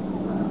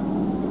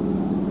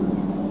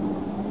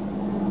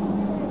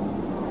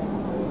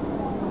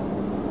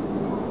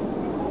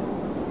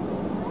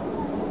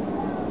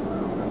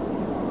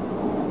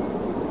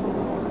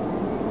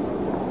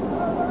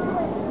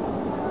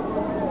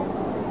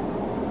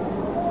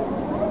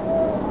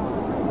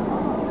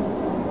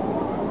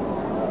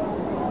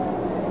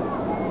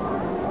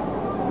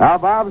 Now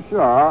Bob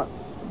Shaw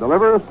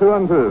delivers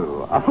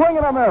 2-2. A swing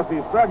and a miss.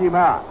 He struck him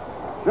out.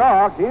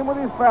 Shaw came with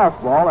his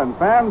fastball and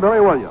fanned Billy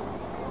Williams.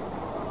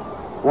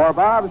 For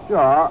Bob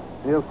Shaw,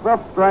 his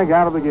 5th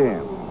strikeout of the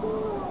game.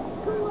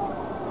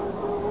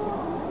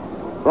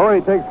 So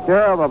he takes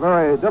care of a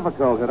very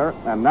difficult hitter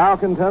and now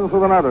contends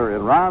with another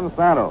in Ron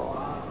Santo.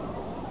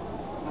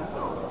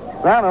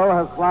 Santo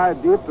has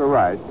flied deep to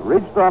right,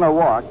 reached on a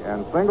walk,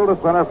 and singled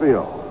to center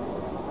field.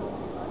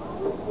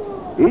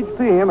 Each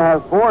team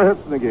has 4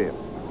 hits in the game.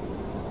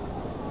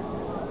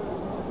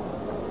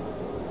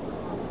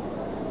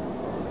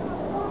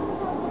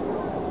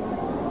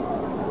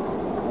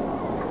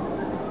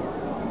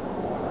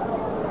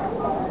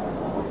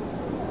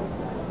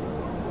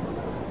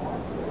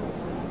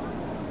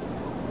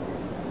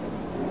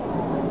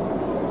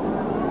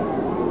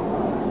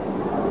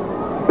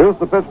 Here's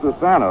the pitch to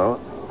Sano.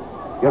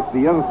 Gets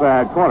the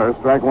inside corner,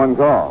 strike one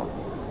call.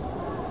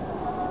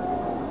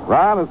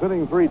 Ron is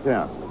hitting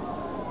 .310.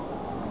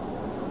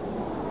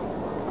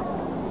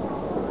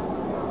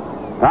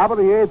 Top of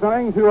the eighth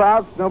inning, 2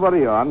 outs,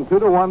 nobody on.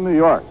 2-1 New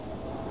York.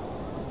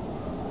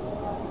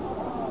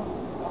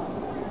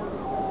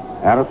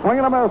 And a swing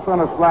and a miss on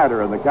a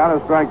slider, and the count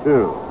is strike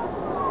 2.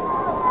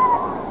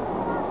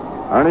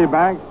 Ernie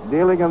Banks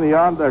dealing in the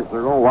on-deck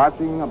circle,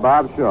 watching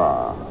Bob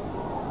Shaw.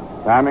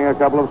 Timing a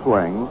couple of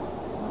swings.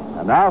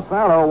 And now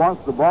Sano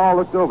wants the ball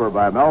looked over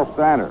by Mel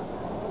Steiner.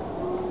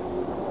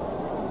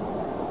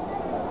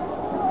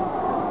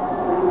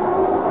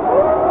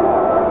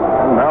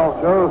 And Mel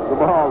shows the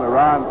ball to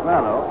Ron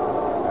Sano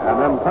and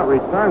then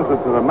returns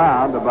it to the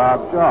mound to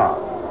Bob Shaw.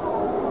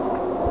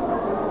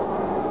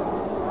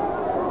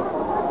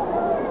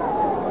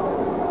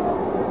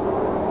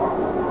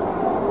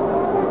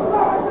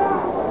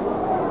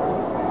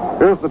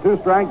 Here's the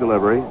 2-strike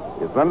delivery.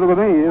 It's under the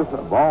knees.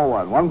 Ball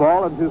 1. 1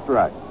 ball and 2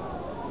 strikes.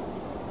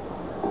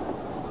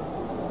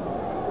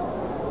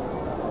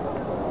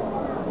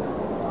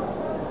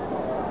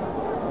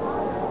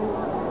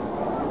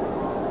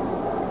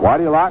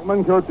 Whitey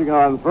Lockman coaching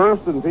on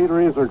first, and Pete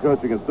Reeser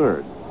coaching at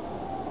third.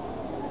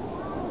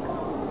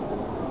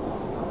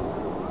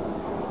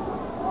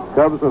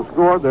 Cubs have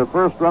scored their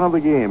first run of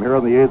the game here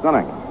in the 8th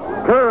inning.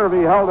 Curve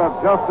he held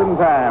up just in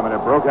time, and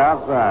it broke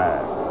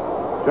outside.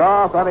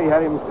 Shaw thought he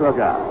had him struck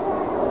out.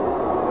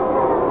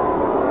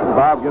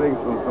 Bob getting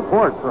some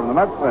support from the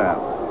Mets fans.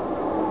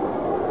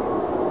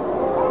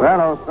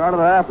 Sano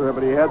started after it,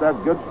 but he had that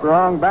good,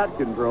 strong bat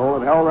control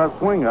and held that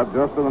swing up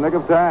just in the nick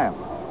of time.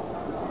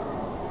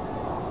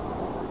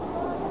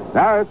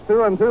 Now it's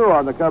 2-2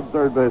 on the Cubs'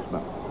 third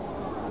baseman.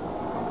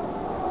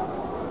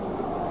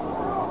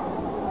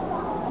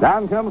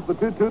 Down comes the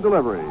 2-2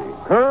 delivery.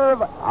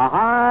 Curve, a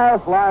high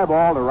fly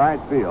ball to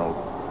right field.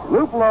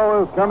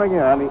 Luplow is coming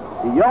in.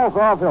 He yells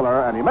off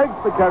Hiller, and he makes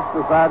the catch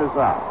to side is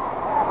out.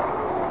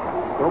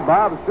 So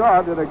Bob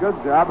Shaw did a good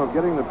job of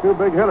getting the 2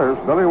 big hitters,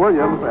 Billy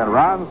Williams and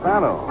Ron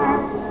Sano.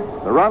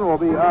 The run will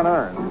be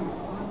unearned.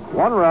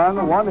 1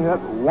 run, 1 hit,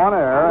 1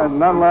 error, and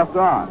none left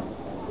on.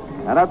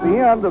 And at the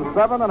end of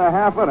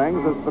 7.5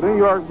 innings, it's the New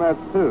York Mets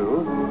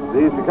 2,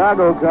 the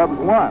Chicago Cubs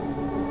 1.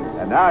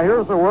 And now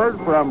here's a word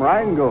from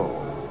Rheingold.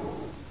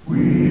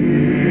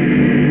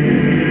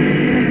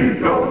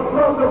 Don't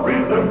know the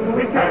reason,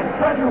 we can't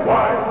tell you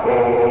why.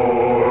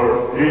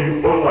 For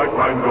people like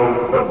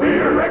Rheingold, the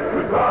beer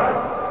extra dry.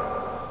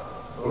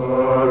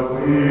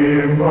 But we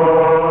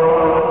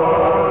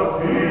must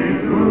be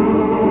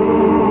doing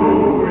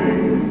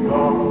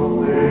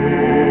something.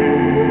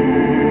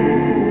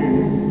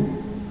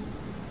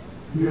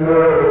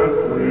 Yes,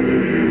 we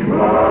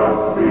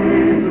must be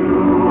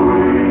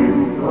doing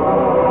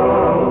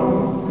something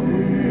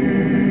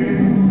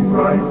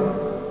right.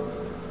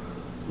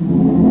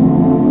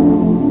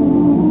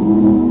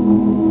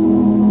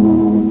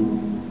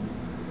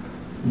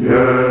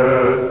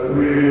 Yes,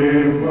 we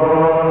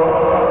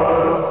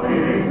must be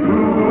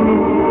doing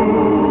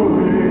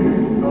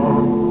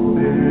something.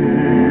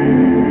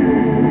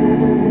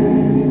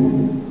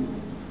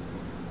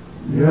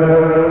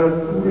 Yes,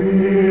 we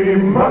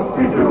must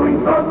be doing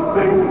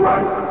something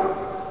right.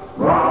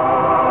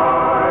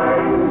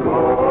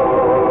 Rheingold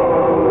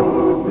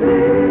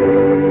beer.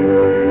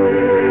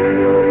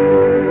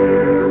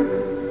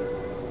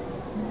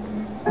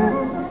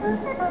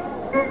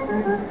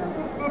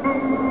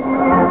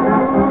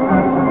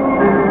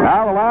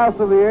 Now the last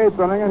of the 8th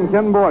inning, and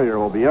Ken Boyer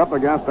will be up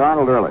against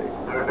Arnold Early.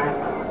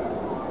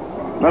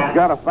 Mets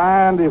got a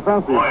fine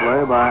defensive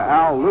play by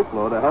Al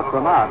Luplow to help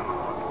them out.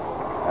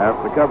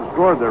 After the Cubs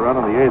scored their run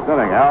in the 8th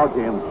inning, Al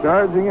came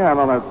charging in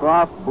on a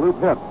soft bloop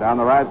hit down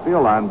the right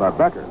field line by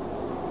Becker.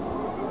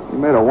 He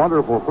made a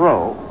wonderful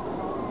throw.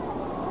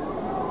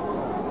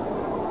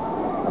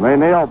 And they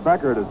nailed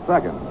Becker at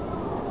second.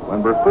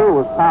 When Bersu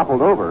was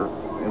toppled over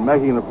in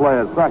making the play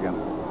at second,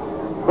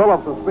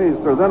 Phillips, the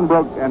speedster, then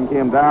broke and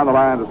came down the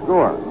line to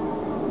score.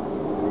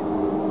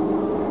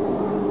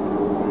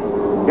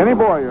 Kenny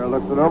Boyer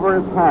looks it over.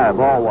 It's high,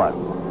 ball 1.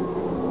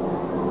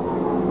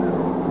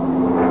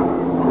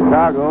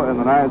 Chicago in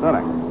the 9th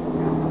inning.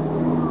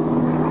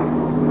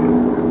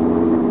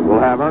 We'll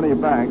have Ernie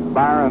Banks,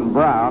 Byron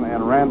Brown,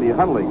 and Randy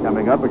Hundley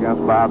coming up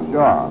against Bob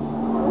Shaw.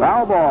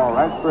 Foul ball,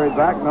 right straight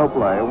back, no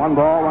play. 1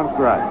 ball, 1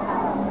 strike.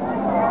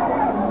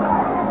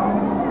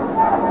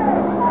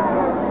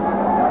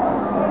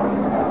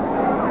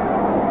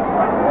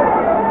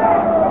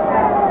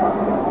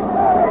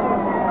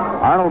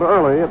 Arnold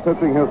Early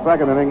pitching his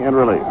second inning in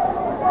relief.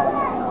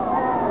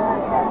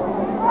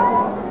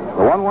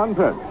 The 1-1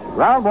 pitch.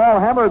 Ground ball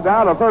hammered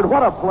down to third.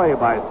 What a play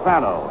by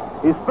Sano.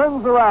 He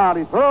spins around.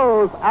 He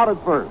throws out at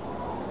first.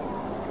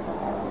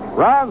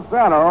 Ron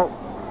Sano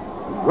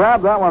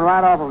grabbed that one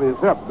right off of his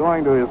hip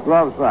going to his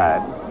glove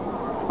side.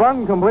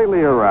 Spun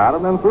completely around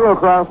and then threw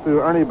across to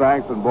Ernie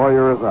Banks, and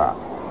Boyer is out.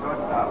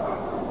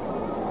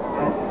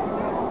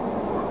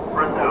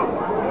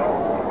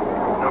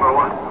 Number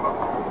 1.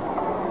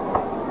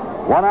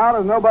 1 out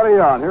and nobody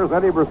on. Here's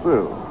Eddie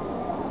Bersu.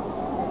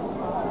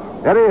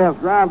 Eddie has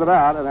grounded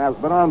out and has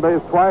been on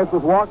base twice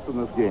with walks in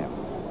this game.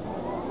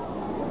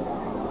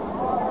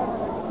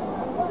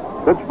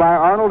 Pitch by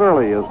Arnold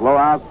Early is low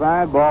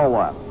outside, ball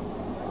one.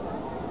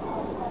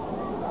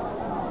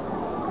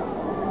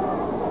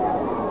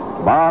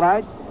 Tomorrow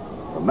night,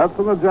 the Mets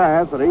and the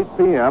Giants at 8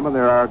 p.m., and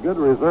there are good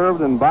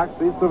reserved and box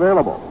seats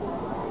available.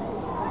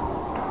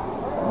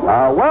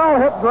 A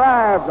well-hit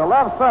drive to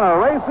left center.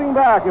 Racing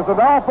back is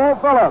Adolfo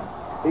Phillips.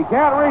 He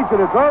can't reach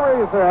it. It's over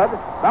his head.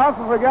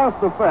 Bounces against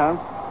the fence.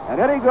 And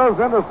Eddie goes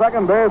into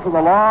second base with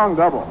a long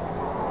double.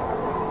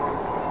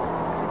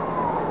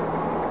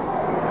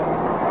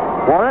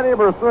 For Eddie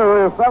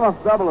Bersu, his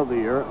 7th double of the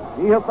year,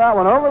 he hit that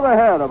one over the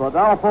head of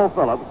Adolfo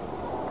Phillips.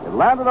 It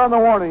landed on the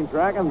warning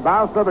track and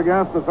bounced up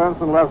against the fence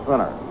in left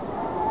center.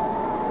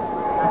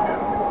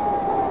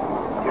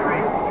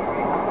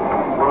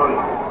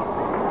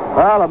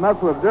 Well, the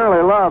Mets would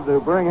dearly love to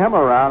bring him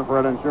around for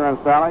an insurance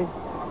tally.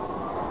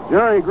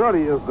 Jerry Grote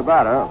is the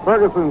batter.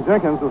 Ferguson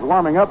Jenkins is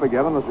warming up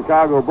again in the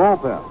Chicago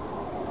bullpen.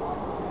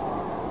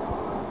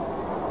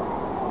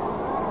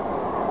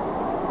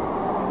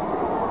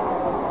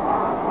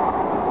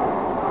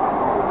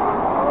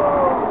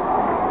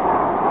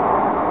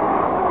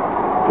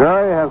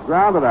 Jerry has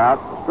grounded out,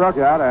 struck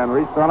out, and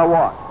reached on a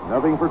walk.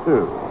 Nothing for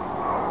two.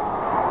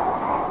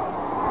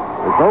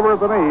 It's over at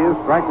the knees,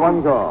 strike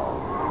one call.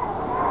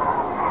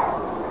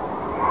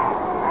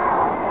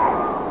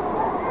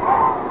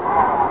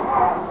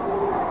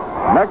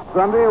 Next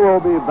Sunday will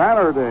be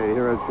Banner Day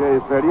here at Shea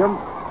Stadium.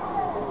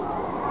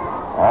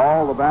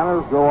 All the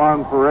banners go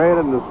on parade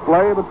and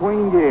display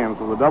between games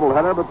with a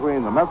doubleheader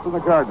between the Mets and the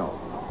Cardinals.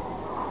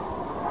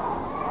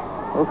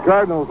 Those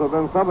Cardinals have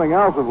been something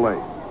else of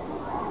late.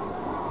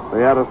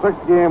 They had a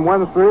 6-game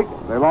win streak.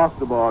 They lost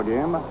the ball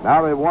game.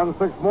 Now they've won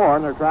 6 more,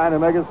 and they're trying to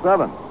make it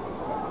 7.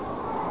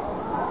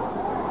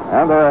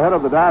 And they're ahead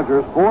of the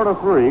Dodgers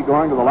 4-3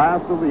 going to the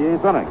last of the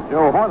 8th inning.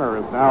 Joe Horner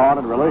is now on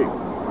in relief.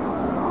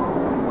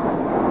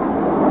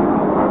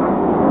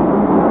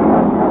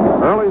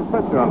 Early's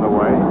pitch on the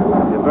way.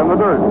 It's in the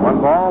dirt.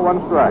 1 ball,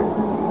 1 strike.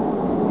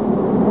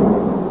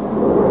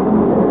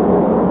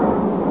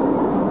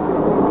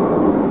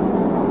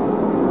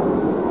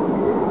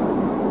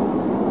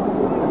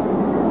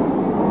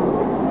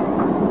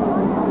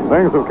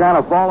 Things have kind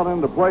of fallen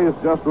into place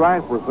just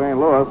right for St.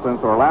 Louis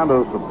since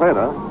Orlando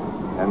Cepeda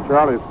and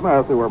Charlie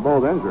Smith, who were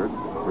both injured,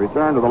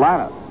 returned to the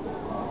lineup.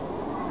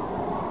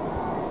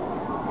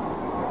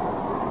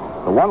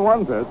 The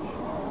 1-1 pitch,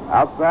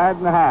 outside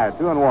and high,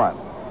 2-1.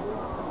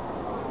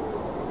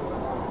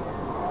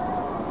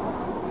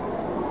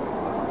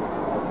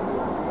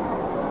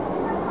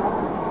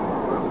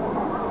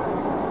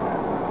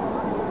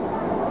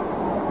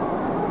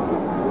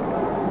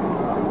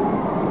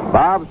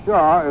 Bob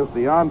Shaw is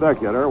the on-deck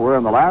hitter. We're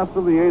in the last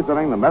of the 8th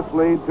inning. The Mets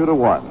lead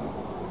 2-1.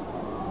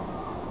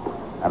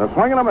 And a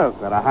swing and a miss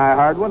and a high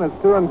hard one. It's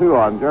 2-2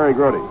 on Jerry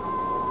Grote.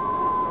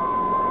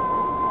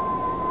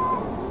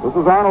 This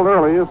is Arnold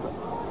Early's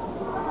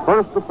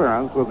first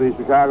appearance with the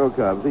Chicago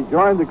Cubs. He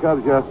joined the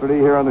Cubs yesterday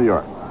here in New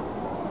York.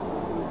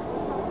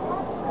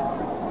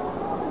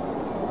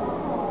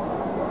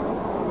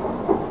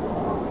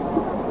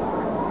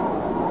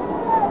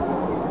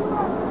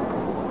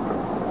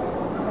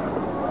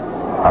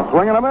 A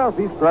swing and a miss.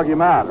 He struck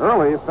him out.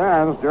 Early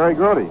stands Jerry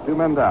Grote. 2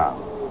 men down.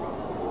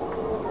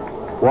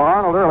 For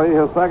Arnold Early,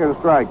 his 2nd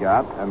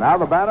strikeout. And now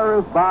the batter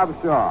is Bob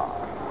Shaw.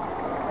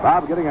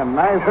 Bob getting a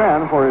nice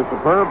end for his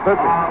superb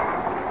pitching.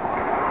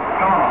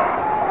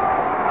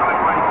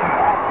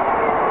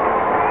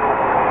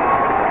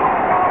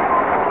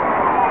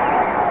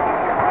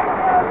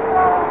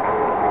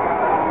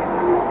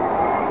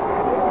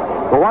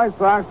 The White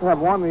Sox have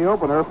won the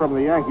opener from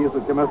the Yankees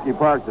at Comiskey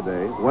Park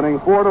today, winning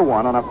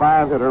 4-1 on a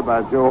 5-hitter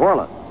by Joe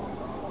Horlet.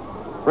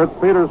 Fritz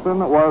Peterson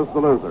was the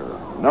loser.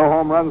 No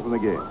home runs in the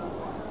game.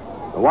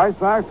 The White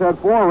Sox had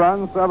 4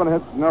 runs, 7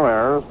 hits, no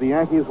errors. The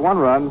Yankees 1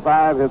 run,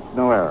 5 hits,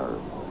 no errors.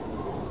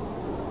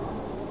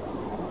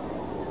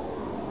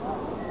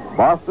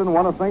 Boston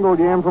won a single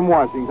game from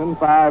Washington,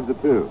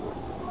 5-2.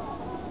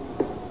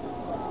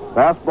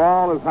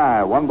 Fastball is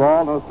high, 1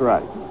 ball, no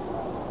strike.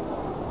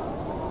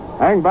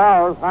 Hank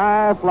Bauer's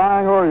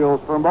high-flying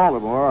Orioles from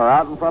Baltimore are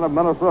out in front of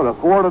Minnesota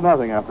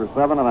 4-0 after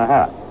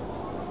 7.5.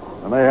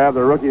 And they have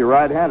their rookie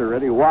right-hander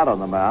Eddie Watt on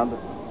the mound.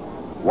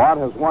 Watt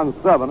has won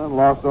 7 and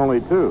lost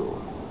only 2.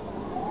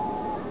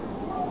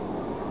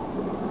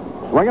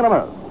 Swing and a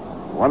miss.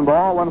 1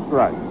 ball, 1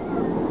 strike.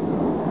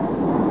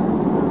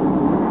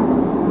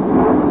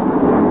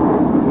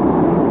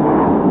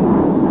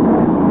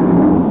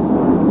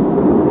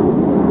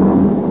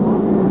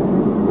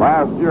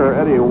 Last year,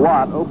 Eddie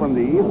Watt opened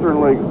the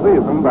Eastern League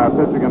season by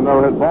pitching a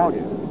no-hit ball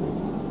game.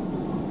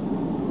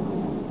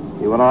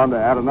 He went on to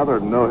add another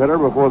no-hitter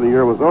before the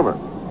year was over.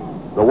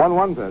 The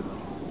 1-1 pitch.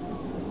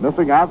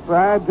 Missing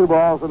outside, 2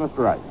 balls and a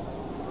strike.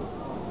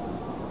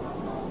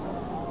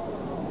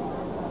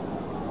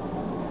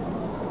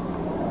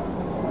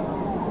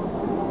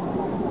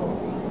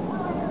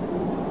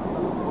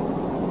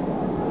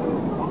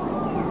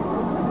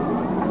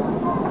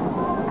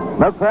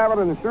 Let's have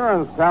an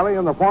insurance tally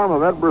in the form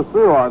of Ed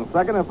Brussou on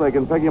second if they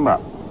can pick him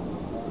up.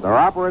 They're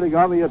operating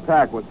on the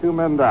attack with 2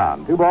 men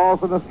down. 2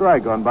 balls and a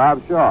strike on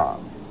Bob Shaw.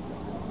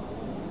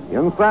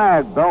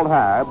 Inside, belt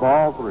high,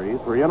 ball 3,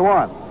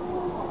 3-1.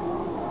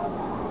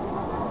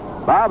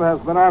 Bob has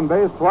been on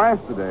base twice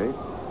today.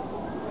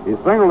 He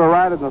singled to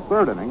right in the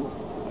 3rd inning.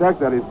 Check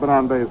that he's been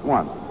on base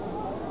once.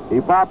 He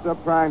popped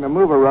up trying to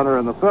move a runner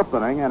in the 5th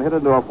inning and hit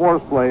into a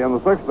force play in the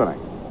 6th inning.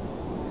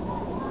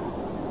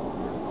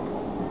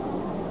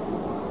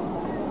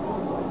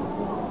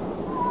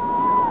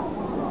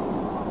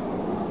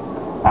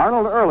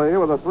 Arnold Early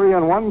with a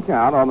 3-1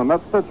 count on the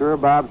Mets pitcher,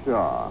 Bob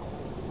Shaw.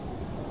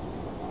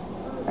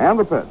 And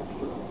the pitch.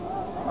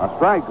 A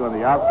strike on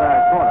the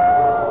outside corner.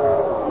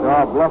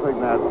 Shaw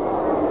bluffing that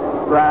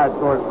stride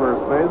towards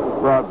first base is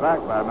brought back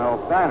by Mel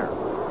Steiner.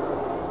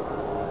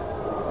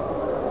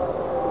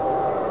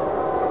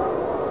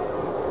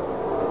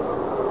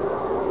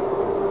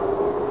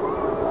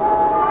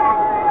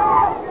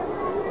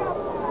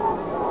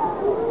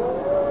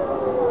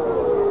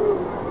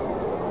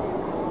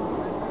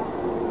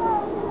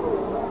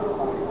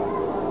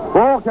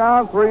 Full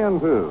count,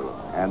 3-2.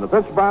 And the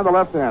pitch by the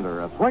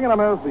left-hander. A swing and a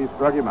miss, he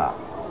struck him out.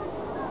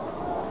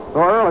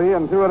 So Early,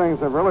 in 2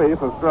 innings of relief,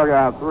 has struck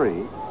out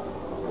 3.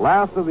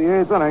 Last of the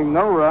 8th inning,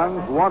 no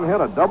runs, 1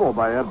 hit, a double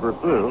by Ed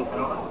Brussou.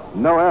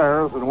 No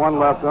errors, and 1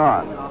 left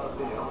on.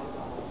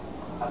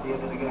 At the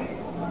end of the game,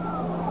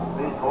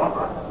 please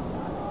cooperate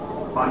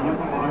by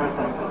using the nearest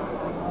exit.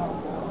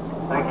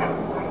 Thank you.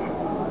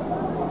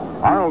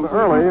 Arnold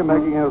Early,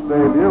 making his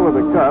debut with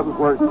the Cubs,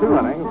 worked 2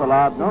 innings,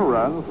 allowed no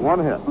runs, 1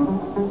 hit.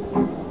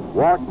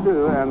 Walked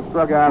 2 and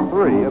struck out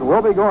 3, and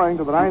will be going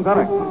to the 9th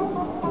inning.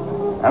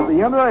 At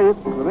the end of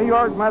 8th, the New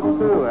York Mets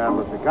 2 and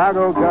the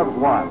Chicago Cubs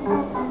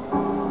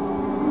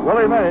 1.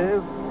 Willie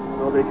Mays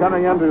will be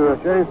coming into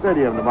Shea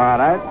Stadium tomorrow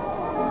night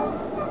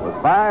with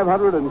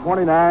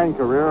 529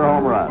 career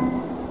home runs.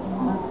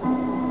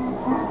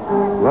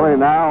 Willie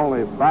now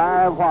only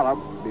 5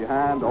 whallops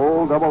behind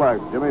old Double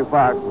X, Jimmy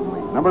Fox, in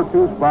the number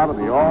 2 spot of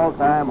the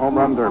all-time home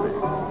run derby.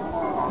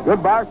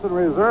 Good box and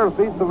reserve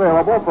seats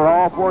available for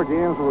all 4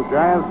 games of the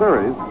Giant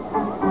Series.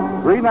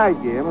 3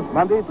 night games,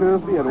 Monday,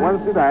 Tuesday, and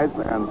Wednesday nights,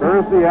 and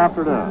Thursday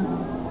afternoon.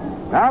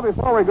 Now,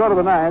 before we go to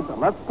the 9th,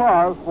 let's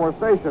pause for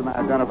station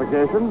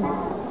identification.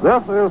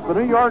 This is the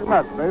New York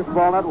Mets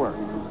Baseball Network.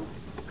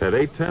 At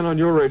 810 on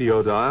your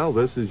radio dial,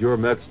 this is your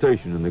Met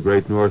station in the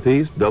great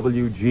Northeast,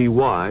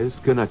 WGY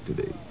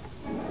Schenectady.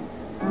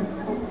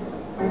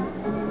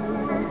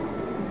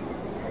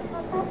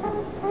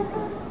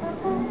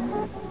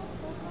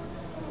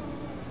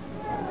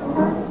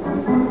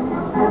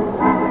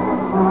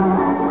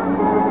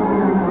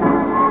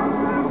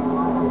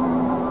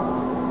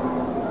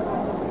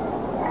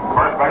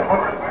 First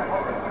baseman,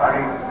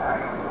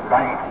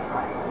 Banks,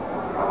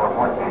 number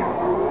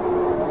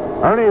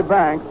 14. Ernie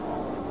Banks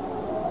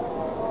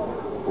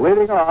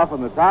leading off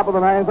in the top of the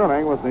 9th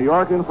inning with New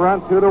York in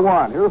front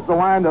 2-1. Here's the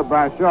windup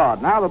by Shaw.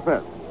 Now the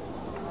pitch.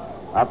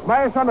 A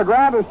smash on the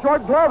ground, a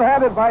short glove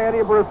headed by Eddie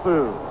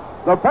Brussou.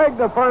 The peg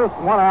to first,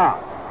 1 out.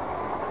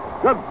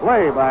 Good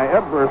play by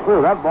Ed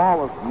Brussou. That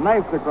ball was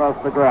knifed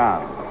across the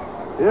ground.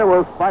 It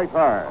was spiked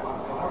hard.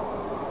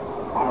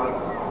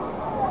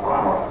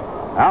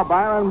 Now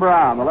Byron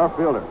Brown, the left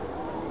fielder.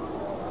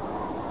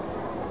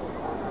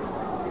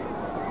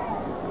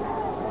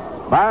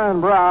 Byron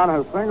Brown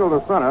has singled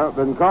to center,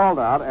 been called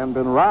out, and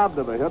been robbed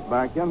of a hit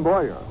by Ken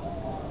Boyer.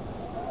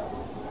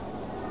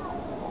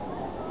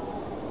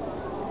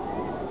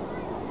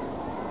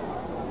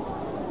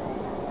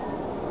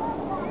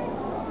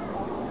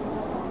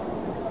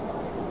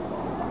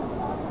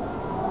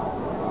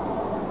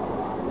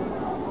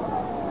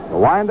 The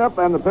windup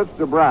and the pitch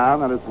to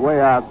Brown, and it's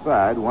way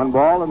outside. 1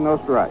 ball and no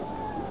strike.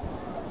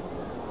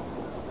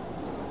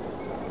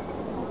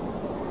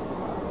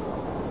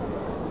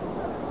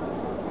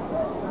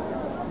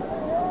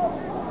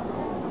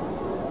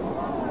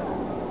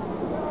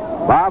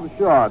 Bob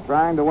Shaw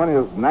trying to win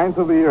his 9th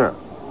of the year.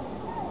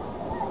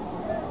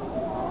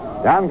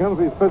 Down comes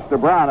his pitch to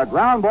Brown. A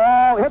ground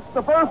ball hits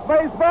the first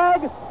base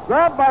bag.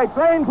 Grabbed by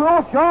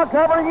Kranepool. Shaw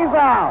covering. He's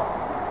out.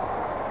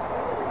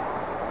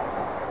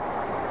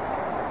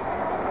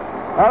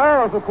 Now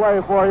there was a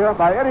play for you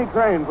by Eddie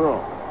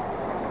Kranepool.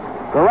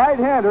 The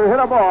right-hander hit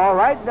a ball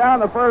right down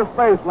the first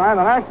baseline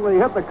and actually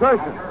hit the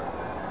cushion.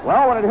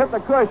 Well, when it hit the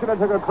cushion, it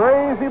took a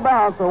crazy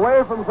bounce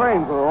away from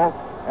Kranepool.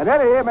 And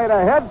Eddie made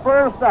a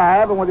head-first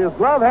dive, and with his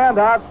glove hand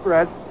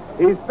outstretched,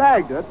 he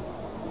snagged it,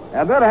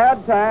 and then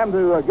had time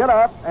to get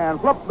up and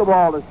flip the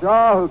ball to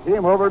Shaw, who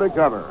came over to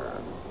cover.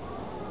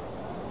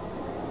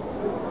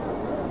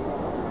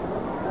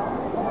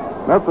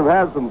 Mets have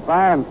had some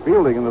fine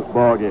fielding in this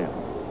ball game.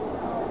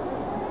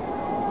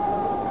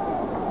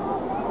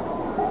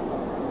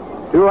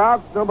 2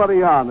 outs,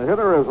 nobody on. The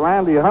hitter is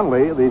Randy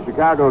Hundley, the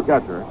Chicago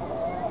catcher.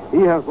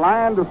 He has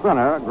lined to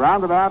center,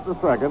 grounded out to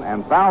second,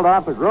 and fouled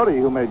out to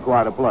Grody, who made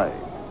quite a play.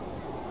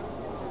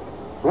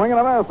 Swing and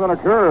a miss on a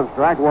curve,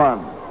 strike 1.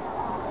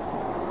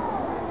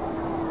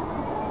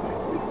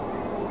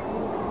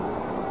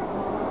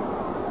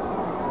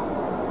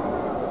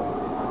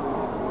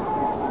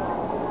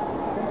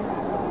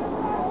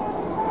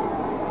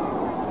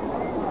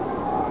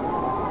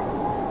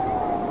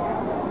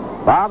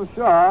 Bob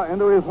Shaw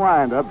into his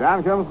windup.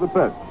 Down comes the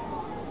pitch.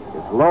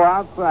 It's low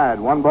outside.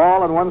 1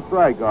 ball and 1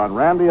 strike on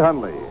Randy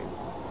Hundley.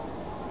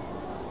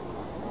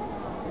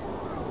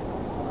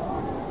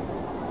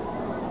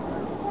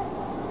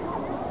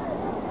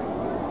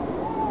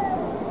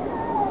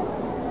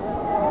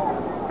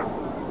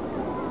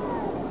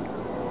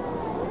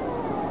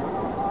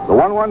 The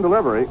 1-1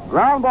 delivery.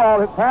 Ground ball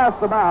hit past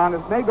the mound.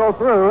 It may go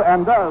through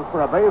and does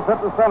for a base hit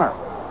to center.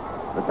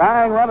 The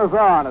tying run is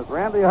on as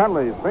Randy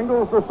Hundley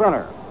singles to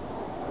center.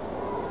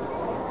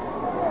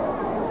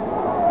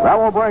 That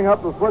will bring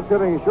up the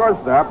switch-hitting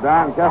shortstop,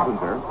 Don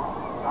Kessinger.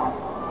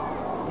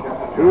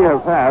 He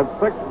has had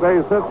 6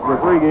 base hits for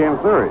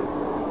 3-game series.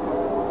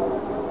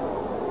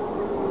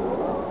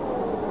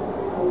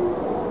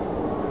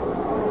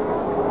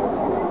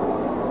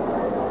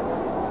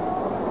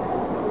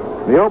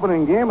 The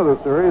opening game of the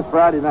series,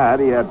 Friday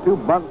night, he had 2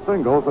 bunt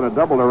singles and a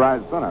double to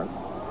right center.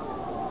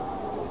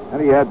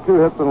 And he had 2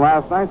 hits in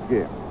last night's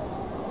game.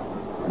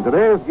 In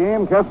today's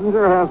game,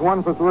 Kessinger has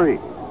 1 for 3.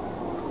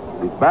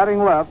 He's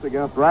batting left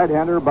against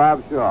right-hander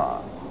Bob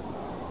Shaw.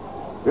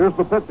 Here's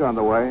the pitch on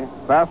the way.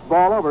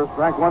 Fastball over,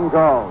 strike 1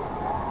 called.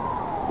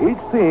 Each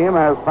team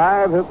has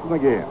 5 hits in the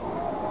game.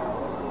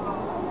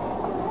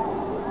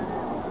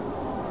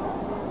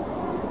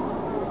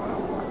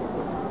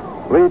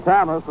 Lee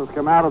Thomas has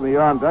come out in the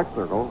on-deck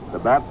circle to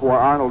bat for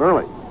Arnold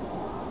Early.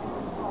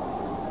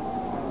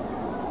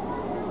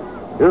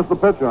 Here's the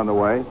pitch on the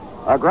way.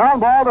 A ground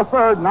ball to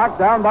third, knocked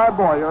down by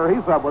Boyer.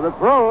 He's up with it,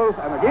 throws,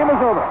 and the game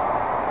is over.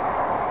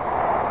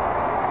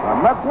 The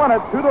Mets win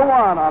it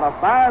 2-1 on a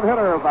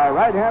 5-hitter by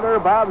right-hander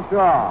Bob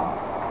Shaw.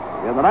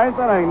 In the 9th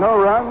inning,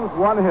 no runs,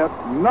 1 hit,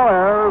 no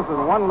errors,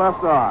 and 1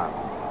 left on.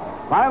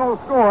 Final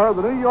score,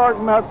 the New York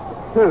Mets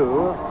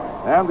 2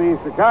 and the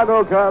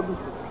Chicago Cubs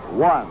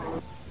 1.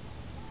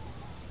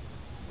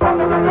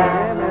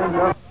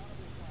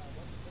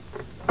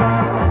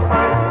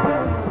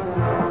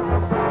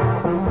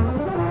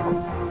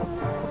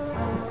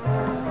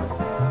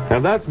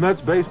 And that's Mets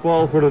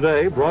baseball for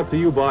today, brought to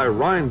you by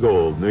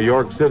Rheingold, New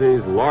York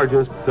City's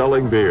largest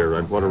selling beer.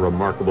 And what a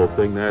remarkable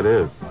thing that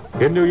is.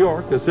 In New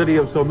York, a city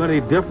of so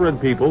many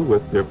different people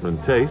with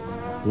different tastes,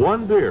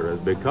 one beer has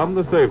become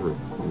the favorite,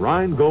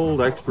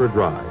 Rheingold Extra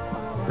Dry.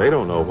 They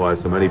don't know why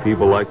so many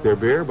people like their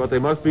beer, but they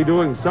must be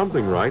doing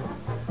something right.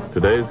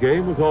 Today's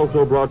game was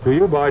also brought to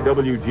you by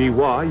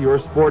WGY, your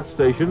sports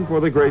station for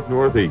the Great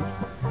Northeast.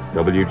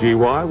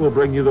 WGY will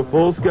bring you the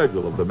full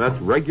schedule of the Mets'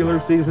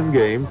 regular season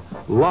games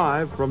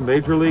live from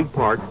Major League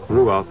parks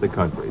throughout the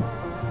country.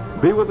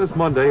 Be with us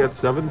Monday at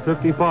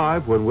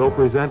 7:55 when we'll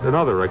present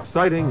another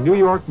exciting New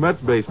York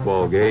Mets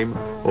baseball game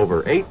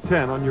over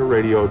 8:10 on your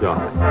radio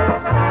dial.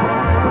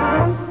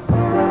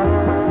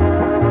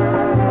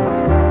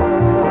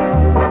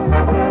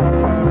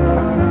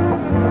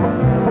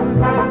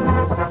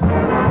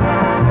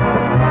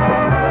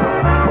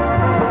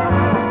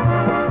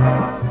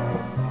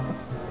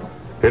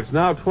 It's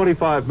now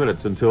 25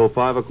 minutes until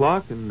 5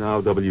 o'clock, and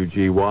now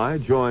WGY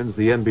joins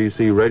the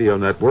NBC radio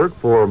network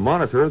for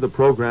Monitor. The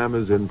program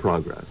is in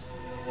progress.